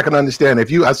young man, I can understand. If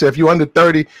you under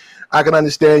 30. I can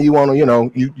understand you want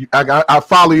to, I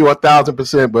follow you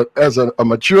 1,000%, but as a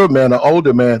mature man, an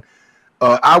older man,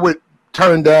 I would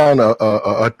turn down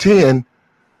a 10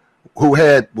 who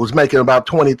was making about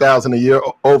 $20,000 a year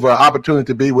over an opportunity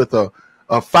to be with a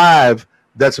 5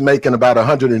 that's making about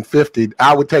 150.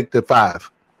 I would take the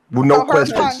 5. With no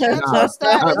question. Financial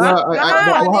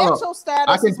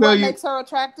status is what makes her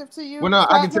attractive to you. Well, no,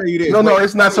 I can tell you this. No,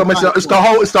 it's not so much. It's the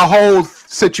whole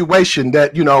situation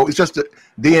that it's just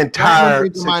the entire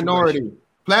minority.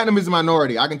 Platinum is a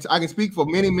minority. I can speak for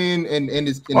many men and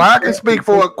this. I can speak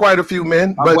for quite a few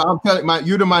men, but I'm telling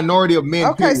you're the minority of men.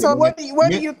 Okay, so what do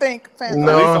you think, Phantom?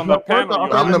 No,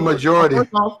 I'm the majority.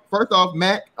 First off,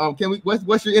 Mac,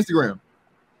 what's your Instagram?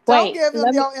 Don't give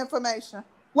them your information.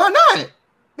 Why not?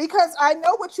 Because I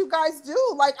know what you guys do.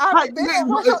 Like I'm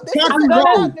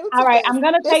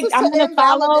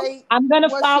gonna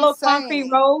follow Concrete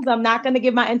Rose. I'm not gonna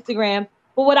give my Instagram.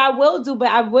 But what I will do, but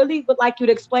I really would like you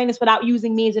to explain this without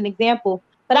using me as an example.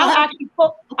 But I'll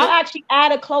actually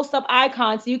add a close-up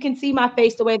icon so you can see my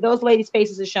face the way those ladies'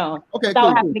 faces are shown. Okay,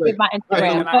 without having to give my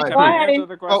Instagram. Can I answer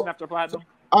the question after Platinum?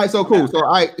 All right, so cool. So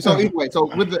anyway, so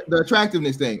with the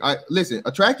attractiveness thing, listen,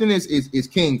 attractiveness is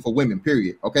king for women,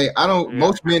 period. Okay.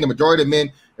 Most men, the majority of men,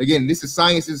 again, this is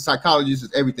science, this is psychology, this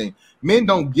is everything. Men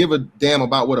don't give a damn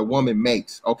about what a woman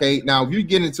makes. Okay. Now, if you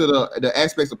get into the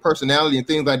aspects of personality and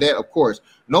things like that, of course,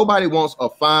 nobody wants a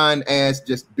fine ass,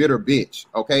 just bitter bitch.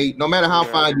 Okay. No matter how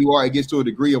fine you are, it gets to a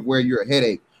degree of where you're a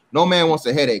headache. No man wants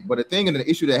a headache. But the thing and the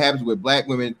issue that happens with black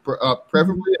women,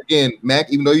 preferably, again, Mac,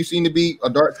 even though you seem to be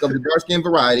of the dark skin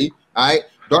variety, all right,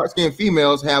 dark skinned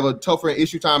females have a tougher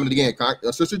issue time. And again,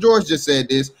 Sister George just said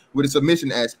this with a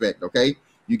submission aspect. Okay.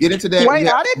 You get into that. Wait,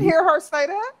 I didn't hear her say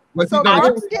that. So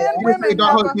dark-skinned women.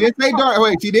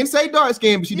 She didn't say dark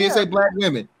skin, but she did say black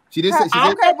women. She did say.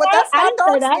 Okay, but that's not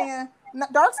dark skin.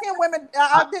 Dark-skinned women.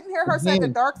 I didn't hear her say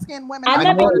that dark-skinned women. I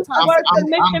never used the word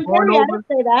submission. I didn't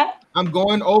say that. I'm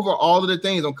going over all of the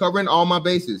things. I'm covering all my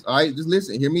bases. All right, just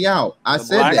listen. Hear me out. I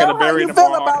said that. How you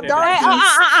feel about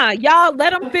dark? Y'all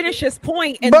let him finish his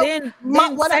point, and then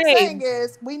what I'm saying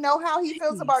is, we know how he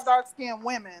feels about dark-skinned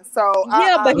women. So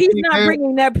but he's not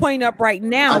bringing that point up right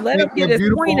now. Let him get his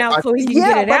point out so he can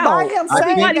get it out.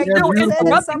 Everybody's still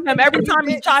interrupting him every time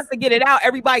he tries to get it out.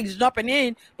 Everybody's jumping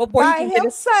in before he can get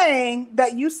it. Saying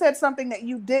something that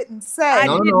you didn't say. I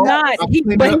did not.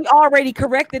 But he already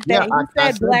corrected that. Yeah,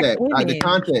 he said black women. The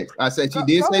context. I said she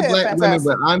did say black women,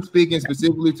 but I'm speaking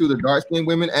specifically to the dark-skinned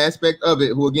women aspect of it.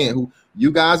 Who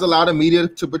you guys allow the media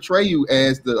to portray you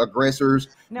as the aggressors,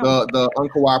 the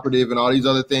uncooperative, and all these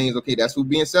other things. Okay, that's who's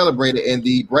being celebrated, and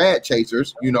the Brad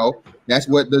chasers. That's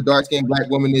what the dark-skinned black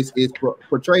woman is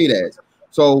portrayed as.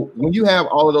 So when you have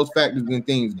all of those factors and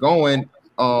things going,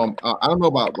 I don't know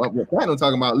about what Platinum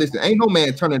talking about. Listen, ain't no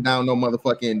man turning down no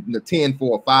motherfucking 10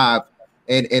 for a 5,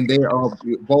 and they are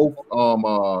both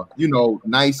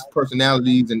nice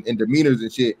personalities and demeanors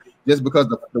and shit. Just because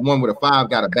the one with a 5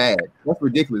 got a bag, that's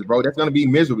ridiculous, bro. That's gonna be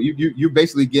miserable. You're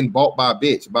basically getting bought by a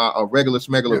bitch, by a regular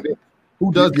smuggler bitch.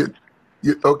 Who does it?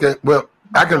 Okay, well,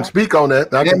 I can speak on that.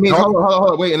 That means hold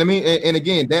on, wait, and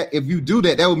again, that if you do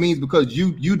that, that would mean because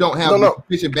you don't have a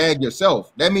sufficient bag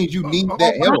yourself. That means you need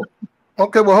that help.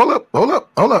 Okay, well, hold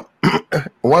up.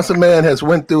 Once a man has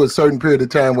went through a certain period of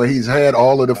time where he's had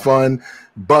all of the fun,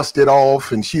 busted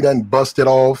off, and she done busted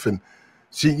off, and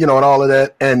she, and all of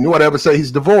that, and whatever, say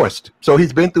he's divorced. So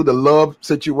he's been through the love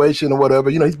situation or whatever.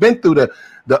 He's been through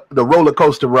the roller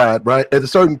coaster ride, right? At a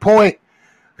certain point,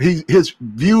 his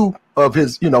view of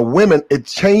his, women, it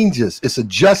changes. It's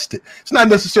adjusted. It's not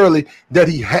necessarily that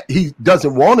he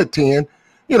doesn't want a 10,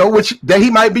 which that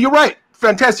he might be right.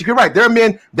 Fantastic. You're right. There are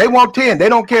men, they want 10. They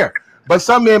don't care. But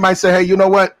some men might say, hey, you know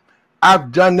what?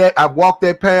 I've done that. I've walked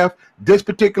that path. This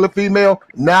particular female,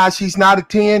 now she's not a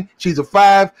 10. She's a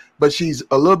 5, but she's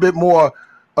a little bit more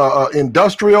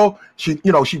industrial. She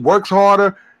works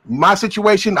harder. My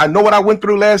situation, I know what I went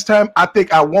through last time. I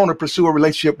think I want to pursue a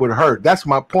relationship with her. That's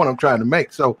my point I'm trying to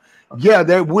make. So, yeah,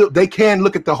 they can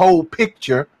look at the whole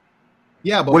picture.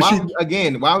 Yeah, but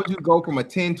why would you go from a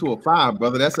 10 to a 5,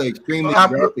 brother? That's an extremely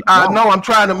drastic. I know. I'm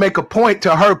trying to make a point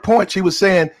to her point. She was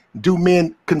saying, do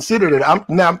men consider that?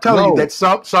 I'm telling you that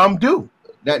some do.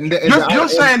 You're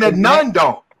saying that none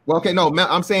don't. Well, okay, no,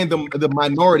 I'm saying the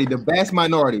minority, the vast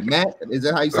minority. Matt, is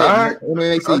that how you say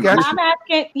it? Okay.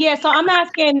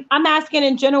 I'm asking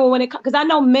in general when it comes, because I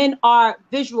know men are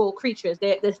visual creatures.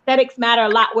 The aesthetics matter a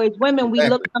lot, whereas women, we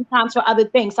look sometimes for other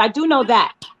things. So I do know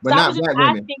that. But so not I was just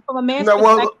asking women. from a man's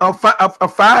perspective. Well, a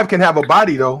 5 can have a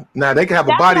body though. Now they can have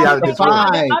a body out of this world.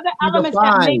 Other elements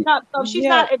that make up. So if she's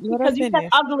not, because you said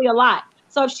ugly a lot.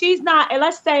 So if she's not, and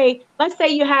let's say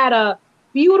you had a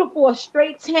beautiful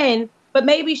straight 10. But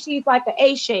maybe she's like an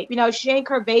A shape, she ain't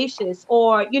curvaceous,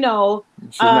 or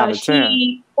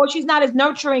she's not as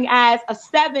nurturing as a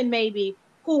 7, maybe,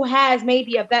 who has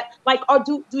maybe a bet. Like, or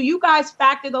do you guys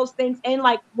factor those things in?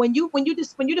 Like when you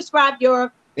describe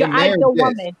your ideal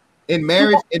woman. In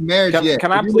marriage, yes.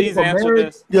 Can I please answer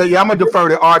this? Yeah, I'm gonna defer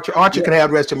to Archer. Archer can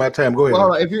have the rest of my time. Go ahead.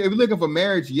 Well, if you're looking for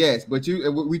marriage, yes, but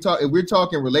if we're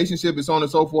talking relationship and so on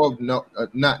and so forth, no,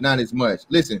 not as much.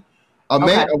 Listen.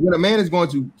 When a man is going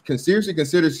to seriously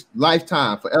consider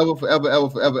lifetime,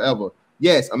 forever.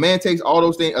 Yes, a man takes all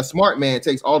those things. A smart man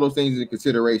takes all those things into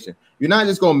consideration. You're not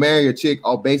just going to marry a chick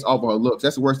all based off of her looks.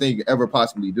 That's the worst thing you could ever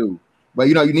possibly do. But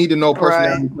you need to know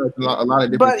personality, a lot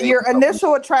of different. But your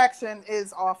initial attraction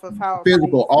is off of how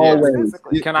physical, always.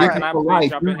 Can I please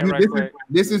jump in here right quick?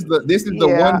 This is the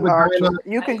one vagina.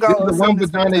 You can go. This is the one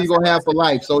vagina you're gonna have for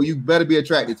life. So you better be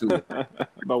attracted to it.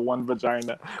 The one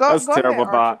vagina. That's a terrible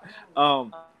thought.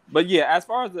 But yeah, as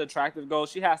far as the attractive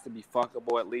goes, she has to be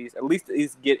fuckable at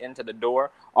least get into the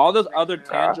door. All those other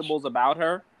tangibles about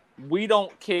her, we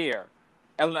don't care.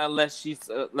 Unless she's,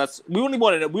 we only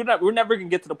want to. We're never gonna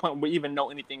get to the point where we even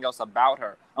know anything else about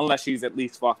her unless she's at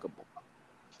least fuckable.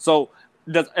 So,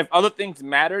 if other things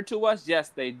matter to us, yes,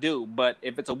 they do. But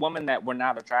if it's a woman that we're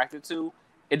not attracted to,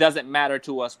 it doesn't matter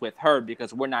to us with her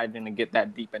because we're not even gonna get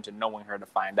that deep into knowing her to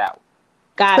find out.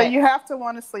 So you have to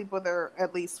want to sleep with her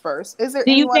at least first. Is there?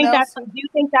 Do you think that's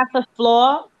a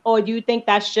flaw, or do you think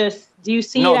that's just? Do you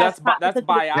see? No, that's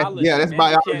biology. That's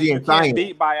biology and science.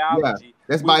 Beat biology. Yeah,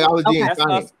 that's biology and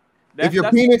science. If your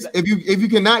penis, if you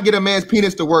cannot get a man's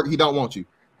penis to work, he don't want you.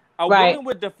 A woman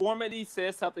with deformity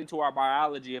says something to our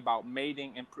biology about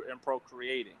mating and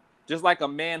procreating. Just like a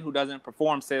man who doesn't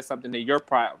perform says something to your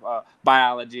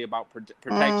biology about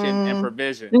protection and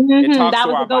provision. It talks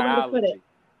to our biology.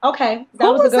 Okay.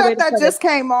 Who was that just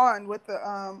came on with the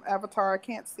avatar? I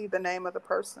can't see the name of the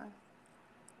person.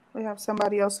 We have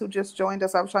somebody else who just joined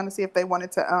us. I was trying to see if they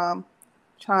wanted to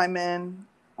chime in.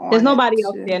 There's nobody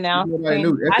else there now. Nobody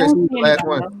knew. FKC was the last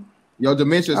one. Your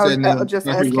dementia said no. Just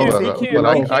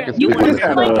SKC. I can speak to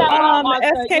that.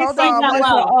 SKC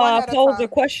wants to pose a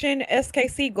question.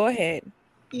 SKC, go ahead.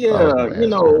 Yeah, you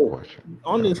know,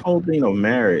 on this whole thing of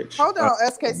marriage. Hold on,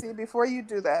 SKC, before you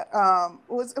do that,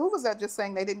 who was that just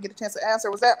saying they didn't get a chance to answer?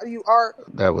 Was that you, Art?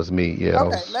 That was me. Yeah.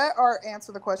 Okay, let Art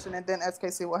answer the question, and then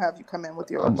SKC will have you come in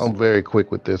with yours. I'm very quick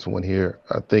with this one here.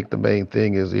 I think the main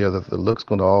thing is, yeah, the look's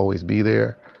going to always be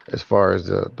there as far as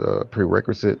the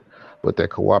prerequisite, but that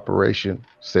cooperation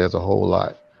says a whole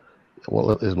lot.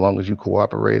 Well, as long as you're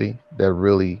cooperating, that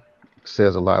really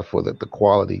says a lot for the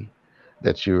quality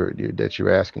that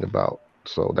you're asking about.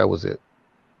 So that was it.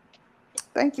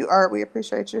 Thank you, Art. We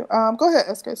appreciate you. Go ahead,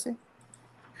 SKC.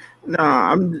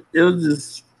 No, it was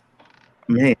just,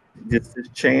 man, just this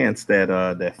chance that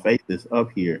that Faith is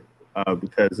up here,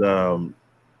 because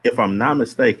if I'm not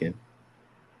mistaken,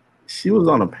 she was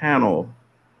on a panel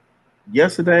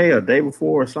yesterday or day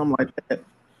before or something like that,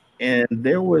 and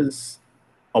there was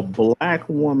a Black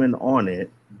woman on it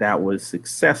that was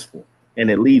successful, and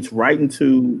it leads right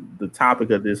into the topic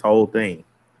of this whole thing.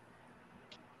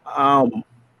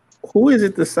 Who is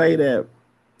it to say that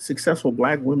successful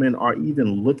Black women are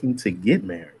even looking to get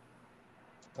married?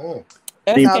 Oh.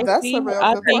 That's a real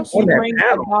good question.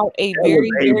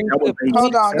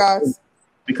 Hold on, guys.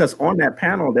 Because on that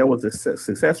panel, there was a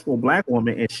successful Black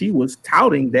woman, and she was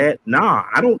touting that, nah,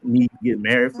 I don't need to get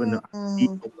married for no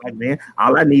Black man.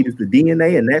 All I need is the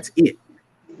DNA, and that's it.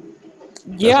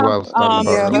 Yeah,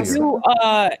 you do.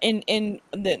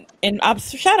 And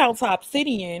shout out to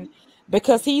Obsidian,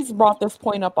 because he's brought this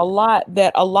point up a lot,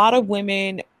 that a lot of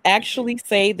women actually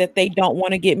say that they don't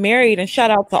want to get married. And shout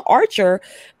out to Archer,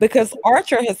 because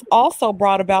Archer has also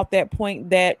brought about that point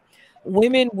that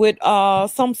women would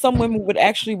some women would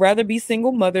actually rather be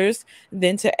single mothers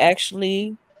than to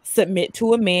actually submit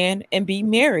to a man and be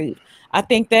married. I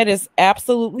think that is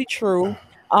absolutely true.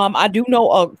 I do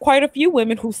know quite a few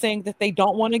women who saying that they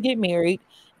don't want to get married.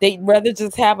 They'd rather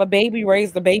just have a baby,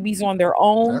 raise the babies on their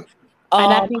own.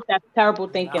 And I think that's terrible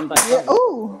thinking, but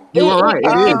you are right.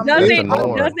 It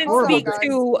doesn't speak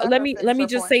to. Let me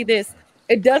just say this.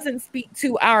 It doesn't speak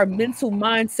to our mental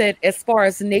mindset as far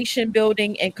as nation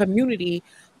building and community.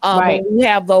 When we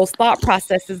have those thought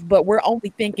processes, but we're only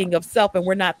thinking of self, and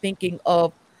we're not thinking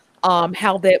of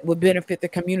how that would benefit the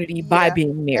community by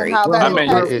being married.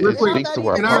 It speaks to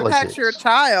our politics. Your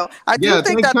child. I do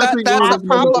think that's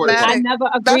problematic.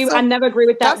 I never agree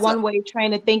with that one way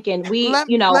train of thinking.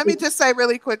 Let me just say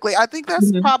really quickly. I think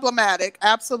that's problematic.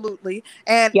 Absolutely.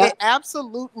 And it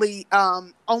absolutely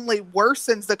only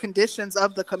worsens the conditions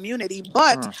of the community.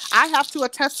 But I have to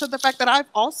attest to the fact that I've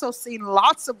also seen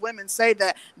lots of women say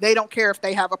that they don't care if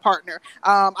they have a partner.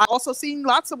 I've also seen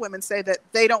lots of women say that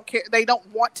they don't care, they don't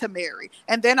want to marry.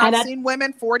 And then I've seen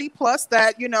women 40 plus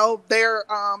that, their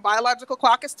biological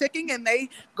clock is ticking, and they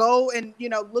go and,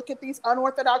 look at these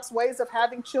unorthodox ways of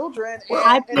having children.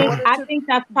 I think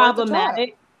that's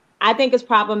problematic. I think it's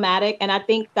problematic. And I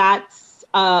think that's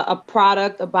a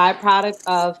byproduct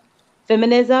of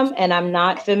feminism. And I'm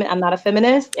not a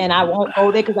feminist, and I won't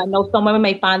go there because I know some women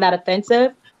may find that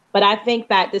offensive. But I think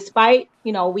that despite,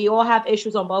 we all have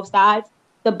issues on both sides,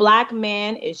 the Black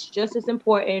man is just as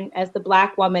important as the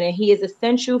Black woman, and he is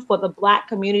essential for the Black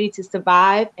community to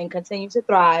survive and continue to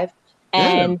thrive.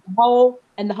 And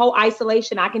the whole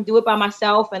isolation, I can do it by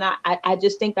myself, and I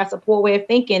just think that's a poor way of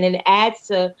thinking, and it adds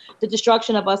to the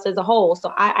destruction of us as a whole.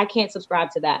 So I can't subscribe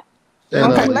to that.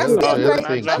 Okay,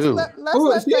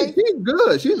 she's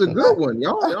good. She's a good one,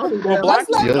 y'all. Black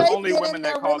women are the only women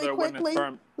that call their women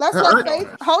firm. Let's let Faith.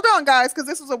 Hold on, guys, because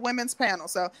this is a women's panel.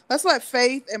 So let's let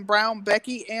Faith and Brown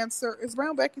Becky answer. Is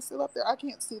Brown Becky still up there? I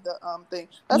can't see the thing.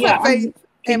 Let's let Faith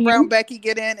and Brown Becky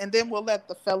get in, and then we'll let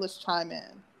the fellas chime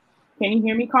in. Can you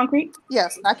hear me, Concrete?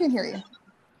 Yes, I can hear you.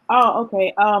 Oh,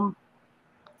 okay.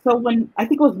 So when I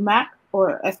think it was Mac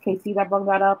or SKC that brought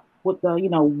that up with the,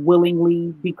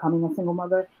 willingly becoming a single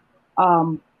mother,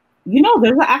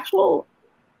 there's an actual,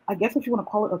 I guess if you want to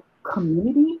call it a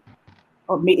community,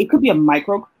 or maybe it could be a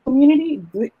micro community.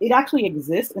 It actually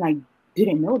exists, and I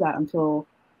didn't know that until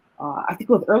I think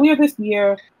it was earlier this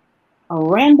year. A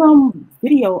random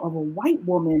video of a white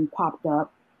woman popped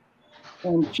up,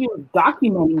 and she was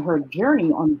documenting her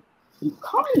journey on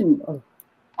becoming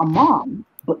a mom,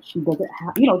 but she doesn't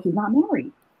have, she's not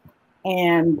married.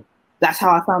 And that's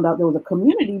how I found out there was a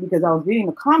community, because I was reading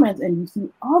the comments, and you see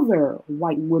other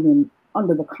white women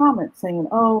under the comments saying,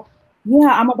 oh, yeah,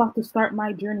 I'm about to start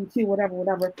my journey too,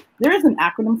 whatever. There is an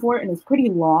acronym for it, and it's pretty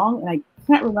long, and I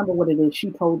can't remember what it is.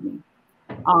 She told me.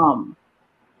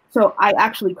 So I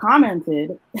actually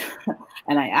commented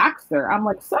and I asked her, I'm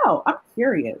like, so I'm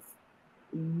curious,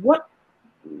 what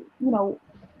do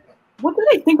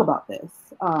they think about this?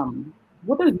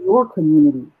 What does your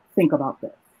community think about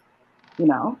this?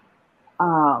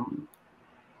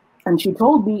 And she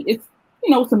told me it's,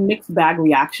 it's a mixed bag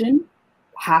reaction.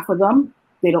 Half of them,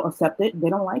 they don't accept it. They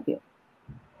don't like it.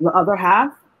 The other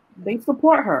half, they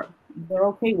support her. They're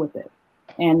okay with it.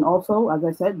 And also, as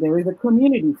I said, there is a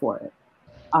community for it.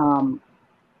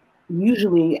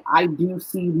 Usually I do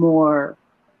see more,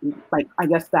 like, I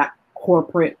guess that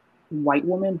corporate white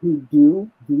women who do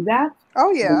that.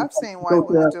 Oh yeah, I've seen white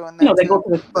women doing that. They go to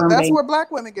the but that's where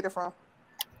black women get it from.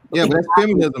 Yeah, but that's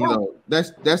feminism though.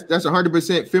 That's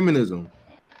 100% feminism.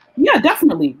 Yeah,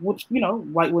 definitely. Which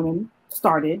white women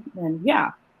started, and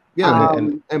yeah. Yeah,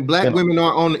 and black women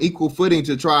are on equal footing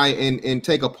to try and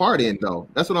take a part in though.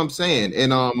 That's what I'm saying.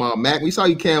 And Mac, we saw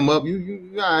you cam up.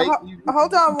 You all right?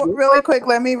 Hold on, really quick.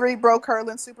 Let me read Bro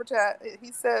Curlin's super chat.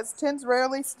 He says, "10s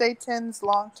rarely stay 10s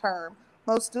long term.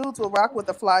 Most dudes will rock with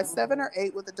a fly 7 or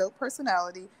 8 with a dope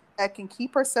personality that can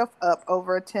keep herself up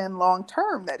over a 10 long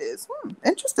term. That is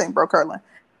interesting, Bro Curlin.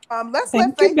 Let's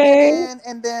let Faith get in,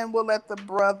 and then we'll let the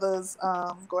brothers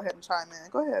go ahead and chime in.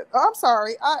 Go ahead. Oh, I'm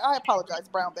sorry. I apologize,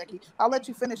 Brown Becky. I'll let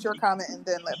you finish your comment and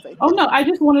then let Faith. Oh no, I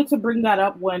just wanted to bring that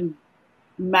up when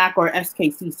Mac or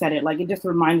SKC said it. Like, it just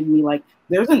reminded me, like,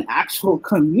 there's an actual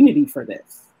community for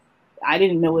this. I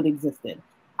didn't know it existed.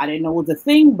 I didn't know it was a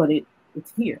thing, but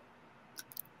it's here.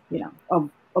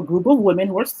 A group of women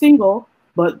who are single,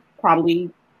 but probably,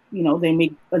 they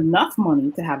make enough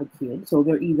money to have a kid. So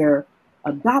they're either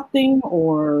adopting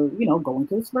or, going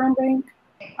to the sperm bank.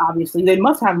 Obviously, they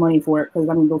must have money for it because,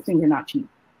 those things are not cheap.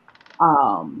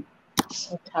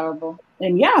 So terrible.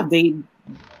 And yeah,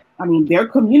 their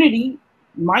community,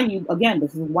 mind you, again,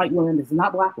 this is white women, this is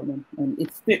not black women. And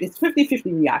it's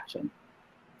 50-50 reaction.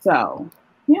 So,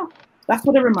 yeah, that's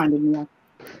what it reminded me of.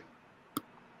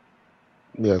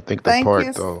 Yeah, I think the Thank part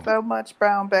you though. so much,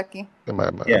 Brown Becky. I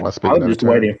was just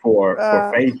waiting for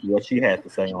Faith, what she had to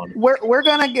say on it. We're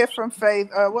gonna get from Faith.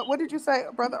 What did you say,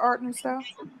 Brother Art and stuff?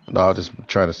 No, I was just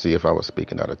trying to see if I was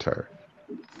speaking out of turn.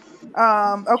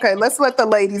 Okay, let's let the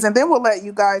ladies, and then we'll let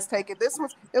you guys take it.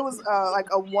 It was like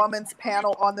a woman's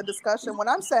panel on the discussion. When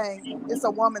I'm saying it's a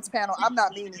woman's panel, I'm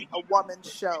not meaning a woman's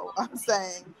show. I'm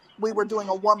saying we were doing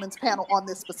a woman's panel on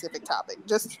this specific topic,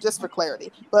 just for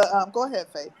clarity. But go ahead,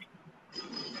 Faith.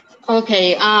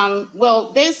 Okay.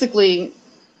 Well, basically,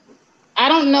 I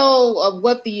don't know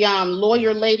what the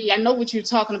lawyer lady, I know what you're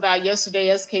talking about yesterday,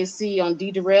 SKC, on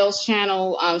D. Darrell's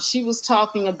channel. She was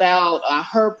talking about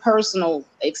her personal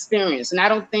experience. And I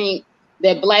don't think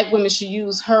that black women should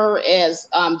use her as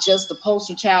just the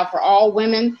poster child for all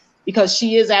women, because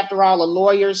she is, after all, a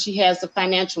lawyer. She has the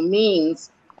financial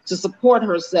means to support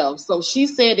herself. So she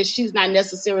said that she's not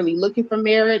necessarily looking for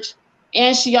marriage.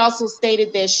 And she also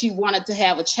stated that she wanted to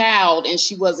have a child and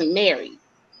she wasn't married.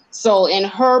 So in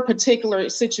her particular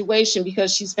situation,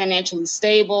 because she's financially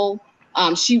stable,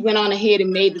 she went on ahead and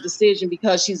made the decision,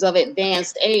 because she's of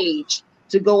advanced age,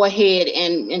 to go ahead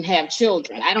and have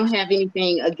children. I don't have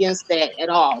anything against that at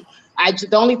all.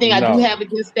 The only thing I do have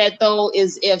against that, though,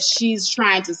 is if she's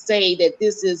trying to say that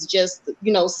this is just,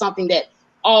 something that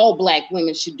all black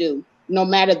women should do, no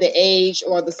matter the age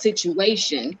or the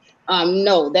situation.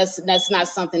 No, that's not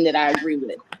something that I agree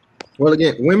with. Well,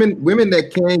 again, women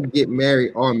that can get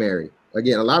married are married.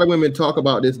 Again, a lot of women talk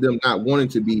about this, them not wanting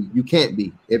to be. You can't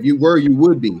be. If you were, you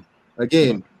would be.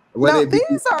 Again,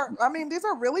 these are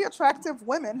really attractive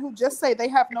women who just say they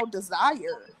have no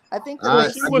desire. I think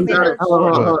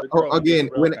again,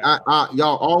 when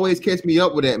y'all always catch me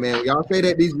up with that, man. Y'all say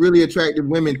that these really attractive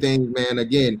women things, man.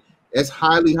 Again, it's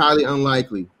highly, highly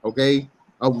unlikely. Okay,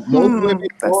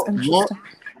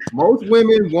 most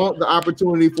women want the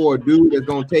opportunity for a dude that's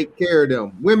going to take care of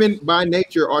them. Women by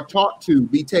nature are taught to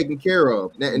be taken care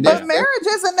of. But marriage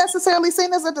isn't necessarily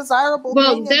seen as a desirable thing.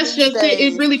 Well, that's just it.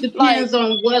 It really depends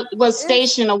on what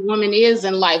station a woman is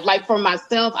in life. Like for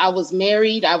myself, I was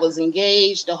married, I was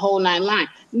engaged, the whole 9 line.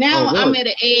 Now I'm at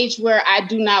an age where I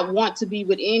do not want to be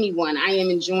with anyone. I am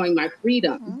enjoying my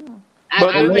freedom. I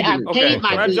paid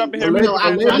my dues.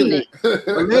 Allegedly.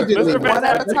 One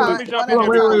at a time.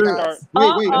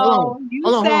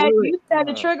 You said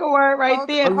the trigger word right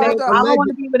there. I don't want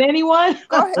to be with anyone.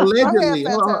 Allegedly.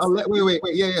 Wait.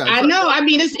 Yeah. I know. I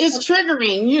mean, it's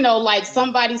triggering. Like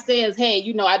somebody says, "Hey,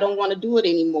 I don't want to do it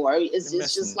anymore." It's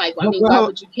just like, I mean, why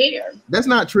would you care? That's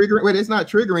not triggering. Wait, it's not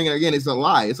triggering. Again, it's a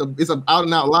lie. It's an out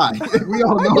and out lie. We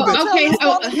all know that. Okay,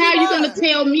 how are you going to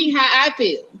tell me how I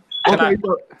feel? Okay,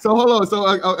 so hold on. So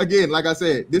again, like I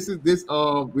said, how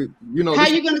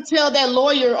you gonna tell that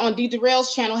lawyer on D.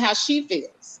 Darrell's channel how she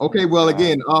feels? Okay, well,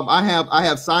 again, I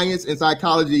have science and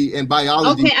psychology and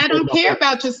biology. Okay, I don't care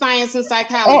about your science and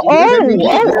psychology.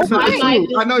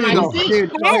 I know you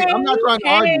don't. I'm not trying to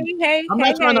argue. I'm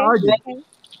not trying to argue.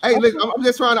 Hey, look, I'm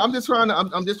just trying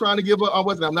to give a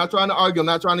what's it? I'm not trying to argue. I'm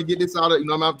not trying to get this out of,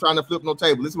 I'm not trying to flip no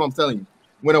table. This is what I'm telling you.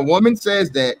 When a woman says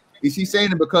that, is she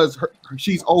saying it because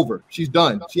she's over? She's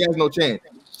done. She has no chance.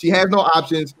 She has no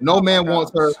options. No man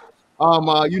wants her.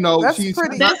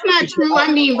 That's not true.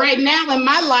 I mean, right now in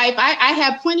my life, I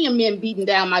have plenty of men beating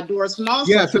down my doors from all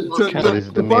sorts of but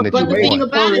the thing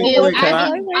about it is,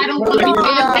 I don't want to be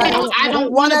bogged down. I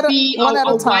don't want to be a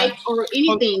wife or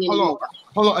anything anymore.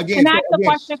 Hold on again. Can I ask a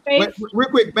question, Faith? Real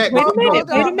quick, back. Wait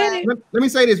a minute. Let me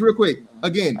say this real quick.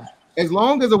 Again, as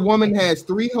long as a woman has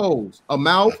 3 holes, a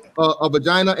mouth, a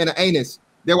vagina, and an anus,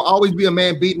 there will always be a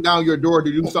man beating down your door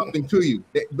to do something to you.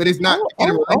 But it's not in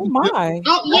a relationship.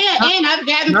 Oh yeah, and I've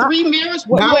gotten 3 marriage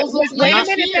proposals last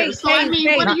year. So I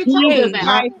mean, what are you talking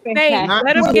about?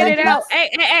 Let him get it out.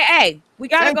 Hey, we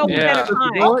gotta go one at a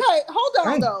time. Okay,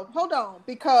 hold on,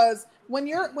 because when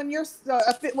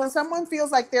someone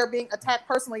feels like they're being attacked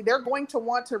personally, they're going to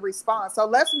want to respond. So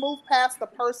let's move past the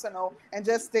personal and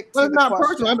just stick to the not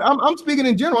question. personal. I'm speaking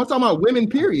in general. I'm talking about women.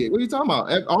 Period. What are you talking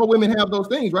about? All women have those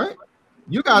things, right?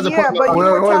 You guys are but you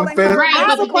were telling her,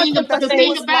 right, but the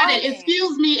thing about it,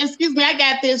 excuse me, I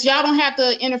got this. Y'all don't have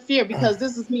to interfere because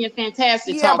this is me and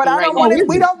Fantastic talking but I don't want it.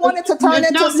 We don't want it to turn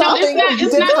into something.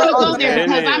 It's not going to go there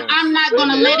because I'm not going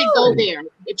to let it go there.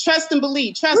 Trust and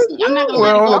believe. Trust me, I'm not going to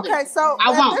let it go there. Okay, so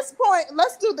at this point,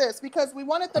 let's do this because we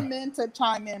wanted the men to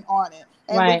chime in on it,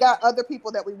 and we got other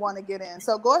people that we want to get in.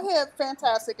 So go ahead,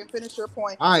 Fantastic, and finish your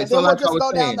point. All right, and so then we'll like just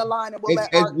go down the line and we'll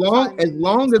let Art chime in. As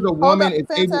long as a woman is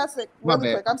Fantastic. My Really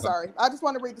bad. quick, I'm sorry. I just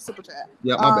want to read the super chat.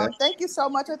 Yeah, my bad. Thank you so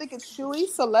much. I think it's Shui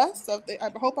Celeste.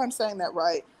 I hope I'm saying that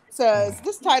right. Says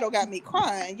this title got me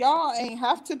crying. Y'all ain't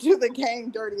have to do the game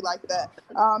dirty like that.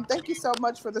 Thank you so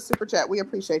much for the super chat. We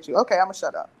appreciate you. Okay, I'm gonna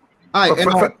shut up. All right,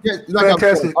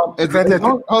 Fantastic.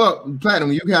 Hold up,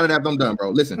 Platinum. You counted after I'm done, bro.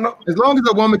 Listen, as long as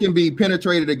a woman can be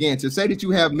penetrated again, to say that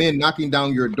you have men knocking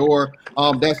down your door,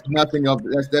 that's nothing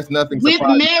that's nothing. With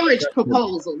marriage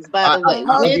proposals, by the way.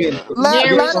 Let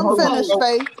him finish,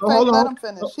 Faith. Let him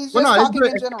finish. He's just talking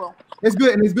in general. It's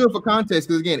good, and it's good for context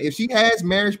because again, if she has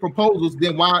marriage proposals,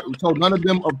 then why? So none of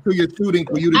them are to your suiting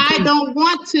for you to. I don't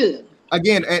want to.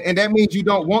 Again, and that means you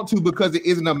don't want to because it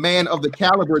isn't a man of the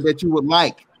caliber that you would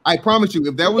like. I promise you,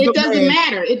 if there was it doesn't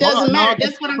matter. It doesn't matter.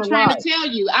 That's what I'm trying to tell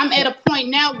you. I'm at a point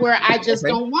now where I just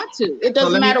don't want to. It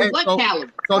doesn't matter what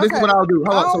caliber. So this is what I'll do. Hold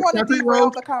on. I don't So want to Concrete derail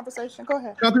Rose, the conversation. Go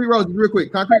ahead. Concrete Rose, real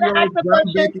quick. Concrete Rose,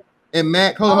 John Becky, and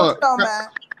Matt. Hold on.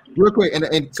 Real quick,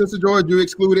 and Sister George, you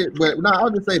excluded, but no, I'll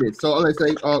just say this. So let's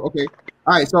say, okay,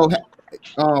 all right. So,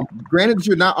 granted that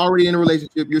you're not already in a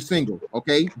relationship, you're single.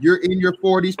 Okay, you're in your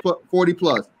 40s, 40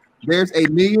 plus. There's a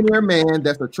millionaire man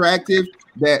that's attractive,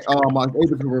 that is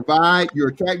able to provide. You're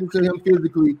attracted to him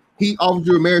physically. He offers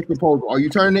you a marriage proposal. Are you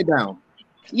turning it down?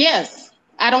 Yes,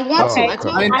 I don't want to.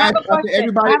 I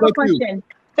have a question.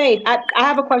 Faith, I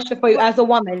have a question for you as a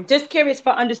woman. Just curious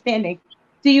for understanding.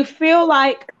 Do you feel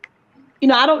like,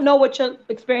 I don't know what your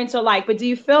experience are like, but do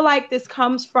you feel like this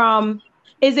comes from,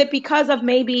 is it because of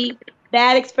maybe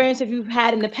bad experiences you've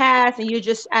had in the past and you're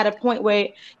just at a point where,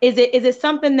 is it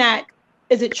something that,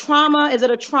 is it trauma? Is it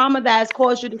a trauma that has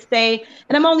caused you to stay?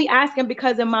 And I'm only asking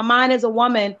because in my mind as a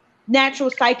woman,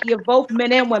 natural psyche of both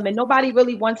men and women, nobody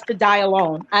really wants to die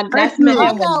alone. And that's men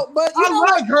and women. But I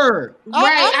like her.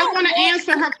 Right. I want to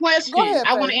answer her question.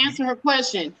 I want to answer her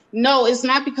question. No, it's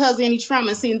not because of any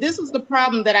trauma. See, this is the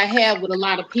problem that I have with a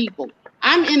lot of people.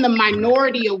 I'm in the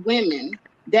minority of women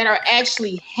that are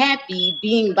actually happy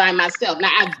being by myself.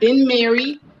 Now, I've been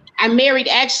married. I married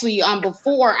actually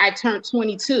before I turned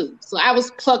 22. So I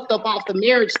was plucked up off the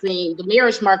marriage scene, the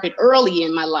marriage market early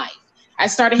in my life. I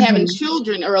started having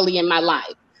children early in my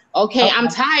life. Okay, I'm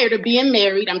tired of being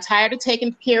married. I'm tired of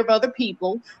taking care of other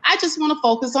people. I just want to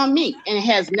focus on me. And it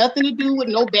has nothing to do with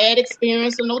no bad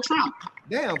experience or no trauma.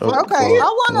 Damn. Okay, I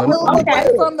want to move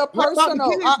away from the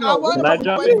personal. I want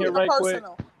to move away from the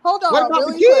personal. Hold on, what about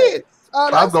really the kids?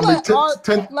 Let's let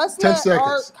 10 seconds.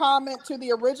 Art comment to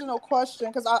the original question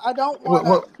because I don't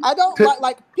want to.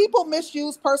 Like people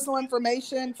misuse personal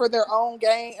information for their own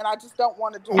gain, and I just don't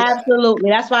want to do that. Absolutely,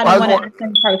 that's why I don't want to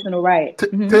ask personal. Right.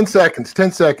 10 seconds.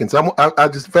 10 seconds. I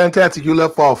just fantastic. You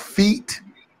left off feet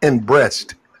and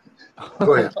breast.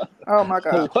 Go ahead. Oh my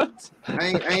God. What?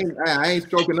 I ain't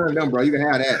stroking none of them, bro. You can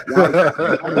have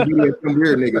that. I can be some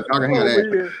weird niggas. I can have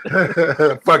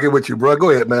that. Fucking with you, bro.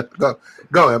 Go ahead, man.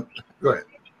 Go ahead.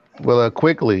 Well,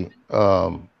 quickly,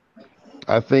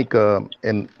 I think,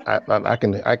 and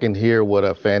I can hear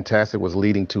what Fantastic was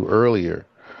leading to earlier,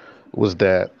 was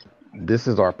that this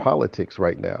is our politics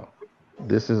right now.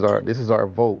 This is our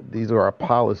vote. These are our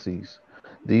policies.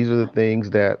 These are the things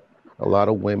that a lot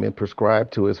of women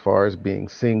prescribe to as far as being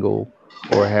single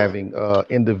or having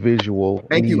individual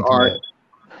Thank you, needs Art. met.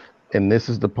 And this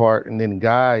is the part, and then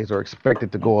guys are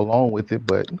expected to go along with it,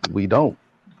 but we don't,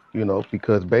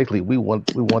 because basically we want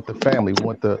the family, we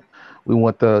want the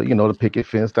the picket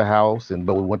fence, the house,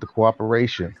 but we want the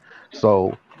cooperation.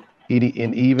 So,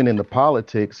 and even in the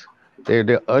politics,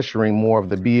 they're ushering more of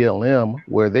the BLM,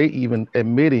 where they even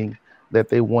admitting that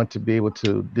they want to be able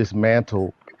to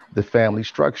dismantle the family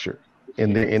structure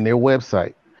in their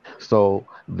website. So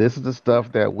this is the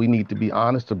stuff that we need to be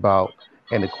honest about.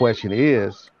 And the question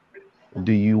is,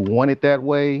 do you want it that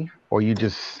way, or you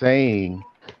just saying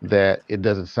that it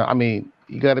doesn't sound? I mean,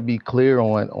 you got to be clear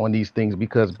on these things,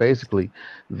 because basically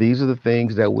these are the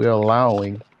things that we're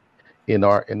allowing in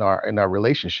our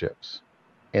relationships,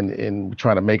 and we're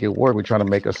trying to make it work. We're trying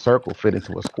to make a circle fit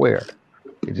into a square.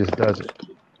 It just doesn't.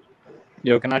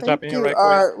 Yo, can I jump Thank in you, right quick?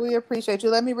 Art. We appreciate you.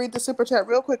 Let me read the super chat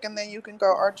real quick, and then you can go,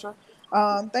 Archer.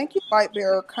 Thank you,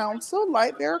 Lightbearer Council.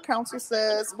 Lightbearer Council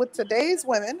says, with today's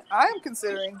women, I am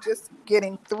considering just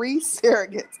getting 3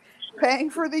 surrogates, paying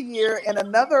for the year, and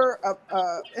another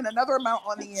amount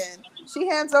on the end. She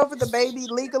hands over the baby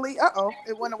legally.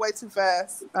 It went away too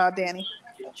fast, Danny.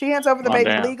 She hands over the Oh, baby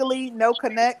damn. legally, no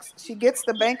connects. She gets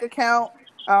the bank account.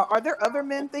 Are there other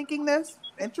men thinking this?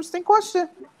 Interesting question.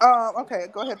 Okay,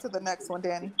 go ahead to the next one,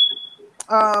 Danny.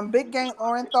 Big Game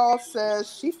Orenthal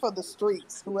says she for the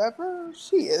streets, whoever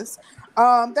she is.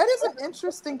 That is an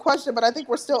interesting question, but I think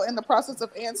we're still in the process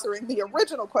of answering the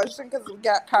original question because we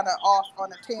got kind of off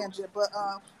on a tangent. But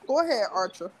go ahead,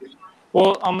 Archer.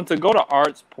 Well, to go to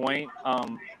Art's point,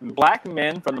 black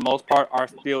men, for the most part, are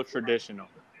still traditional.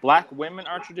 Black women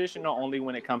are traditional only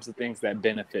when it comes to things that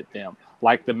benefit them,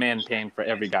 like the men paying for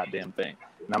every goddamn thing.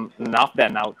 Now,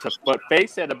 to what Faye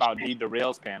said about Dee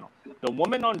Darrell's panel, the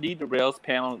woman on Dee Darrell's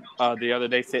panel the other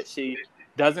day said she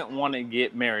doesn't want to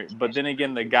get married. But then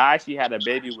again, the guy she had a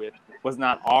baby with was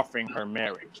not offering her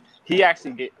marriage. He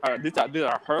actually gave these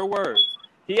are her words.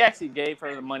 He actually gave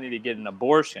her the money to get an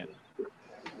abortion.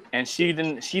 And she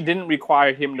didn't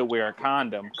require him to wear a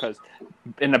condom, because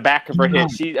in the back of her head,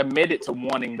 she admitted to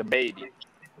wanting the baby.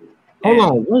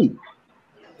 Hold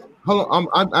on.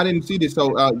 I didn't see this.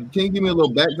 So can you give me a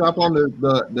little backdrop on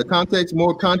the context,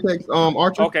 more context,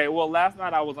 Archer? Okay, well, last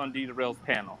night I was on Dee Darrell's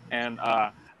panel, and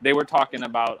they were talking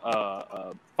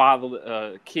about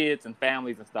kids and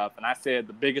families and stuff. And I said one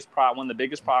of the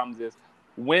biggest problems is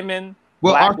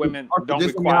black women don't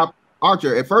require.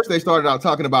 Archer, at first they started out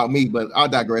talking about me, but I'll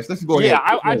digress. Let's go ahead.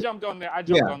 Yeah, I jumped on there.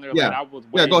 Yeah. I was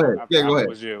go ahead. Go ahead.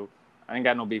 Was you. I ain't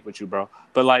got no beef with you, bro.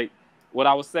 But like what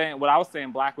I was saying,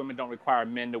 black women don't require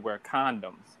men to wear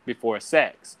condoms before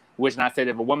sex. Which, and I said,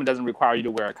 if a woman doesn't require you to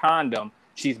wear a condom,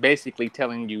 she's basically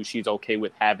telling you she's okay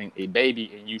with having a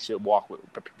baby, and you should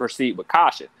proceed with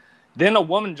caution. Then a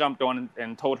woman jumped on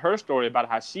and told her story about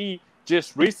how she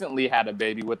just recently had a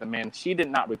baby with a man. She did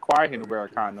not require him to wear a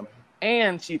condom.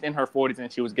 And she's in her 40s,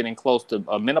 and she was getting close to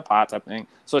menopause, I think.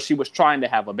 So she was trying to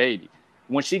have a baby.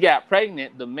 When she got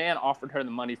pregnant, the man offered her the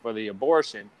money for the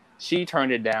abortion. She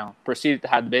turned it down, proceeded to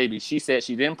have the baby. She said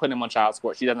she didn't put him on child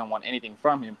support. She doesn't want anything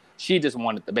from him. She just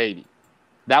wanted the baby.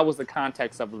 That was the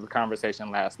context of the conversation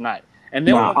last night. And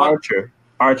then Archer,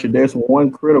 there's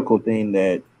one critical thing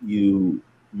that you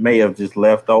may have just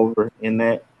left over in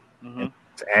that. Mm-hmm.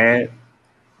 To add,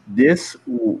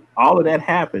 all of that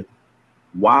happened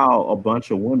while a bunch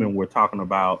of women were talking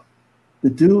about the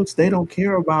dudes, they don't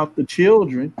care about the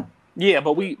children. Yeah,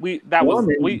 but we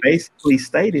basically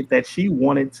stated that she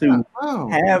wanted to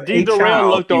have Dee Darrell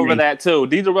looked over that too.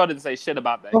 Dee Darrell didn't say shit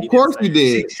about that. Of course he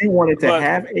did. She wanted to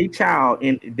have a child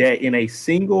in a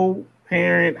single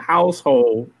parent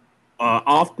household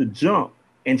off the jump.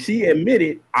 And she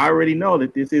admitted, I already know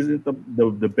that this isn't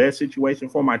the best situation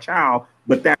for my child,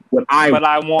 but that's what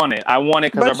I want it. I want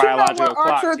it because our biological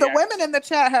clock. Archer, the women in the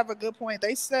chat have a good point.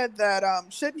 They said that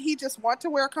shouldn't he just want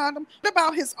to wear a condom? What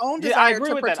about his own desire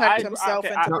to protect himself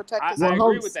and to protect his I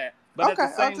agree with that. But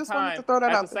okay, I just wanted to throw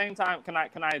that out. At the same time, can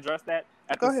I address that?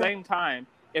 At the same time,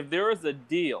 if there is a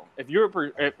deal, if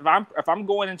I'm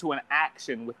going into an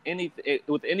action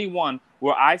with anyone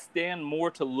where I stand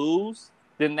more to lose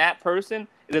than that person,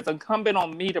 it is incumbent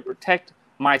on me to protect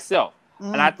myself.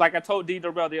 And like I told Dee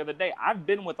Darrell the other day, I've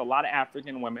been with a lot of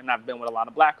African women, and I've been with a lot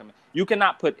of black women. You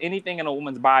cannot put anything in a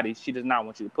woman's body she does not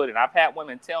want you to put it. I've had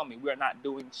women tell me we're not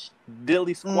doing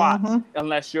dilly squats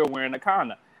unless you're wearing a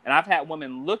condom. And I've had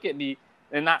women look at me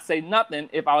and not say nothing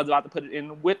if I was about to put it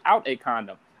in without a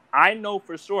condom. I know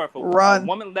for sure if a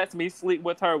woman lets me sleep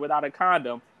with her without a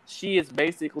condom, she is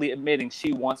basically admitting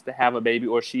she wants to have a baby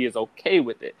or she is okay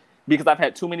with it. because I've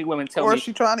had too many women tell me. Or is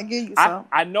she trying to give you something?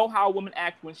 I know how a woman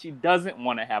acts when she doesn't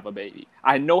want to have a baby.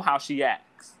 I know how she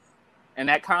acts. And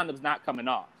that condom's not coming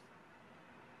off.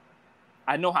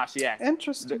 I know how she acts.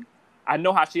 Interesting. I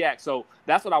know how she acts. So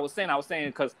that's what I was saying. I was saying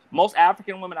because most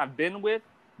African women I've been with,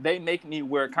 they make me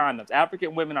wear condoms.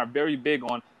 African women are very big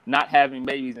on not having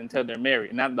babies until they're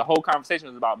married. And now the whole conversation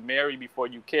is about marry before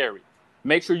you carry.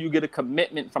 Make sure you get a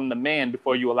commitment from the man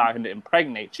before you allow him to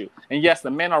impregnate you. And yes, the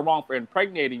men are wrong for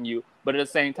impregnating you, but at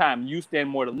the same time, you stand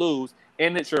more to lose,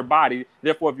 and it's your body.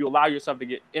 Therefore, if you allow yourself to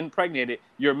get impregnated,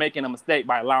 you're making a mistake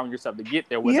by allowing yourself to get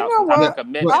there without some type of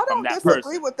commitment from that person. I don't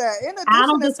disagree with that. In addition, I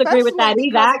don't disagree with that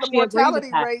either. I actually agree with mortality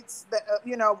that. rates that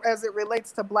as it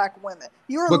relates to Black women,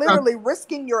 you're literally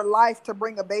risking your life to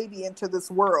bring a baby into this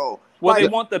world. Well, they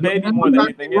want the baby more than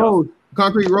anything else.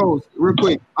 Concrete Rose, real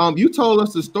quick. You told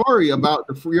us the story about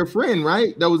your friend,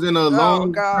 right? That was in a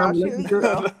long term relationship.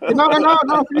 No.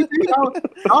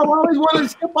 I always wanted to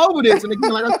skip over this, and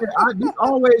again, like I said, this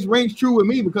always rings true with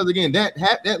me because again, that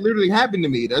literally happened to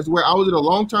me. That's where I was in a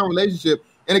long term relationship,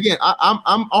 and again,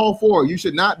 I'm all for it. You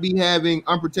should not be having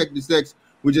unprotected sex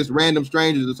with just random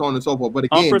strangers and so on and so forth. But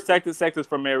again, unprotected sex is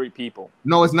for married people.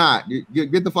 No, it's not.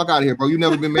 Get the fuck out of here, bro. You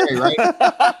never been married, right?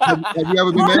 have you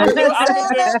ever been married? I've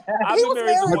been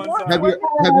married one time. Have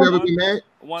you ever been married?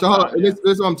 So hold on, this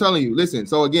is what I'm telling you. Listen.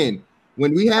 So again,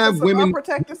 when we have women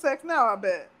unprotected sex now, I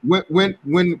bet. When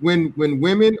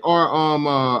women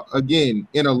are again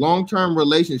in a long-term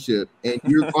relationship and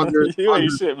you're under you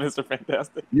ain't shit, Mr.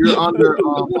 Fantastic. You're under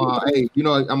hey,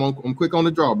 I'm quick on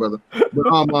the draw, brother. But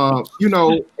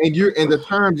and the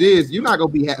terms is you're not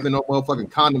gonna be having no motherfucking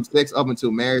condom sex up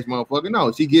until marriage, motherfucker.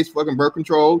 No, she gets fucking birth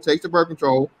control, takes the birth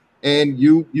control, and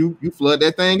you flood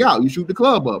that thing out. You shoot the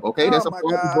club up, okay? That's a part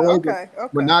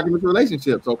of monogamous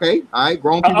relationships, okay? All right,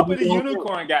 grown people. The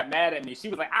unicorn got mad at me. She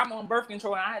was like, "I'm on birth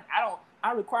control, and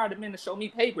I require the men to show me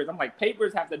papers." I'm like,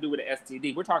 papers have to do with the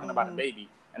STD. We're talking about a baby,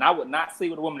 and I would not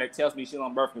sleep with a woman that tells me she's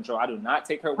on birth control. I do not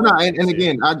take her. No, and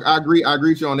again, I agree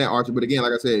with you on that, Archie. But again,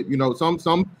 like I said,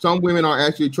 some women are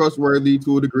actually trustworthy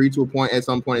to a degree, to a point at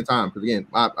some point in time. Because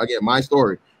again, my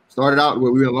story started out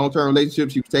where we were in a long-term relationship.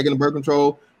 She was taking the birth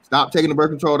control. Stop taking the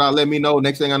birth control without letting me know.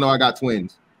 Next thing I know, I got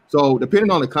twins. So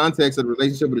depending on the context of the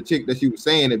relationship with the chick that she was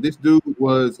saying, if this dude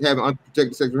was having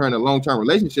unprotected sex with her in a long-term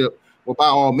relationship, well, by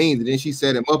all means, and then she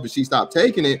set him up and she stopped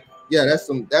taking it, yeah, that's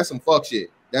some fuck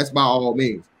shit. That's by all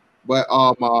means. But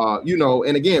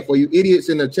and again, for you idiots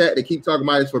in the chat that keep talking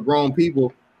about it's for grown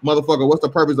people, motherfucker, what's the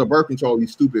purpose of birth control, you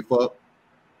stupid fuck?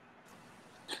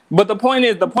 But the point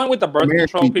with the birth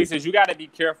control piece is you got to be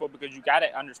careful because you got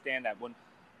to understand that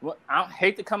I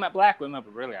hate to come at Black women,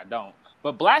 but really I don't.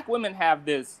 But Black women have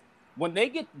this, when they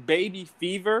get baby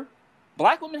fever,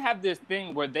 Black women have this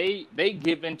thing where they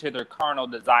give into their carnal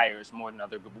desires more than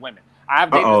other group of women. I've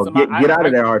dated get out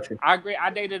of there, Archie. I agree. I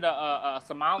dated a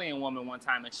Somalian woman one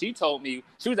time, and she told me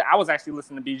I was actually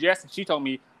listening to BGS, and she told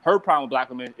me her problem with Black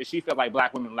women is she felt like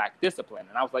Black women lack discipline,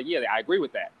 and I was like, yeah, I agree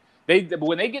with that.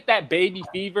 When they get that baby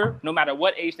fever, no matter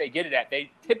what age they get it at,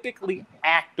 they typically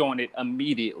act on it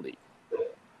immediately.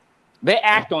 They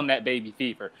act on that baby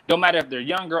fever. Don't matter if they're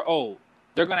young or old.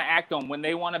 They're going to act on when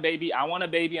they want a baby. I want a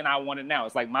baby and I want it now.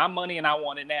 It's like my money and I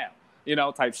want it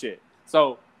now, type shit.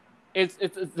 So it's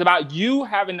about you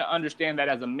having to understand that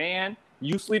as a man,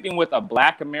 you sleeping with a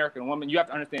Black American woman, you have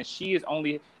to understand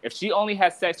if she only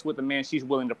has sex with a man she's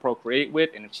willing to procreate with,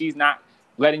 and if she's not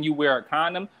letting you wear a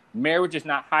condom, marriage is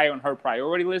not high on her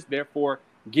priority list. Therefore,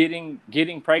 getting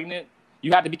pregnant,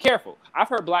 you have to be careful. I've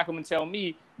heard Black women tell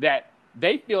me that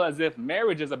they feel as if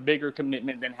marriage is a bigger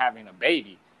commitment than having a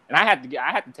baby. And I had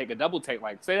to take a double take,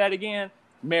 like, say that again.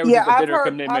 Marriage is a bigger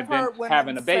commitment than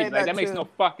having a baby. Like, that makes no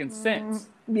fucking sense.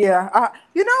 Yeah.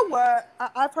 You know what?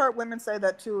 I've heard women say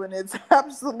that too, and it's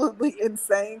absolutely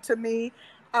insane to me.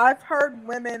 I've heard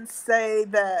women say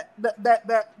that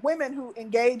women who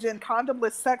engage in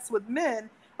condomless sex with men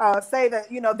say that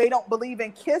they don't believe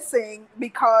in kissing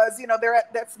because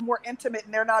that's more intimate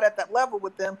and they're not at that level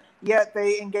with them, yet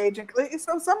they engage in.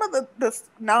 So some of the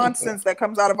nonsense that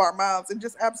comes out of our mouths, it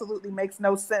just absolutely makes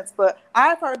no sense. But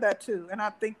I've heard that too, and I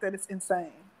think that it's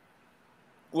insane.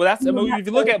 Well, if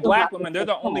you look at Black women, they're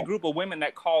the only group of women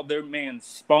that call their men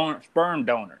sperm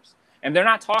donors, and they're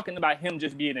not talking about him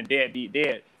just being a deadbeat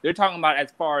dad. They're talking about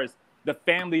as far as the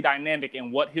family dynamic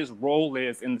and what his role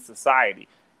is in the society.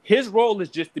 His role is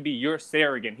just to be your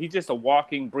surrogate. He's just a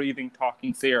walking, breathing,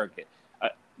 talking surrogate.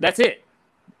 That's it.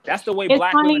 That's the way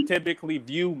Black women typically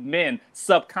view men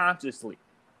subconsciously.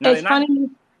 Now, it's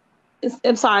funny.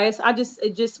 I'm sorry.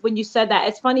 It just when you said that,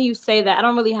 it's funny you say that. I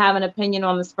don't really have an opinion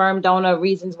on the sperm donor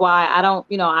reasons why. I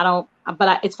don't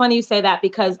it's funny you say that,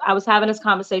 because I was having this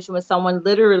conversation with someone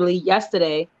literally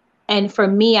yesterday. And for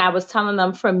me, I was telling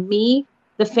them, for me,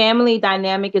 the family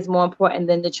dynamic is more important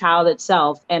than the child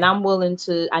itself. And I'm willing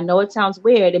to, I know it sounds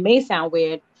weird, it may sound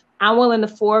weird, I'm willing to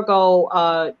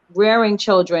forego rearing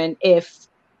children if,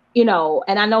 you know,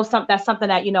 and I know that's something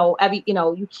that, you know,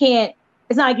 you can't,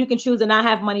 it's not like you can choose to not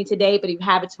have money today, but you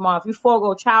have it tomorrow. If you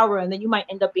forego child rearing, then you might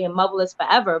end up being motherless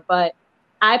forever. But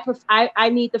I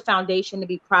need the foundation to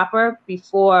be proper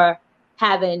before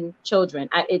having children.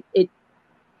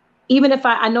 Even if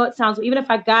I know it sounds, even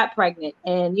if I got pregnant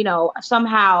and, you know,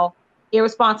 somehow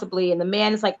irresponsibly, and the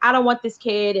man is like, I don't want this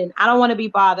kid and I don't want to be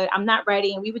bothered, I'm not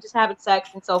ready, and we were just having sex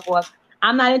and so forth,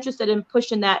 I'm not interested in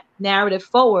pushing that narrative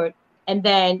forward. And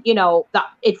then, you know,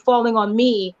 it falling on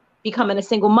me, becoming a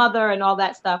single mother and all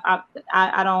that stuff.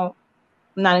 I'm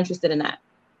not interested in that.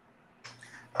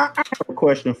 I have a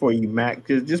question for you, Mac,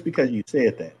 just because you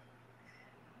said that.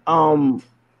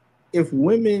 If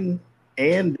women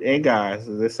and guys,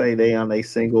 let's say they on a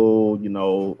single, you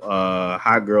know,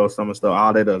 hot girl summer stuff,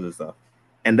 all that other stuff,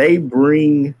 and they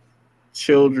bring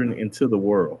children into the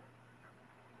world,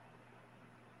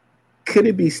 could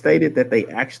it be stated that they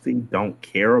actually don't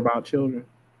care about children?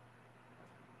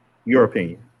 Your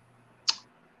opinion?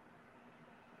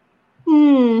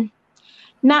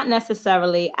 Not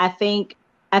necessarily. I think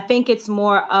it's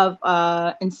more of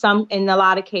in a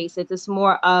lot of cases, it's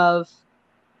more of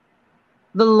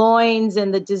the loins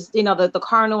and the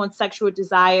carnal and sexual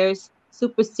desires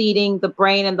superseding the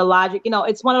brain and the logic. You know,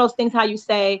 it's one of those things how you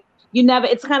say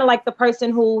it's kind of like the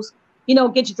person who's, you know,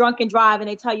 gets drunk and drive and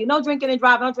they tell you no drinking and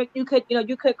driving, don't drink, you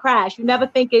could crash. You never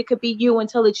think it could be you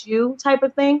until it's you type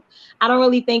of thing. I don't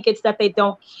really think it's that they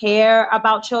don't care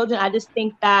about children. I just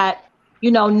think that, you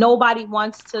know, nobody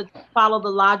wants to follow the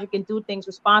logic and do things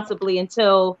responsibly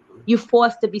until you're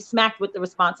forced to be smacked with the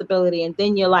responsibility. And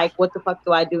then you're like, what the fuck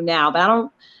do I do now? But I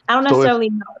don't necessarily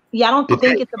know. Yeah, I don't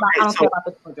think it's about, I don't care about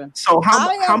the children. So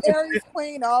I am Aries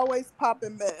Queen, always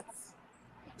popping myths.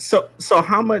 So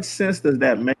how much sense does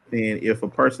that make then if a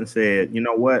person said, you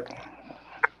know what,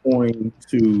 I'm going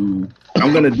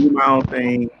to do my own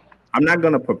thing. I'm not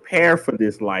going to prepare for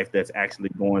this life that's actually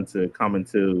going to come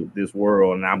into this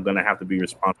world, and I'm going to have to be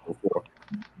responsible for.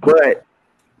 But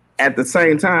at the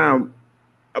same time,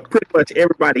 pretty much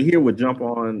everybody here would jump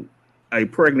on a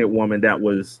pregnant woman that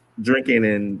was drinking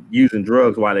and using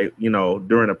drugs while they, you know,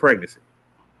 during a pregnancy.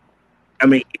 I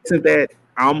mean, isn't that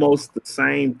almost the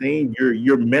same thing?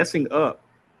 You're messing up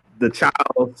the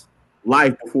child's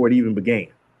life before it even began.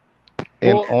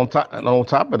 And on top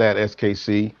of that,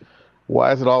 SKC,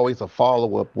 why is it always a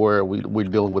follow-up where we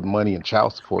deal with money and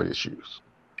child support issues?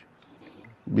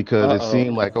 Because it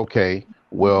seemed like, okay,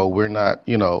 well, we're not,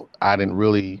 you know, I didn't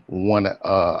really want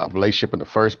a relationship in the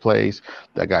first place,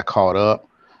 that got caught up.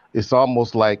 It's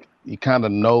almost like you kind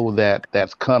of know that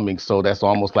that's coming, so that's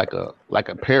almost like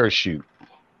a parachute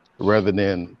rather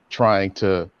than trying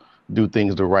to do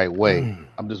things the right way.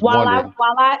 I'm just wondering.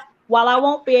 While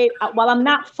I'm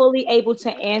not fully able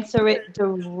to answer it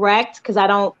direct, because I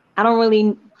don't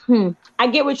really, I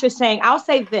get what you're saying. I'll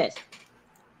say this.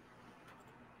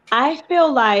 I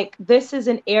feel like this is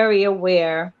an area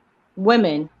where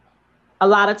women, a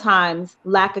lot of times,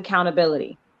 lack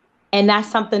accountability. And that's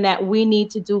something that we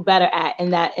need to do better at in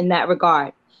that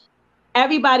regard.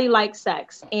 Everybody likes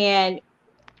sex, and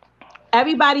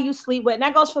everybody you sleep with, and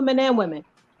that goes for men and women.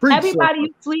 Everybody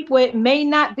you sleep with may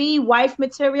not be wife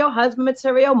material, husband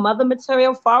material, mother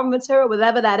material, father material,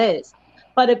 whatever that is.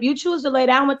 But if you choose to lay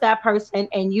down with that person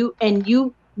and you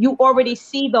already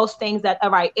see those things that, all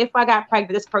right, if I got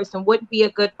pregnant, this person wouldn't be a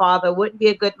good father, wouldn't be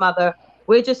a good mother.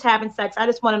 We're just having sex. I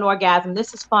just want an orgasm.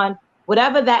 This is fun.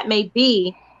 Whatever that may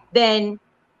be, then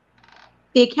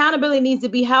the accountability needs to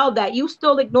be held that you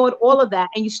still ignored all of that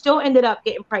and you still ended up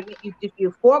getting pregnant.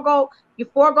 You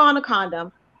foregone a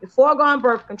condom, you foregone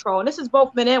birth control, and this is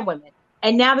both men and women.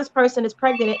 And now this person is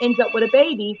pregnant and ends up with a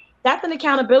baby. That's an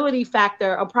accountability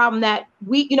factor, a problem that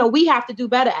we have to do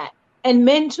better at. And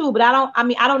men too, but I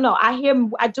don't know.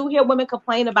 I do hear women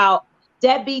complain about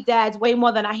deadbeat dads way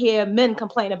more than I hear men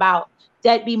complain about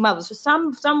deadbeat mothers. For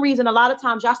some reason, a lot of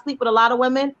times y'all sleep with a lot of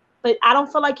women, but I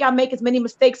don't feel like y'all make as many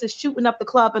mistakes as shooting up the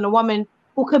club and a woman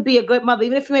who could be a good mother,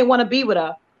 even if you ain't want to be with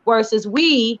her. Versus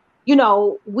we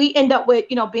end up with,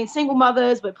 being single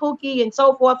mothers with Pookie and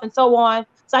so forth and so on.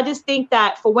 So I just think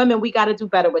that for women, we got to do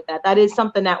better with that. That is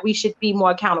something that we should be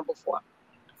more accountable for.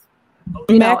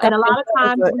 And a lot of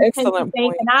times we tend to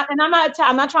think, and I'm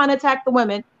not trying to attack the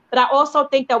women, but I also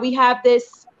think that we have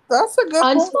this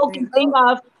unspoken thing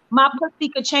of my pussy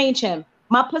could change him.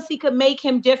 My pussy could make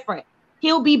him different.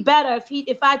 He'll be better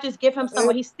if I just give him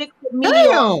someone. He sticks with me.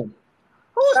 Damn.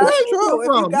 That's true.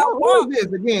 Who is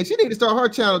this again? She need to start her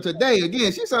channel today.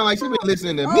 Again, she sound like she been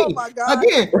listening to me. My God.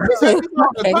 Again, she said she's on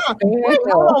the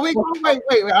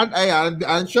time.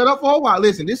 I shut up for a while.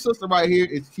 Listen, this sister right here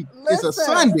it's a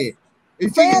Sunday.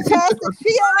 Fantastic.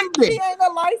 She ain't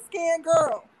a light-skinned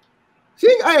girl.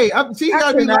 She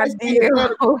gotta be light-skinned.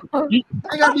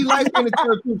 She gotta be light-skinned to tell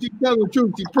the truth. She telling the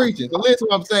truth. She preaching. So listen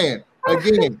what I'm saying.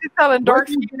 Again, she's telling dark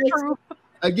truth.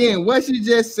 Again, what she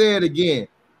just said again.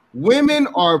 Women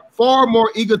are far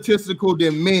more egotistical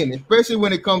than men, especially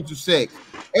when it comes to sex.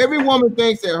 Every woman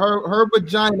thinks that her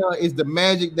vagina is the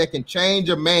magic that can change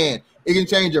a man. It can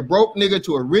change a broke nigga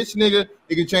to a rich nigga.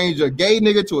 It can change a gay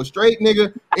nigga to a straight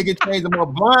nigga. It can change a more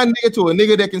blind nigga to a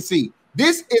nigga that can see.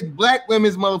 This is black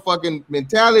women's motherfucking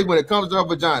mentality when it comes to her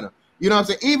vagina. You know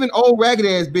what I'm saying? Even old ragged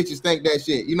ass bitches think that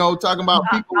shit. You know, talking about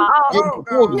people getting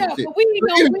proposals and shit. But we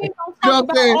ain't gonna talk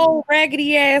about old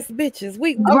raggedy ass bitches.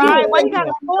 Right? Why you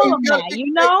gotta fool them that?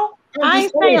 You know, I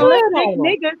ain't saying let's make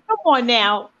niggas. Come on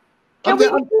now. Can we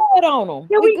good on them?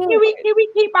 Can we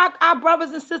keep our brothers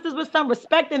and sisters with some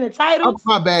respect and the titles?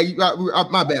 My bad.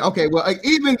 My bad. Okay. Well,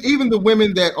 even the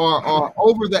women that are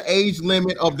over the age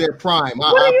limit of their prime.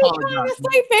 What are you trying to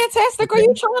say, Fantastic? Are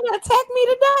you trying to attack me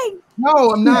today?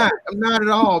 No, I'm not. I'm not at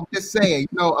all. I'm just saying.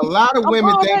 You know, a lot of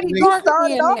women think they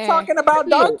started off talking about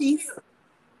darkies.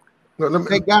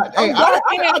 They got. Hey, for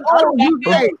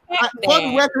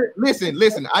the record,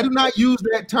 listen. I do not use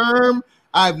that term.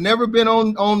 I've never been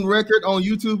on record on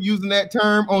YouTube using that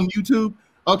term on YouTube.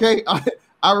 Okay,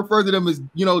 I refer to them as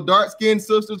dark-skinned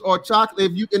sisters or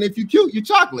chocolate. If you cute, you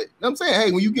chocolate. You know what I'm saying,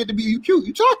 hey, when you get to be you cute,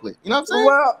 you chocolate. You know what I'm saying?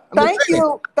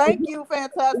 Well, thank you,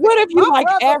 Fantastic. What if you like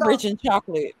average and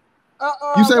chocolate?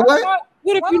 You say what?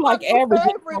 What if you like average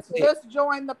and chocolate? Just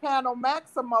joined the panel,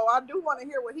 Maximo. I do want to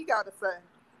hear what he got to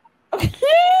say.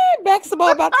 Maximo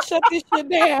about to shut this shit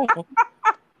down.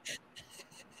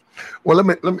 Well,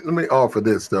 let me offer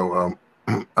this though.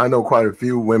 I know quite a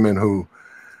few women who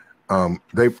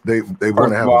they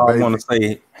want to have a baby. I want to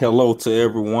say hello to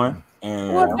everyone,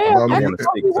 and I want to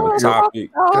stick to the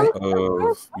topic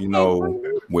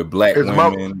of with black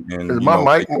women and my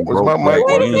mic. I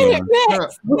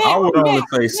would only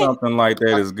say something like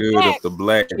that is good if the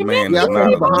black man is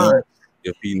not alone.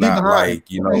 If he not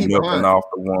milking off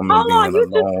the woman, being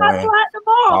alone,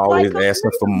 always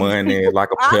asking for money like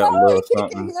a peddler or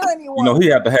something. He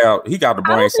got to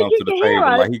bring something to the table.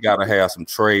 Like he got to have some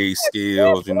trade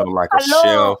skills, like a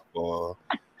chef or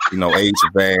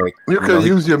HVAC. You could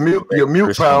use your mute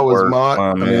powers, Mark.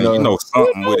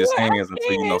 Something with his hands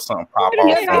until something pop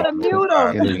off.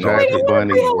 The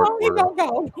bunny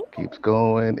keeps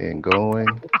going and going.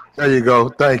 There you go.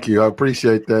 Thank you. I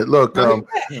appreciate that. Look,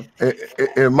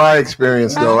 in my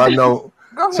experience, though, I know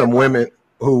some women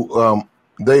who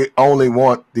they only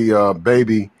want the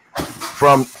baby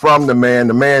from the man.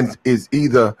 The man is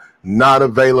either not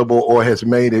available or has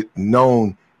made it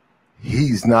known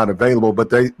he's not available,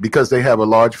 but because they have a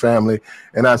large family,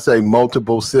 and I say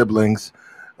multiple siblings,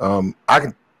 I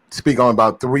can speak on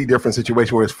about 3 different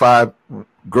situations where it's 5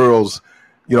 girls,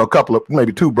 a couple of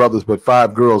maybe 2 brothers, but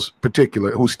 5 girls particular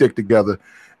who stick together,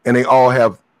 and they all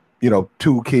have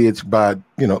 2 kids by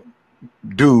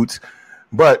dudes,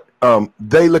 but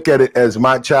they look at it as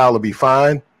my child will be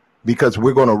fine because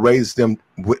we're going to raise them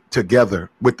together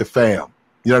with the fam.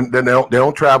 They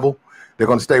don't travel. They're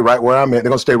going to stay right where I'm at.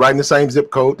 They're going to stay right in the same zip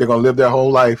code. They're going to live their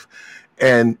whole life.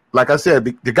 And like I said,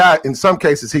 the guy, in some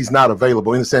cases, he's not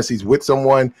available. In the sense, he's with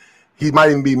someone. He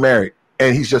might even be married.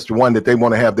 And he's just the one that they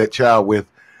want to have that child with.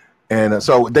 And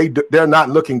so they're not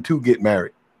looking to get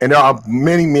married. And there are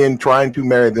many men trying to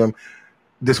marry them,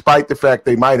 despite the fact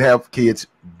they might have kids.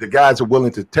 The guys are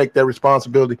willing to take their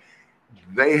responsibility.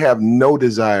 They have no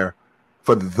desire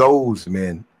for those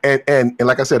men. And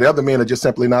like I said, the other men are just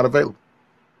simply not available.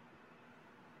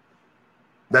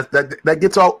 That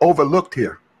gets all overlooked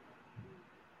here,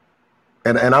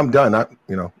 and I'm done.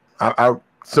 I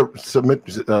submit,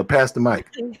 pass the mic.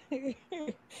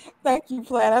 Thank you,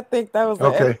 Platt. I think that was an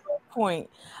excellent point.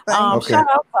 Shout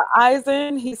out to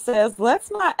Eisen. He says,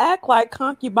 "Let's not act like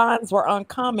concubines were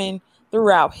uncommon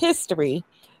throughout history.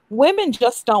 Women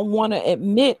just don't want to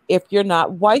admit if you're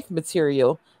not wife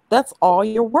material. That's all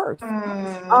you're worth."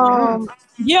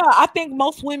 Yeah, I think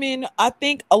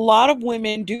a lot of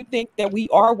women do think that we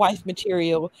are wife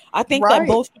material. I think that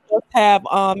most of us have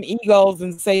egos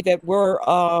and say that we're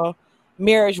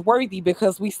marriage worthy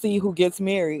because we see who gets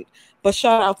married. But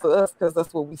shout out to us because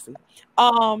that's what we see.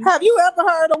 Have you ever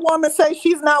heard a woman say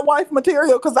she's not wife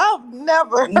material? Because I've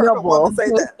never heard a woman say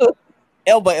that.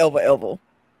 Elbow.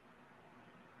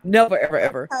 Never, ever,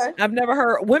 ever. I've never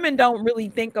heard. Women don't really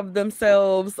think of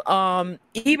themselves,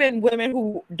 even women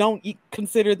who don't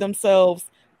consider themselves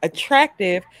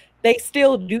attractive, they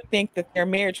still do think that they're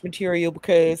marriage material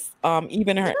because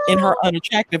even in her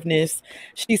unattractiveness,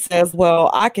 she says, well,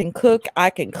 I can cook,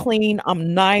 I can clean,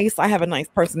 I'm nice, I have a nice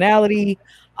personality.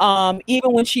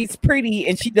 Even when she's pretty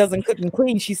and she doesn't cook and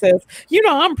clean, she says, you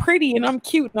know, I'm pretty and I'm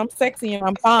cute and I'm sexy and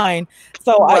I'm fine.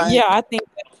 So yeah, I think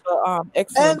that's an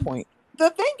excellent point. The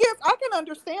thing is, I can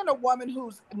understand a woman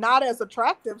who's not as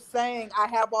attractive saying, I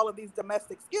have all of these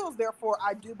domestic skills, therefore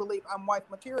I do believe I'm wife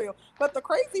material. But the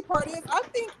crazy part is, I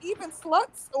think even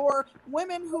sluts or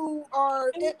women who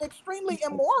are extremely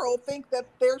immoral think that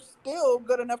they're still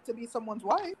good enough to be someone's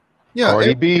wife. Yeah,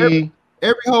 every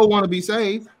hoe want to be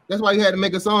saved. That's why you had to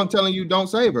make a song telling you don't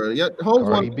save her. Yeah, hoes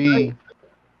want to be saved.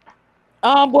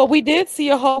 Well, we did see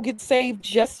a hoe get saved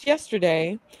just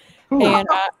yesterday. And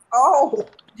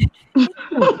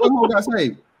what hoe got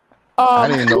saved? I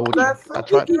didn't know what I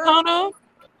tried to.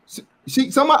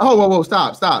 Somebody. Whoa!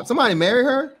 Stop! Somebody married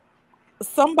her.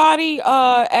 Somebody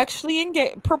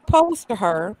actually proposed to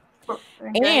her,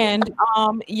 and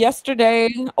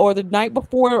yesterday or the night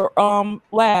before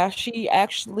last, she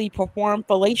actually performed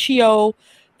fellatio,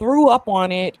 threw up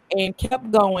on it, and kept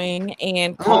going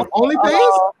and called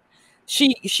OnlyFans.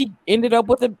 She ended up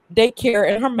with a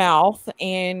daycare in her mouth,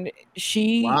 and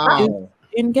she is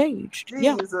engaged.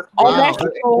 Jesus. Yeah.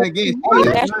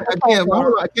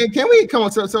 Can we come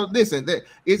on? So listen, can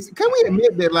we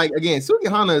admit that, like, again,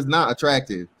 Sukihana is not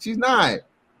attractive. She's not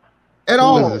at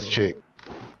all. Who is this chick?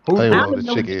 I don't know who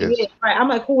this chick is. Right. I'm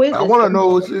like, who is this? I want to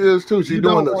know who she is too. She's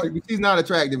not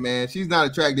attractive, man. She's not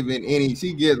attractive in any.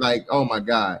 She get like, oh my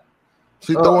god.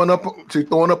 She's throwing up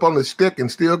on the stick and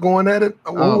still going at it.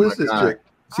 Who is this chick?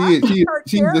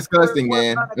 She's disgusting,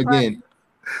 man. Again,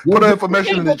 put her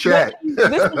information in the chat.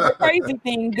 This is the crazy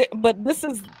thing, but this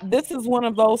is one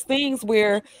of those things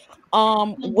where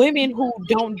women who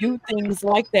don't do things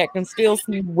like that can still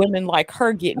see women like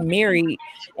her getting married,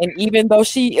 and even though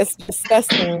she is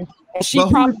disgusting, and she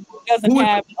probably doesn't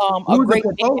have a great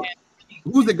man.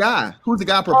 Who's the guy? Who's the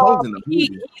guy proposing them? He's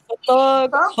a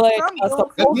thug, but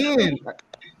again,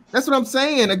 that's what I'm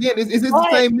saying. Again, is this the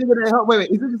same nigga that? Wait,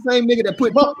 is this the same nigga that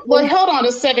put? Well, hold on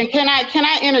a second. Can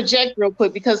I interject real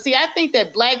quick? Because see, I think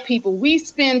that Black people, we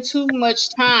spend too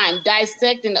much time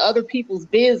dissecting other people's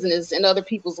business and other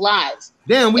people's lives.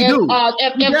 Damn, we do.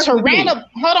 If Tarana,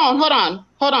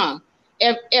 hold on.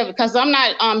 Because I'm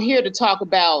not here to talk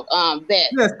about that.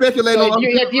 Yeah, speculate so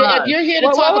if you're here to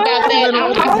talk about that,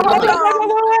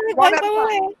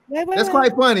 that's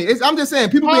quite funny. I'm just saying,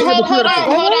 people. Hold on.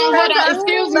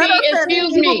 Excuse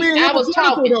me. I was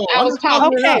talking.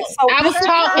 Okay,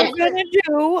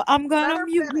 so I'm gonna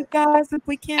mute you guys if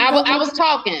we can't. I was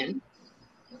talking.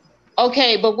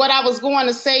 Okay, but what I was going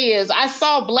to say is, I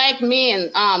saw Black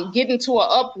men get into an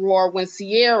uproar when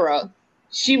Sierra.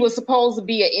 She was supposed to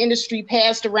be an industry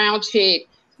passed around chick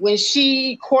when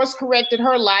she course corrected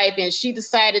her life and she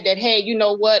decided that, hey, you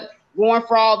know what, going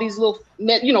for all these little,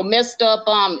 messed up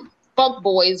fuck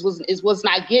boys was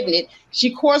not getting it.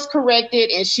 She course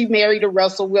corrected and she married a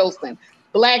Russell Wilson.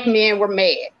 Black men were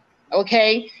mad.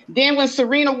 Okay. Then when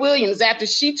Serena Williams, after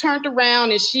she turned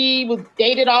around and she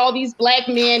dated all these Black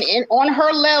men on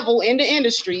her level in the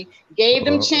industry, gave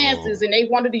them chances and they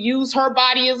wanted to use her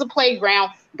body as a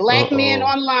playground. Black men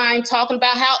online talking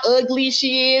about how ugly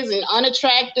she is and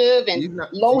unattractive and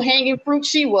low-hanging fruit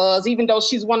she was, even though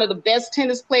she's one of the best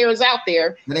tennis players out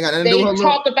there. They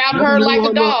talked about her like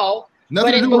a dog. But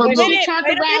when she turned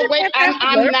around,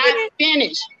 I'm not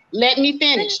finished. Let me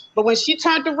finish. But when she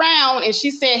turned around and she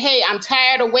said, hey, I'm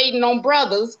tired of waiting on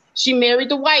brothers, she married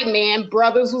the white man.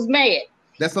 Brothers was mad.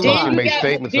 That's a lie.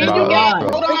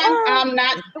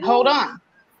 Hold on.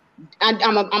 I'm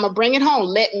gonna bring it home.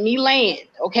 Let me land,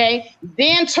 okay?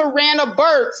 Then Tarana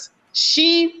Burks,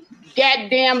 she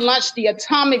goddamn launched the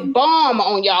atomic bomb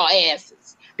on y'all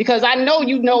asses, because I know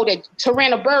you know that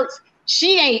Tarana Burks,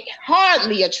 she ain't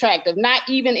hardly attractive, not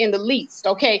even in the least,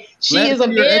 okay? She is a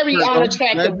very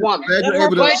unattractive woman,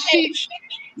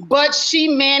 but she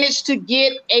managed to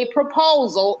get a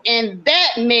proposal, and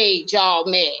that made y'all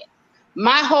mad.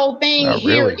 My whole thing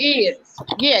is,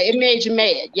 it made you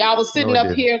mad. Y'all was sitting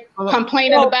up here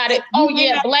complaining about it. Oh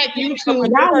yeah, Black YouTube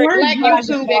exploded.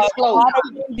 A lot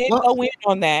of them did go in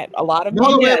on that. A lot of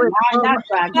them did.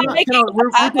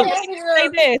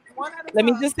 Let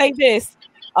me just say this.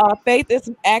 Faith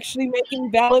is actually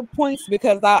making valid points,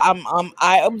 because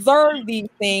I observe these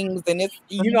things, and it's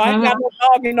I ain't got no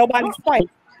dog in nobody's fight.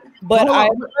 But I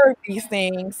observe these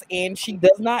things, and she's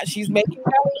making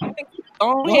valid points.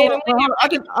 Go ahead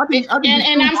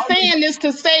and I'm saying this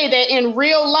to say that in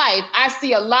real life, I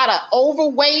see a lot of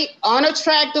overweight,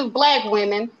 unattractive black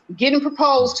women getting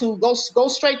proposed to. Go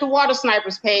straight to Water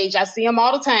Snipers page. I see them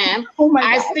all the time.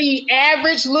 I see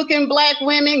average looking black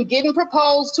women getting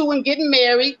proposed to and getting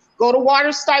married. Go to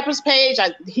Water Snipers page.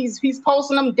 He's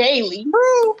posting them daily.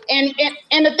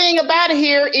 And the thing about it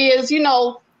here is, you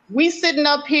know, we sitting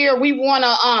up here, we want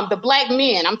to, the black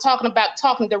men, I'm talking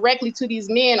directly to these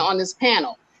men on this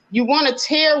panel. You want to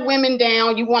tear women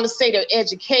down. You want to say their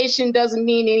education doesn't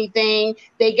mean anything.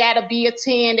 They got to be a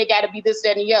 10. They got to be this,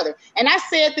 that, and the other. And I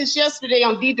said this yesterday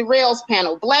on D. Darrell's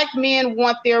panel. Black men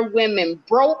want their women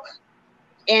broke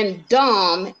and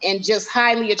dumb and just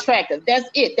highly attractive. That's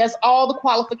it. That's all the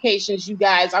qualifications you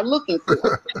guys are looking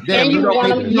for. And you want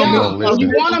them young. You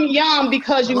want them young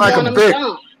because you want them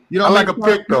young. You don't like a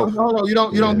pick though. Hold on, you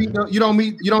don't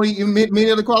meet many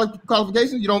of the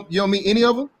qualifications. You don't meet any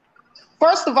of them.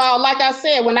 First of all, like I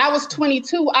said, when I was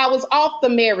 22, I was off the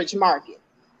marriage market.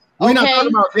 We're not talking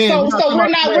about then. Hold on.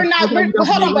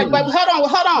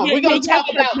 We're going to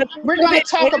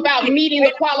talk about meeting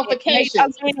the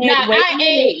qualifications. Now,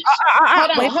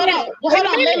 hold on.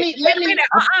 Let me.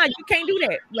 You can't do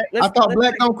that. I thought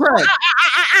black don't crack.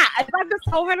 I just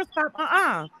told her to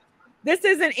stop. This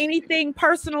isn't anything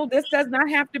personal. This does not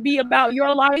have to be about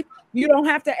your life. You don't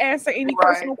have to answer any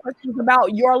personal questions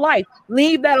about your life.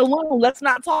 Leave that alone. Let's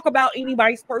not talk about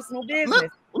anybody's personal business.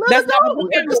 That's not what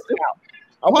we're about.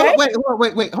 Okay?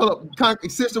 Wait. Hold up.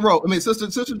 Sister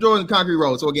Jordan, Concrete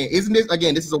Road. So again,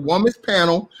 this is a woman's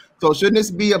panel. So shouldn't this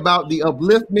be about the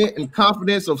upliftment and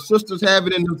confidence of sisters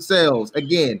having in themselves?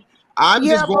 Again, I'm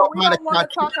just going we don't want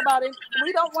to talk about it.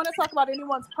 We don't want to talk about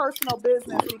anyone's personal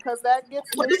business because that gets.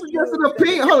 This is just an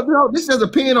opinion. This has an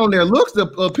opinion on their looks, the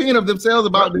opinion of themselves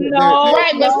about their.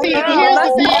 Right, but see, here's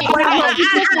the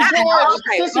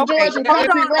thing, Sister George and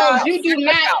Concrete Rose,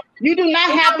 you do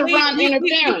not have to run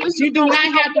interference. You do not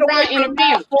have to run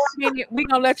interference. We're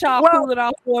gonna let y'all cool it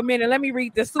off for a minute. Let me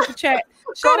read the super chat.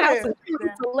 Shout out to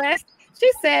Celeste. She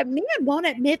said, "Men won't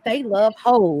admit they love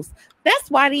hoes.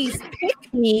 That's why these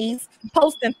pick-me's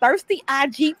posting thirsty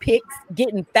IG pics,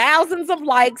 getting thousands of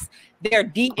likes, their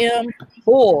DM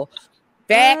full.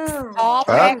 Facts, all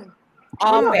facts,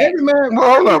 all facts."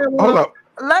 Hold up.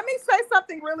 Let me say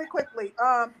something really quickly.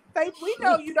 Faith, we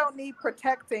know you don't need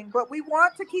protecting, but we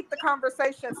want to keep the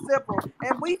conversation simple.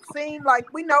 And we've seen,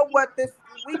 we know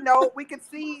we can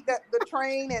see that the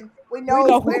train, and we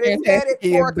know that it's headed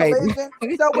for a collision.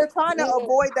 So we're trying to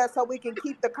avoid that so we can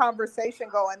keep the conversation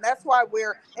going. That's why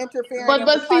we're interfering.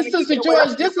 But see, Sister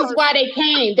George, this is why they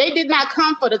came. They did not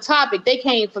come for the topic. They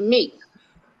came for me.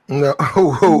 No,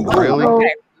 really?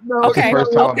 Okay. Okay.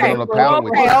 First time I've been on a panel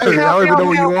with you. I don't even know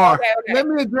who you are. Let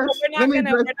me address. We're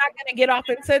not gonna get off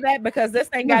into that because this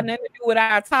ain't got nothing to do with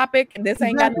our topic, and this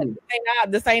ain't got nothing.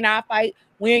 This ain't our fight.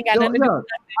 We ain't got nothing to do with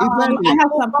nothing. I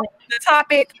have something. The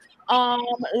topic.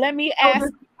 Let me ask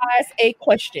you guys a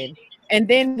question, and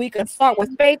then we can start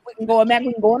with Faith. We can go back.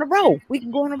 We can go in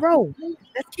a row.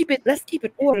 Let's keep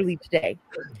it orderly today.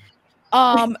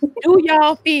 Do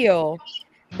y'all feel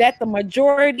that the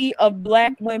majority of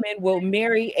black women will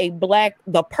marry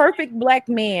the perfect black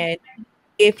man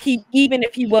even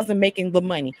if he wasn't making the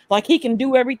money? Like, he can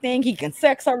do everything, he can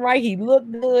sex her right, he look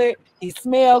good, he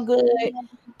smell good,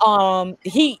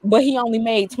 he only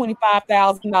made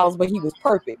 $25,000, but he was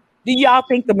perfect. Do y'all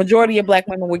think the majority of black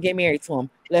women would get married to him?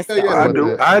 Let's see.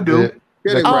 I do.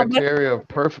 The criteria of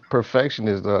perfection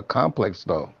is complex,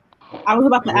 though. I was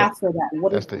about to ask her that.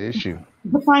 That's the issue.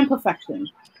 Define perfection.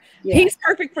 Yeah. He's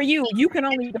perfect for you. You can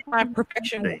only define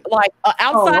perfection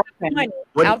outside of the money.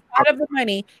 Outside of the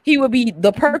money, he would be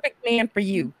the perfect man for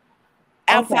you.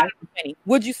 Outside of the money,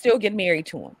 would you still get married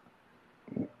to him?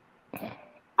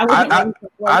 I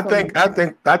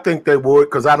think they would,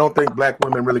 because I don't think black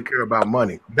women really care about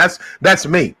money. That's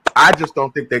me. I just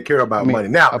don't think they care about money.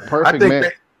 Now, I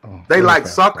think they like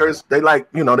suckers. They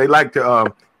like they like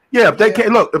to if they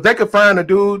can if they could find a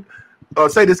dude.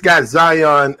 Say this guy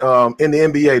Zion in the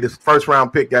NBA, this first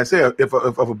round pick. I said, if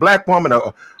a black woman,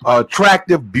 a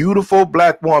attractive, beautiful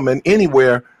black woman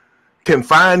anywhere can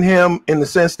find him, in the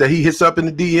sense that he hits up in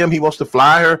the DM, he wants to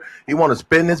fly her, he want to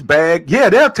spend his bag. Yeah,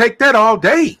 they'll take that all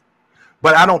day.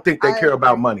 But I don't think they care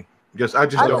about money. I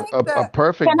just don't. A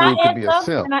perfect dude could be a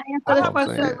simp. Can I answer this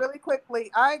question really quickly?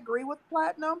 I agree with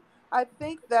Platinum. I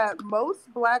think that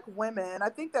most black women,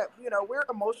 we're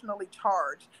emotionally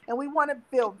charged and we want to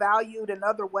feel valued in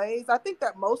other ways. I think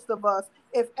that most of us,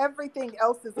 if everything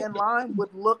else is in line,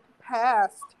 would look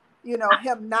past,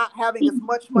 him not having as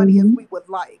much money as we would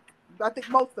like. I think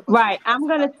most of us. Right. I'm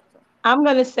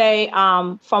gonna say,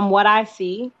 from what I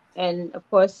see, and of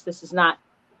course, this is not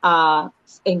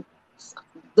in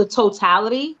the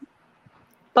totality.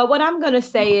 But what I'm going to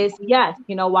say is yes.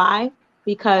 You know why?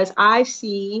 Because I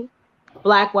see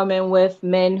Black women with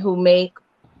men who make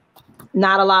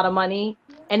not a lot of money,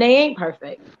 and they ain't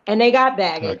perfect, and they got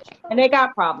baggage, and they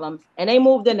got problems, and they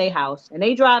moved in their house, and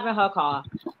they driving her car,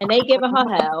 and they giving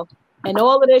her hell, and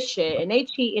all of this shit, and they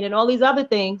cheating and all these other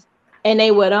things, and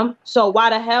they with them. So why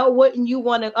the hell wouldn't you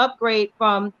want to upgrade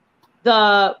from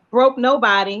the broke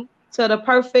nobody to the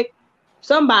perfect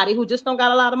somebody who just don't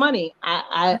got a lot of money?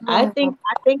 I think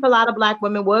a lot of Black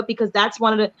women would, because that's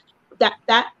one of the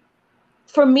that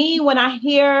for me, when I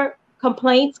hear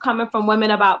complaints coming from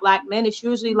women about Black men, it's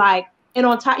usually like, and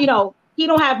on top, he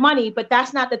don't have money, but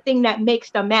that's not the thing that makes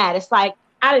them mad. It's like,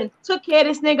 I didn't took care of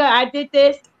this nigga, I did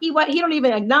this, he don't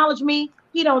even acknowledge me,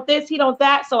 he don't this, he don't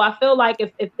that. So I feel like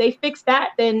if they fix that,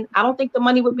 then I don't think the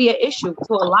money would be an issue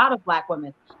to a lot of Black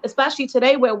women, especially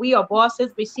today where we are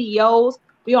bosses, we CEOs,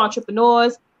 we are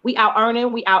entrepreneurs, we out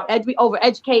earning, we over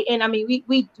educating. I mean,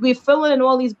 we're filling in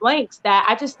all these blanks that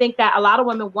I just think that a lot of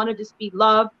women want to just be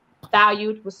loved,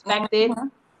 valued, respected,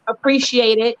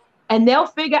 appreciated, and they'll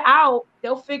figure out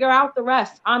the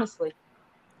rest, honestly.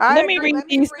 Let me read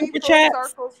these super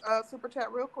chats. Super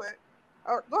chat real quick.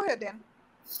 Go ahead, Dan.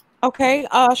 Okay.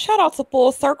 Shout out to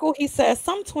Full Circle. He says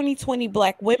some 2020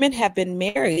 Black women have been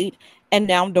married and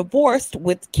now divorced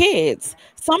with kids.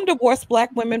 Some divorced Black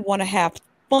women want to have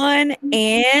fun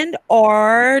and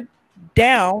are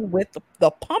down with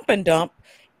the pump and dump,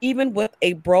 even with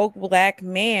a broke Black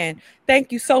man.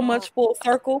 Thank you so much, Full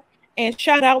Circle. And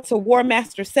shout out to War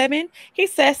Master 7. He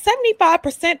says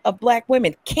 75% of Black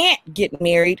women can't get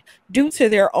married due to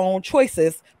their own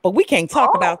choices, but we can't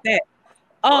talk about that.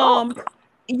 Now,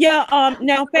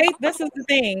 Faith, this is the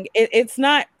thing. It's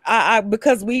not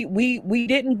because we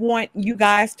didn't want you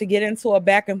guys to get into a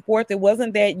back and forth. It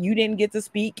wasn't that you didn't get to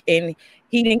speak and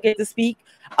he didn't get to speak.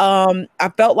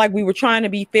 I felt like we were trying to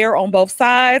be fair on both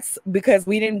sides because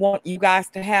we didn't want you guys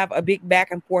to have a big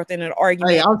back and forth in an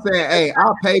argument. Hey, I'm saying, hey,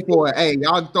 I'll pay for it. Hey,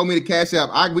 y'all throw me the cash app.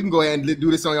 We can go ahead and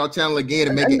do this on your channel again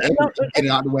and make it get it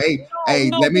out of the way.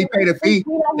 Let me pay the fee.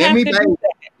 Let me pay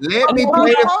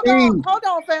the fee. Hold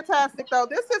on, Fantastic, though.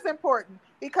 This is important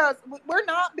because we're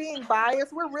not being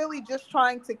biased. We're really just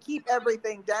trying to keep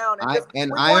everything down.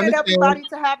 And I wanted everybody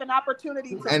to have an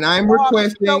opportunity to. And I'm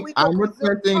requesting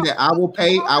that I will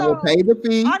pay the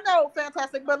fee. I know,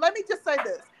 Fantastic, but let me just say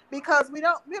this, because we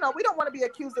don't want to be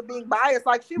accused of being biased.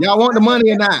 Like y'all want the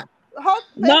money or not?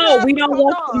 No, we don't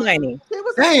want the money. She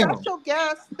was a special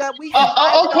guest that we.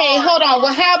 Okay, hold on.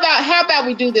 Well, how about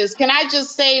we do this? Can I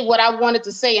just say what I wanted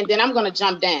to say, and then I'm going to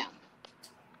jump down?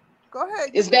 Go ahead.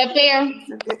 Is that fair?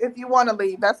 If you want to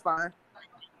leave, that's fine.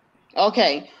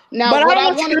 Okay. Now, but what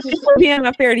I wanted to be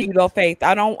unfair to you, though, Faith.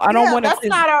 I don't want that's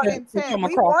not our intent. To come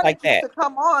across like that. To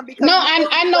come on because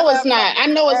I know it's not. I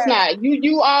know it's not.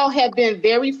 You all have been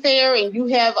very fair, and you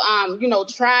have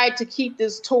tried to keep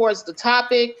this towards the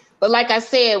topic. But like I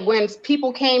said, when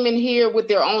people came in here with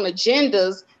their own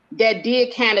agendas, that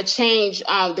did kind of change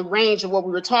the range of what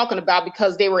we were talking about,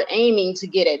 because they were aiming to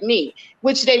get at me,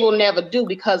 which they will never do,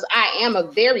 because I am a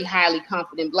very highly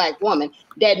confident Black woman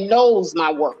that knows my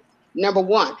worth. Number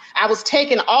one, I was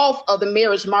taken off of the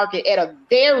marriage market at a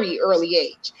very early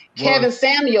age. Wow. Kevin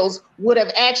Samuels would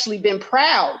have actually been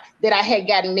proud that I had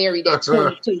gotten married at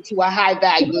 22 to a high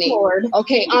value man.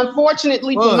 Okay,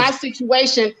 unfortunately for my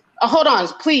situation, hold on,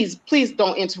 please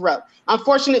don't interrupt.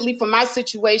 Unfortunately for my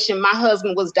situation, my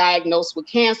husband was diagnosed with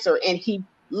cancer and he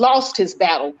lost his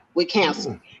battle with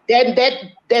cancer.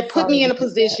 That put me in a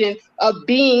position of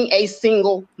being a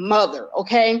single mother,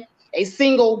 okay? A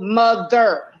single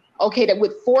mother. Okay, that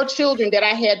with 4 children that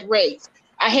I had to raise.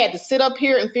 I had to sit up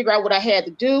here and figure out what I had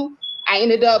to do. I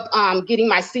ended up getting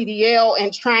my CDL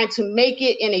and trying to make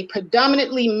it in a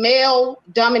predominantly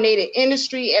male-dominated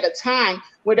industry at a time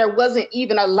where there wasn't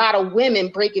even a lot of women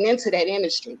breaking into that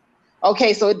industry.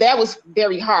 Okay, so that was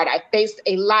very hard. I faced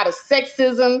a lot of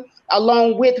sexism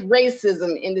along with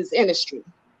racism in this industry.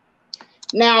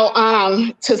 Now,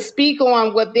 to speak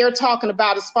on what they're talking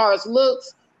about as far as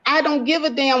looks, I don't give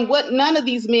a damn what none of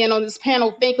these men on this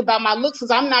panel think about my looks, because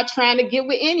I'm not trying to get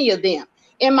with any of them.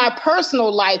 In my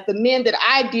personal life, the men that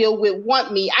I deal with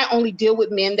want me. I only deal with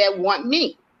men that want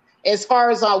me. As far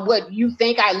as what you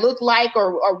think I look like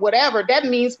or whatever, that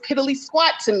means piddly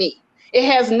squat to me. It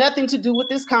has nothing to do with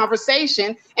this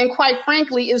conversation. And quite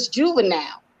frankly, it's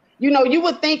juvenile. You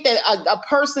would think that a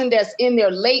person that's in their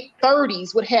late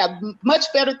 30s would have much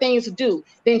better things to do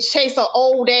than chase an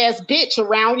old ass bitch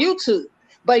around YouTube.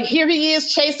 But here he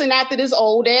is chasing after this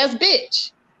old ass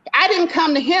bitch. I didn't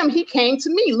come to him. He came to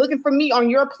me looking for me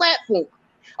on your platform.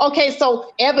 Okay,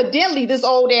 so evidently this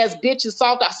old ass bitch is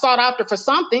sought after for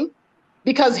something,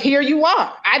 because here you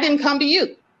are. I didn't come to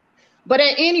you. But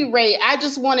at any rate, I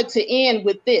just wanted to end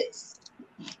with this.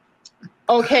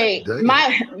 Okay,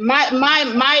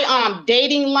 my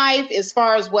dating life, as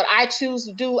far as what I choose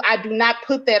to do, I do not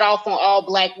put that off on all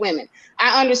Black women.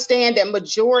 I understand that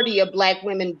majority of Black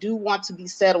women do want to be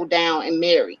settled down and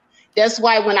married. That's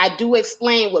why when I do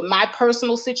explain what my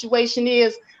personal situation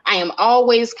is, I am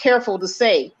always careful to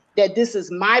say that this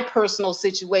is my personal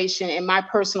situation and my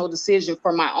personal decision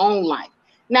for my own life.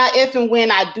 Now, if and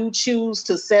when I do choose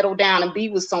to settle down and be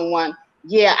with someone,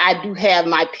 yeah, I do have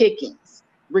my pickings,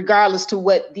 regardless to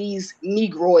what these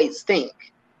Negroids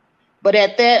think. But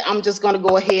at that, I'm just going to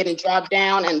go ahead and drop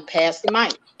down and pass the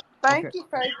mic. Thank you,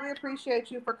 Faith. We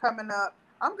appreciate you for coming up.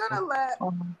 I'm going to let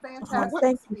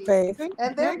Fantastic speak,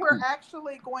 and then we're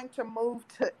actually going to move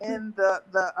to end the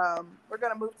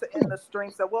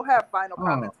stream. So we'll have final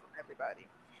comments from everybody.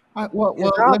 Let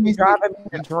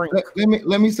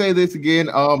me say this again.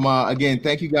 Again,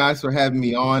 thank you guys for having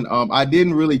me on. I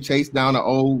didn't really chase down an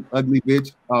old ugly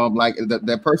bitch. Like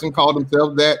that person called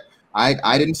themselves that.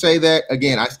 I didn't say that.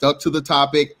 Again, I stuck to the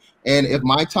topic. And if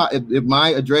my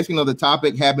addressing of the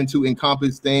topic happened to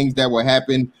encompass things that will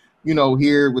happen, you know,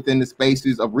 here within the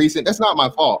spaces of recent, that's not my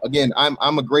fault. Again,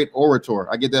 I'm a great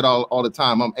orator. I get that all the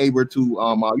time. I'm able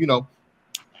to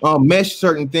mesh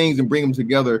certain things and bring them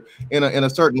together in a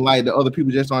certain light that other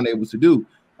people just aren't able to do.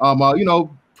 You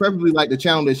know, preferably like the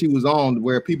channel that she was on,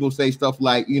 where people say stuff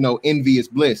like, you know, envy is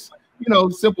bliss, you know,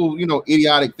 simple, you know,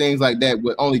 idiotic things like that,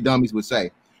 what only dummies would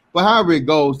say. But however it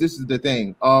goes, this is the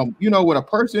thing. You know, when a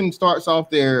person starts off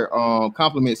their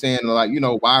compliment saying like, you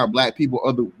know, why are Black people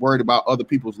worried about other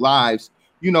people's lives?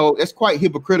 You know, it's quite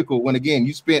hypocritical when, again,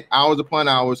 you spent hours upon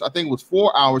hours, I think it was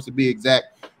 4 hours to be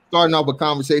exact, starting off a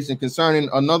conversation concerning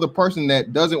another person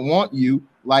that doesn't want you,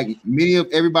 like many of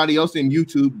everybody else in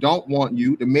YouTube don't want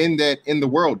you. The men that in the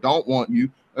world don't want you,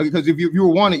 because if you were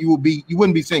wanted, you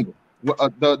wouldn't be single.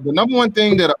 The number one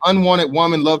thing that an unwanted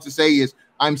woman loves to say is,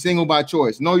 I'm single by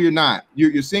choice. No, you're not.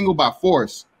 You're single by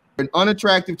force. And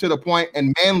unattractive to the point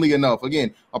and manly enough.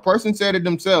 Again, a person said it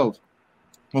themselves,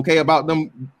 okay, about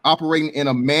them operating in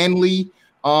a manly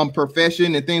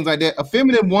profession and things like that. A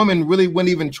feminine woman really wouldn't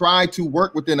even try to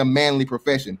work within a manly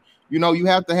profession. You know, you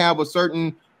have to have a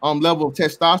certain level of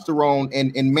testosterone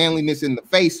and manliness in the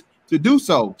face to do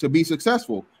so, to be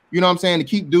successful. You know what I'm saying? To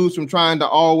keep dudes from trying to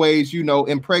always, you know,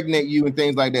 impregnate you and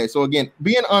things like that. So again,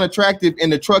 being unattractive in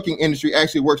the trucking industry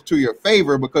actually works to your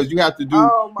favor, because you have to do,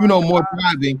 more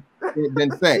driving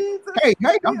than sex. Hey,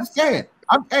 I'm just saying.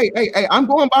 I'm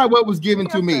going by what was given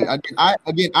to me. I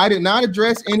did not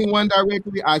address anyone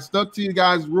directly. I stuck to you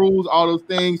guys' rules, all those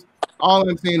things. All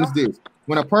I'm saying is this: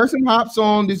 when a person hops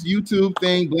on this YouTube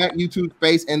thing, Black YouTube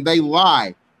space, and they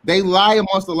lie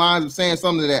amongst the lines of saying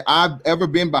something that I've ever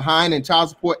been behind in child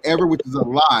support ever, which is a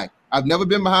lie. I've never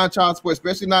been behind child support,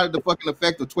 especially not at the fucking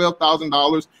effect of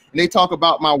 $12,000. And they talk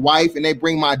about my wife and they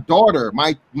bring my daughter,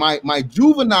 my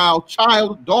juvenile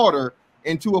child daughter,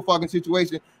 into a fucking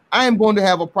situation. I am going to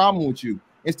have a problem with you.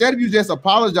 Instead of you just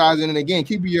apologizing and again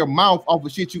keeping your mouth off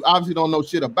of shit you obviously don't know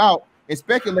shit about and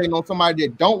speculating on somebody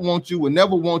that don't want you, will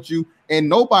never want you, and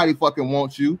nobody fucking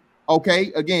wants you.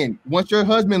 Okay, again, once your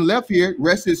husband left here,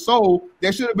 rest his soul,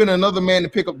 there should have been another man to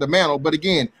pick up the mantle. But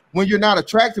again, when you're not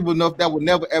attractive enough, that would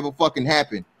never ever fucking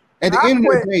happen. At the end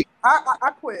of the day,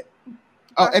 I quit.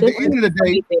 At the end of the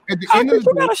day, you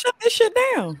gotta shut this shit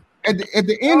down. At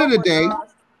the end of the day,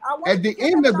 at the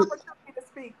end of the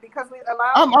because we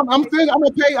allow. I'm gonna pay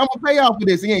y'all for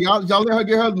this. Again, y'all let her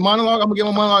get her monologue. I'm gonna get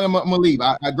my monologue. I'm gonna leave.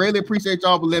 I greatly appreciate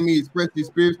y'all for letting me express these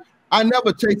spirits. I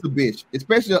never chase a bitch,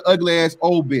 especially an ugly ass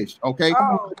old bitch. Okay,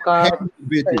 God.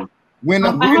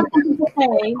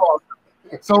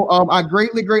 So I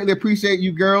greatly appreciate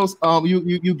you girls,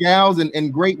 you gals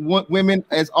and great women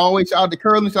as always. Shout out to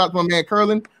Curlin, shout out to my man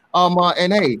Curlin.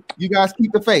 And hey, you guys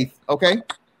keep the faith, okay?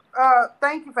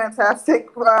 Thank you, Fantastic.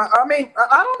 I mean,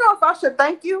 I don't know if I should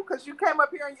thank you because you came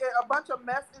up here and a bunch of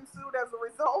mess ensued as a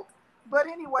result. But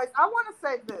anyways, I want to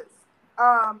say this.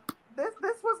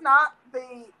 This was not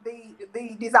the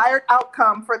desired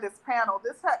outcome for this panel.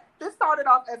 This started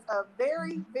off as a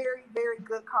very, very, very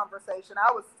good conversation.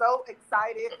 I was so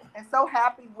excited and so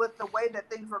happy with the way that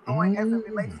things were going as it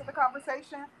relates to the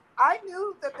conversation. I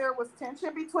knew that there was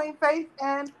tension between Faith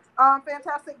and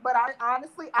Fantastic, but I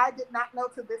did not know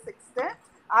to this extent.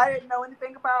 I didn't know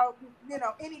anything about,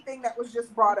 anything that was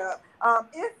just brought up.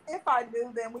 If I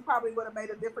knew, then we probably would have made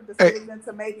a different decision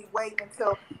to maybe wait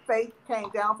until Faith came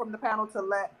down from the panel to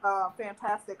let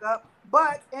Fantastic up.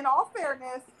 But in all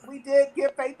fairness, we did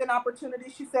give Faith an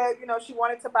opportunity. She said, she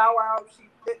wanted to bow out. She,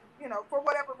 for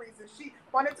whatever reason, she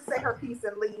wanted to say her piece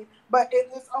and leave. But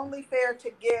it is only fair to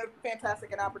give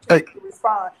Fantastic an opportunity to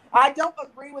respond. I don't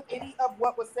agree with any of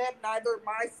what was said. Neither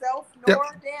myself nor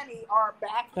Danny are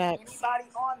backing anybody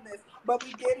on this. But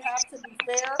we did have to be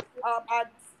fair.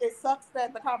 It sucks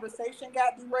that the conversation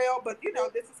got derailed, but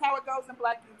this is how it goes in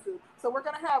Black YouTube. So we're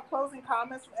gonna have closing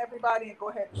comments from everybody and go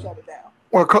ahead and shut it down.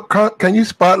 Well, can you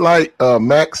spotlight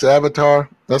Max Avatar?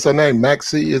 That's her name,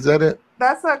 Maxie. Is that it?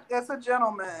 That's a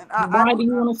gentleman. Why do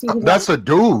you want to see his That's a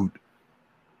dude.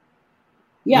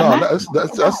 Yeah, no,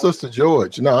 that's Sister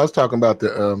George. No, I was talking about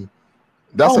the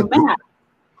That's a Matt.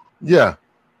 Yeah.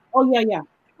 Oh yeah.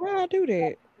 Why I do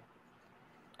that?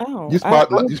 Oh, you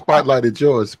spotlighted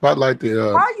George. Spotlight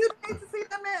the. Why you need to see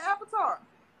them in Avatar?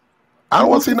 I don't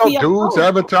want to see no dudes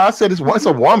Avatar. I said it's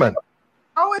a woman.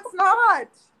 Oh, it's not.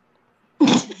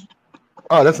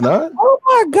 Oh, that's not. Oh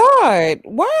my God!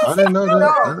 Why? I didn't know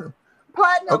that.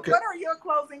 Platinum, what are your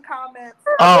closing comments?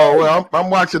 Oh well,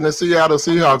 I'm watching the Seattle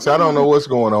Seahawks. I don't know what's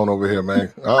going on over here,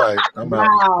 man. All right, I'm out.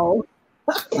 Wow.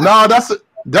 No,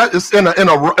 that is in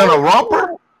a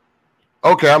romper.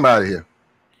 Okay, I'm out of here.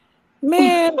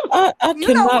 Man, I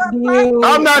cannot deal.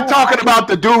 I'm not talking about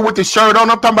the dude with the shirt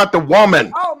on. I'm talking about the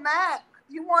woman. Oh, Matt,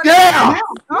 you want? Yeah.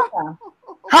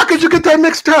 How could you get that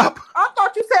mixed up? I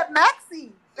thought you said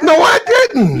Maxie. No, I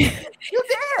didn't. You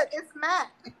did. It's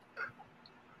Matt.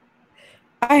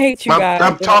 I hate you guys.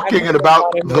 I'm talking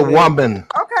about the woman.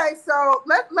 Okay, so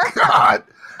let's. God,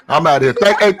 I'm out here.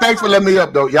 Thanks for letting me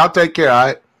up, though. Y'all take care. All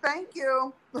right. Thank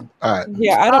you. All right.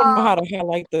 Yeah, I don't know how to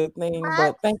highlight the thing,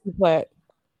 but thank you, Platt.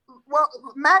 Well,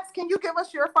 Max, can you give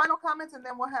us your final comments, and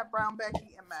then we'll have Brown,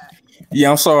 Becky, and Matt.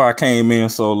 Yeah, I'm sorry I came in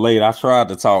so late. I tried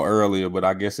to talk earlier, but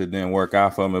I guess it didn't work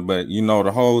out for me. But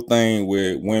the whole thing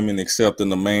with women accepting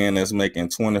a man that's making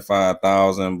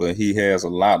 $25,000, but he has a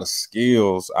lot of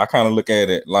skills. I kind of look at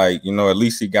it like, at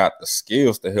least he got the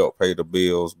skills to help pay the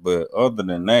bills. But other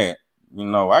than that,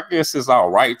 I guess it's all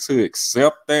right to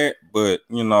accept that, but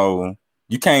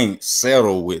you can't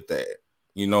settle with that.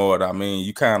 You know what I mean?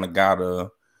 You kind of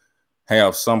gotta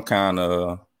have some kind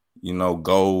of,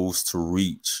 goals to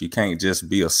reach. You can't just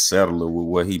be a settler with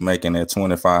what he making at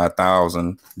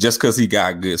 25,000 just because he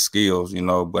got good skills,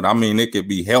 But I mean, it could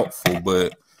be helpful,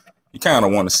 but you kind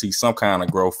of want to see some kind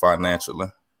of growth financially.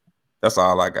 That's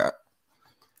all I got.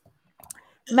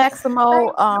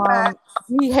 Maximo,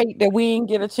 we hate that we didn't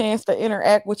get a chance to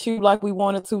interact with you like we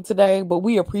wanted to today, but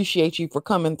we appreciate you for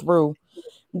coming through.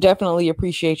 Definitely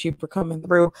appreciate you for coming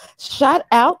through. Shout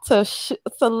out to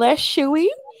Celeste Shuey.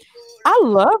 I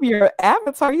love your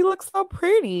avatar. You look so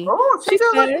pretty. Oh, she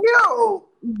does look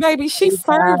cute. Baby, she's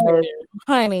serving,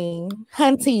 honey.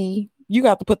 Hunty. You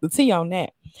got to put the T on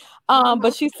that.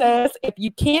 But she says, if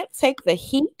you can't take the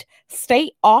heat,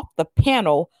 stay off the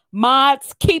panel.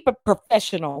 Mods, keep it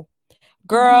professional.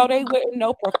 Girl, they wouldn't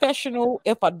know professional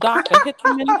if a doctor hit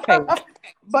them in the face.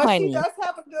 But honey. She does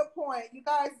have a good point. You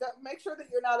guys make sure that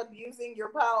you're not abusing your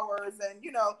powers, and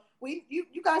you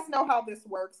guys know how this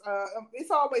works. It's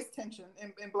always tension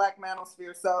in Black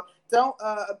Manosphere, so don't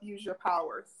abuse your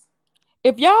powers.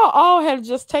 If y'all all had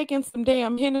just taken some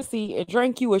damn Hennessy and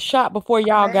drank you a shot before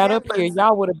y'all got up here,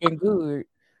 y'all would have been good.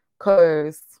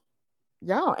 Cause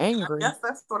y'all angry. I guess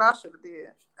that's what I should have did.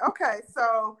 Okay,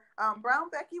 so Brown,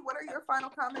 Becky, what are your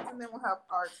final comments, and then we'll have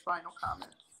Art's final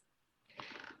comments.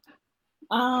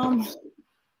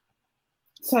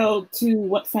 So to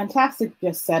what Fantastic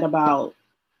just said about,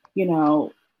 she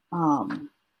would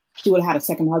have had a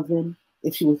second husband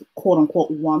if she was quote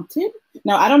unquote wanted.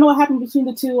 Now I don't know what happened between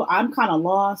the two. I'm kind of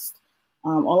lost.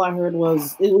 All I heard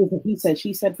was it was a he said,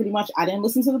 she said pretty much. I didn't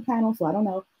listen to the panel, so I don't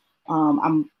know.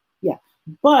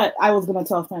 But I was gonna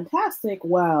tell Fantastic,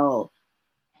 well,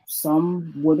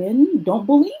 some women don't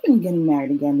believe in getting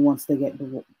married again once they get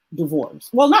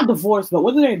divorced. Well, not divorced, but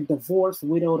whether they're divorced,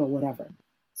 widowed, or whatever.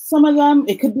 Some of them,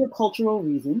 it could be a cultural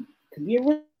reason, it could be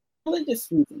a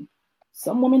religious reason.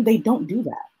 Some women, they don't do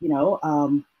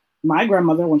that. My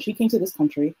grandmother, when she came to this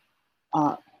country,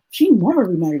 she never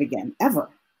remarried again, ever.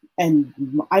 And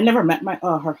I never met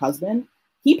her husband.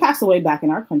 He passed away back in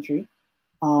our country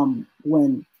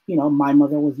when my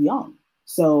mother was young.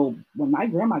 So when my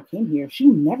grandma came here, she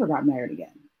never got married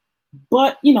again.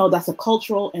 But, that's a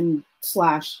cultural and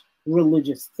 /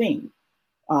 religious thing.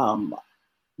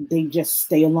 They just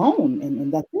stay alone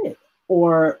and that's it.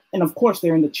 And of course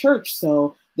they're in the church,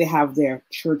 so they have their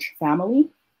church family.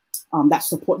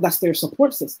 That's their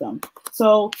support system.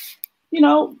 So,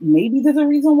 maybe there's a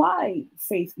reason why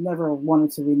Faith never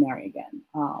wanted to remarry again.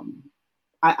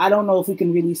 I don't know if we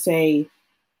can really say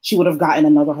she would have gotten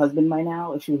another husband by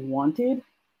now if she was wanted.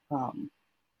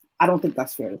 I don't think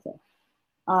that's fair to say.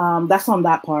 That's on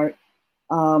that part.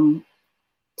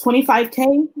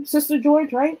 25K, Sister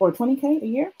George, right? Or 20K a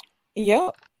year?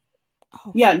 Yep.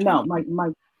 Oh, yeah, no,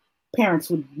 my parents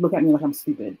would look at me like I'm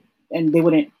stupid and they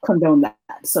wouldn't condone that.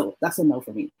 So that's a no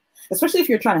for me. Especially if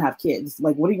you're trying to have kids.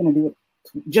 Like, what are you going to do with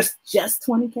just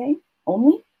 20K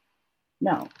only?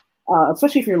 No.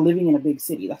 Especially if you're living in a big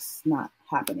city, that's not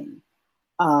happening.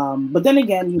 But then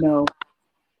again,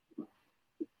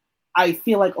 I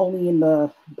feel like only in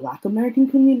the Black American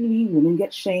community, women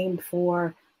get shamed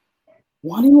for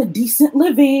wanting a decent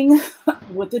living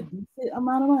with a decent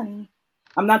amount of money.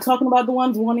 I'm not talking about the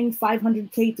ones wanting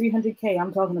 500K, 300K.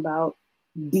 I'm talking about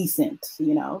decent,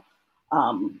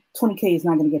 20K is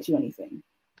not going to get you anything.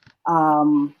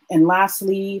 And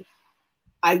lastly,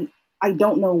 I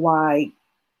don't know why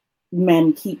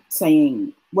men keep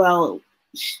saying, well,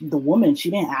 the woman, she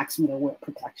didn't ask me to wear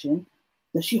protection.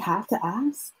 Does she have to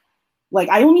ask? Like,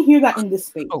 I only hear that in this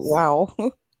space. Oh, wow.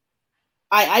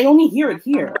 I only hear it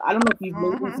here. I don't know if you've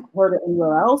heard it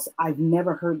anywhere else. I've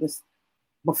never heard this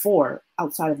before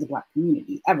outside of the Black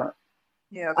community, ever.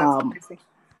 Yeah, that's crazy.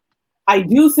 I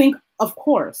do think, of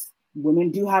course,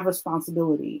 women do have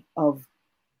responsibility of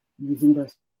using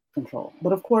birth control.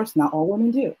 But of course, not all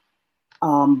women do.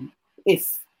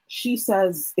 If she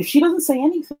doesn't say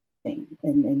anything,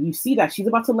 and you see that she's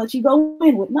about to let you go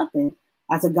in with nothing,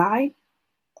 as a guy,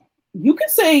 you can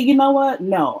say, you know what,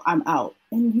 no, I'm out.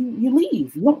 And you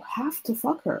leave. You don't have to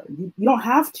fuck her. You don't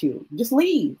have to. Just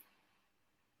leave.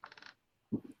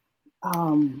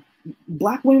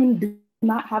 Black women do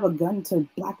not have a gun to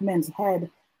Black men's head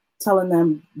telling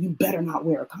them, you better not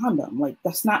wear a condom. Like,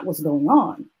 that's not what's going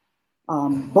on.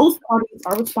 Both parties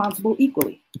are responsible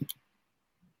equally.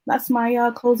 That's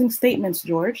my closing statements,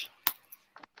 George.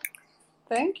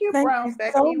 Thank you, Brown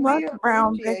Becky. So much,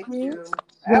 Brown Becky.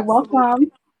 You're welcome.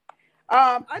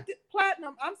 I did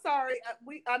Platinum. I'm sorry,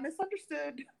 I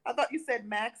misunderstood. I thought you said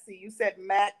Maxie. You said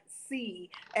Maxie,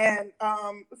 and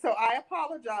so I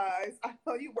apologize. I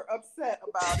know you were upset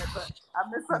about it, but I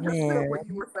misunderstood what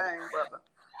you were saying, brother.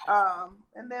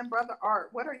 And then, Brother Art,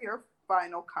 what are your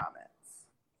final comments?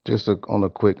 Just on a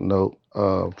quick note,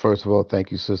 first of all, thank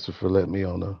you, sister, for letting me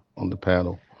on the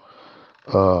panel.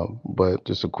 But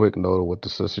just a quick note of what the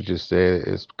sister just said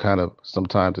is kind of,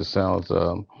 sometimes it sounds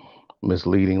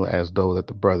misleading, as though that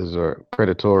the brothers are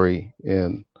predatory,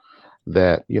 in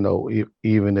that,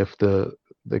 even if the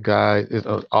guy is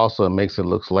also, makes it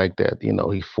looks like that,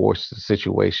 he forced the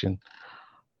situation,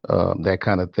 that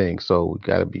kind of thing. So we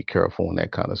got to be careful on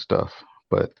that kind of stuff.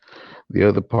 But the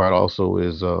other part also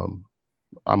is,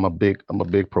 I'm a big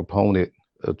proponent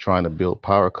of trying to build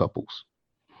power couples,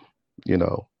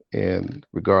 and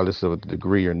regardless of the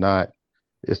degree or not,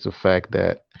 it's the fact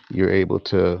that you're able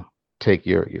to take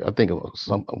I think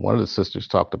one of the sisters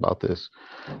talked about this,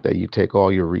 that you take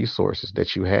all your resources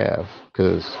that you have,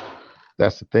 because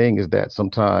that's the thing, is that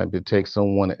sometimes it takes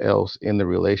someone else in the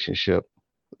relationship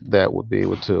that would be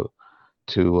able to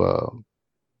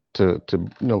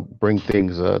bring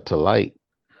things to light.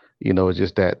 It's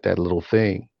just that little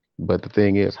thing. But the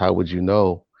thing is, how would you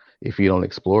know if you don't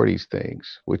explore these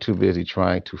things? We're too busy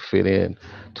trying to fit in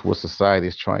to what society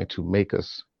is trying to make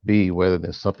us be, rather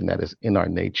than something that is in our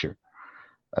nature.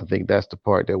 I think that's the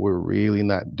part that we're really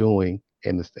not doing.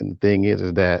 And the thing is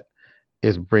that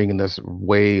it's bringing us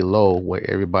way low, where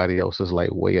everybody else is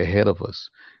like way ahead of us.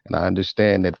 And I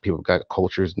understand that people got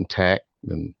cultures intact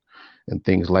and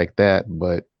things like that.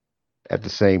 But at the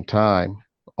same time,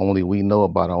 only we know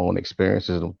about our own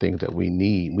experiences and things that we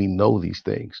need. We know these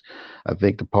things. I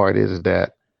think the part is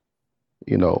that,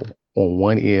 on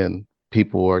one end,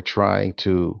 people are trying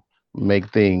to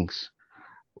make things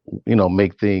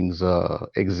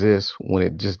exist when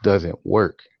it just doesn't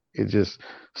work. It just,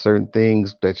 certain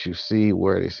things that you see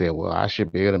where they say, well, I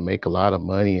should be able to make a lot of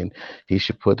money and he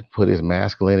should put his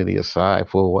masculinity aside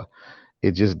for what,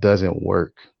 it just doesn't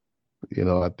work.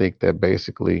 I think that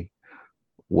basically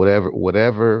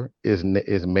whatever is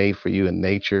made for you in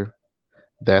nature,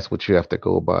 that's what you have to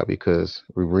go by, because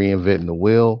we're reinventing the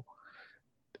wheel.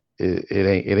 It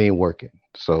ain't working.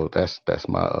 So that's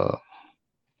my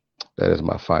that is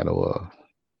my final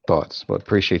thoughts. But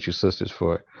appreciate you, sisters,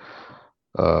 for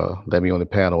letting me on the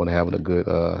panel and having a good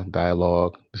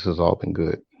dialogue. This has all been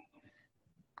good.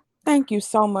 Thank you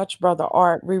so much, Brother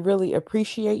Art. We really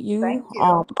appreciate you. Thank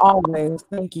you. Always.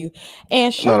 Thank you.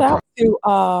 And shout out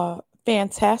to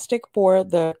Fantastic for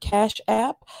the Cash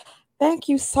App. Thank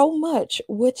you so much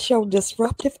with your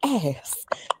disruptive ass.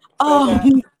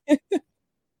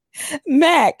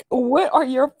 Mac, what are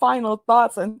your final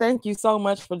thoughts? And thank you so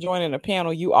much for joining the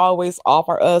panel. You always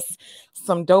offer us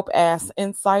some dope ass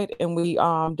insight, and we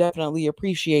definitely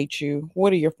appreciate you.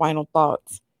 What are your final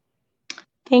thoughts?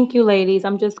 Thank you, ladies.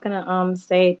 I'm just gonna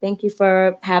say thank you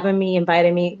for having me,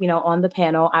 inviting me, on the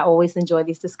panel. I always enjoy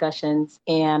these discussions,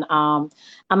 and I'm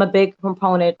a big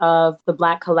proponent of the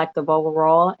Black collective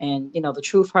overall. And the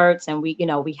truth hurts, and we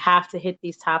have to hit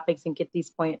these topics and get these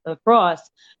points across.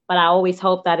 But I always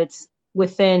hope that it's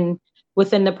within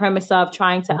the premise of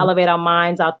trying to elevate our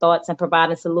minds, our thoughts, and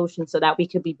providing solutions so that we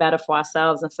could be better for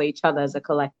ourselves and for each other as a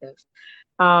collective.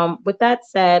 With that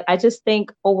said, I just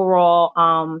think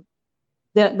overall,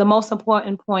 the most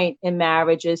important point in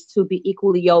marriage is to be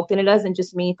equally yoked. And it doesn't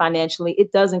just mean financially.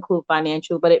 It does include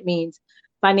financial, but it means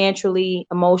financially,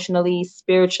 emotionally,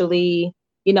 spiritually,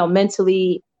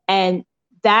 mentally. And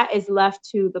that is left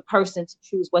to the person to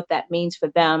choose what that means for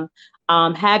them.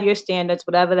 Have your standards,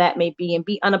 whatever that may be, and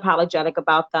be unapologetic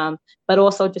about them, but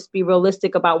also just be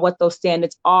realistic about what those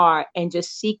standards are and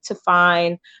just seek to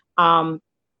find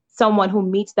someone who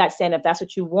meets that standard. If that's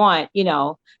what you want,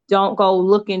 don't go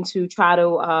looking to try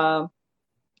to,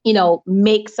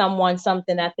 make someone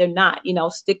something that they're not.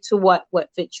 Stick to what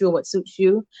fits you, what suits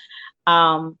you.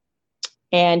 And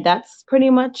that's pretty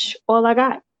much all I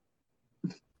got.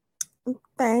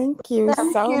 Thank you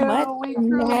so much. We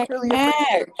truly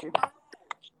appreciate you.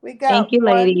 We got Thank you,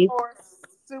 ladies. One more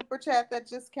super chat that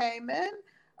just came in.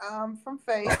 From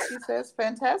Faith. She says,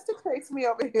 fantastic, takes me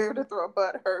over here to throw a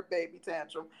butthurt baby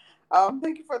tantrum.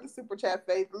 Thank you for the super chat,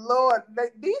 Faith. Lord,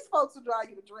 these folks will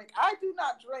drive you to drink. I do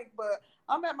not drink, but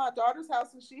I'm at my daughter's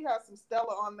house and she has some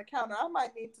Stella on the counter. I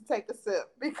might need to take a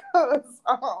sip because,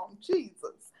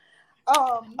 Jesus.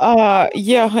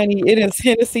 Yeah, honey, it is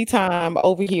Hennessy time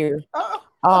over here.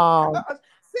 Send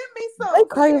me some. They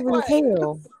crazy as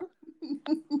hell.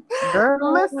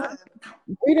 Girl, listen.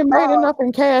 We done made enough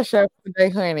in Cash App today,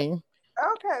 honey.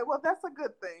 Okay, well, that's a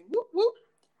good thing. Whoop, whoop.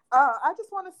 I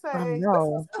just want to say this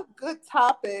is a good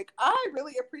topic. I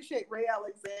really appreciate Ray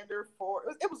Alexander for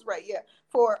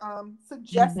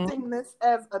suggesting this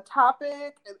as a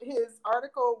topic. His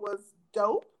article was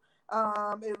dope.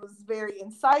 It was very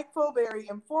insightful, very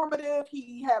informative.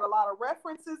 He had a lot of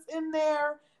references in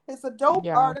there. It's a dope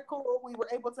article. We were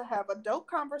able to have a dope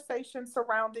conversation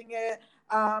surrounding it.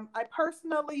 I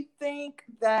personally think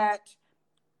that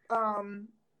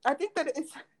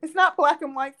it's not black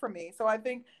and white for me. So I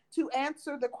think to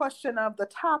answer the question of the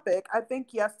topic, I think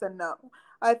yes and no.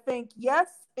 I think yes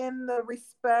in the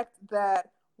respect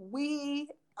that we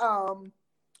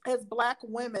as Black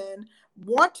women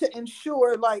want to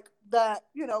ensure that,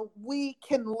 we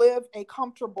can live a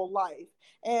comfortable life.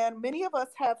 And many of us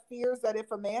have fears that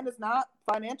if a man is not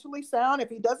financially sound, if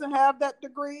he doesn't have that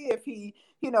degree, if he,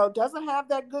 doesn't have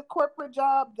that good corporate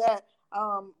job, that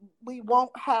we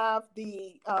won't have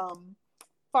the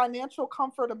financial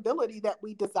comfortability that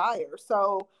we desire.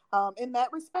 So in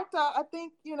that respect, I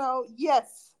think,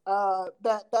 yes,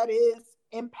 that is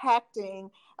impacting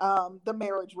the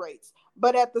marriage rates.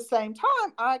 But at the same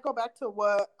time, I go back to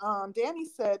what Danny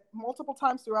said multiple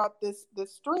times throughout this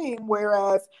stream,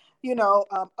 whereas,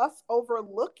 us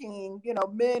overlooking,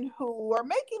 men who are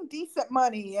making decent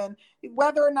money, and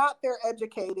whether or not they're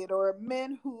educated, or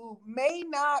men who may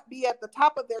not be at the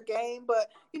top of their game, but,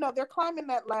 they're climbing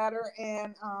that ladder,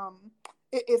 and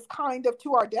it's kind of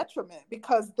to our detriment,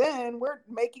 because then we're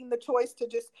making the choice to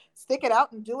just stick it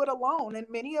out and do it alone. And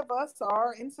many of us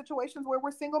are in situations where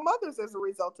we're single mothers as a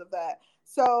result of that.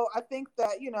 So I think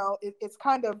that, it's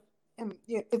kind of,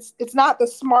 it's not the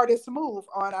smartest move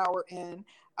on our end.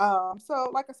 So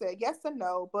like I said, yes and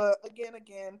no, but again,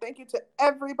 thank you to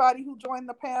everybody who joined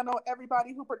the panel,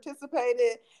 everybody who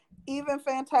participated, even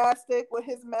Fantastic with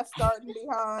his mess starting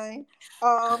behind.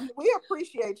 We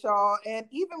appreciate y'all. And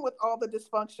even with all the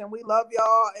dysfunction, we love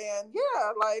y'all. And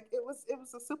it was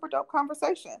a super dope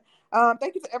conversation.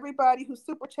 Thank you to everybody who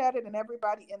super chatted and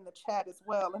everybody in the chat as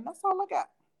well. And that's all I got.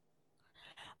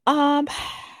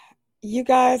 You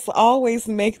guys always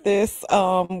make this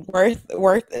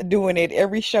worth doing it.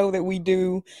 Every show that we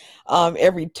do,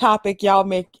 every topic, y'all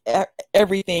make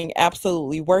everything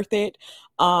absolutely worth it.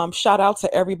 Shout out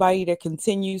to everybody that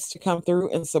continues to come through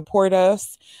and support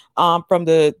us, from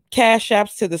the Cash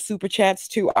Apps to the Super Chats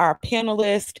to our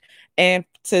panelists and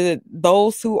to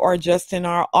those who are just in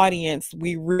our audience.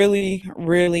 We really,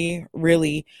 really,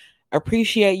 really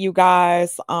appreciate you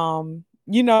guys.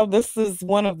 This is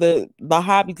one of the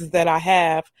hobbies that I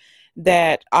have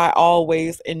that I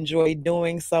always enjoy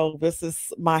doing. So this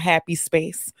is my happy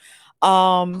space.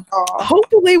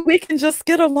 Hopefully we can just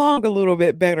get along a little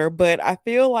bit better, but I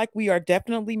feel like we are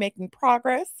definitely making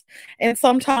progress, and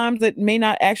sometimes it may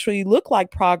not actually look like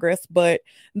progress, but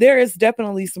there is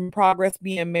definitely some progress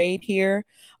being made here.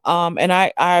 And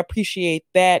I appreciate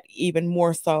that even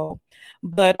more so.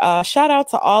 But shout out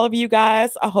to all of you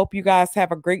guys. I hope you guys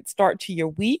have a great start to your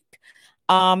week.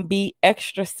 Be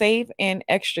extra safe and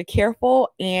extra careful,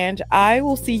 and I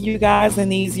will see you guys in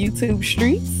these YouTube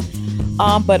streets.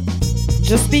 But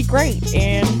just be great,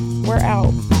 and we're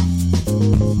out.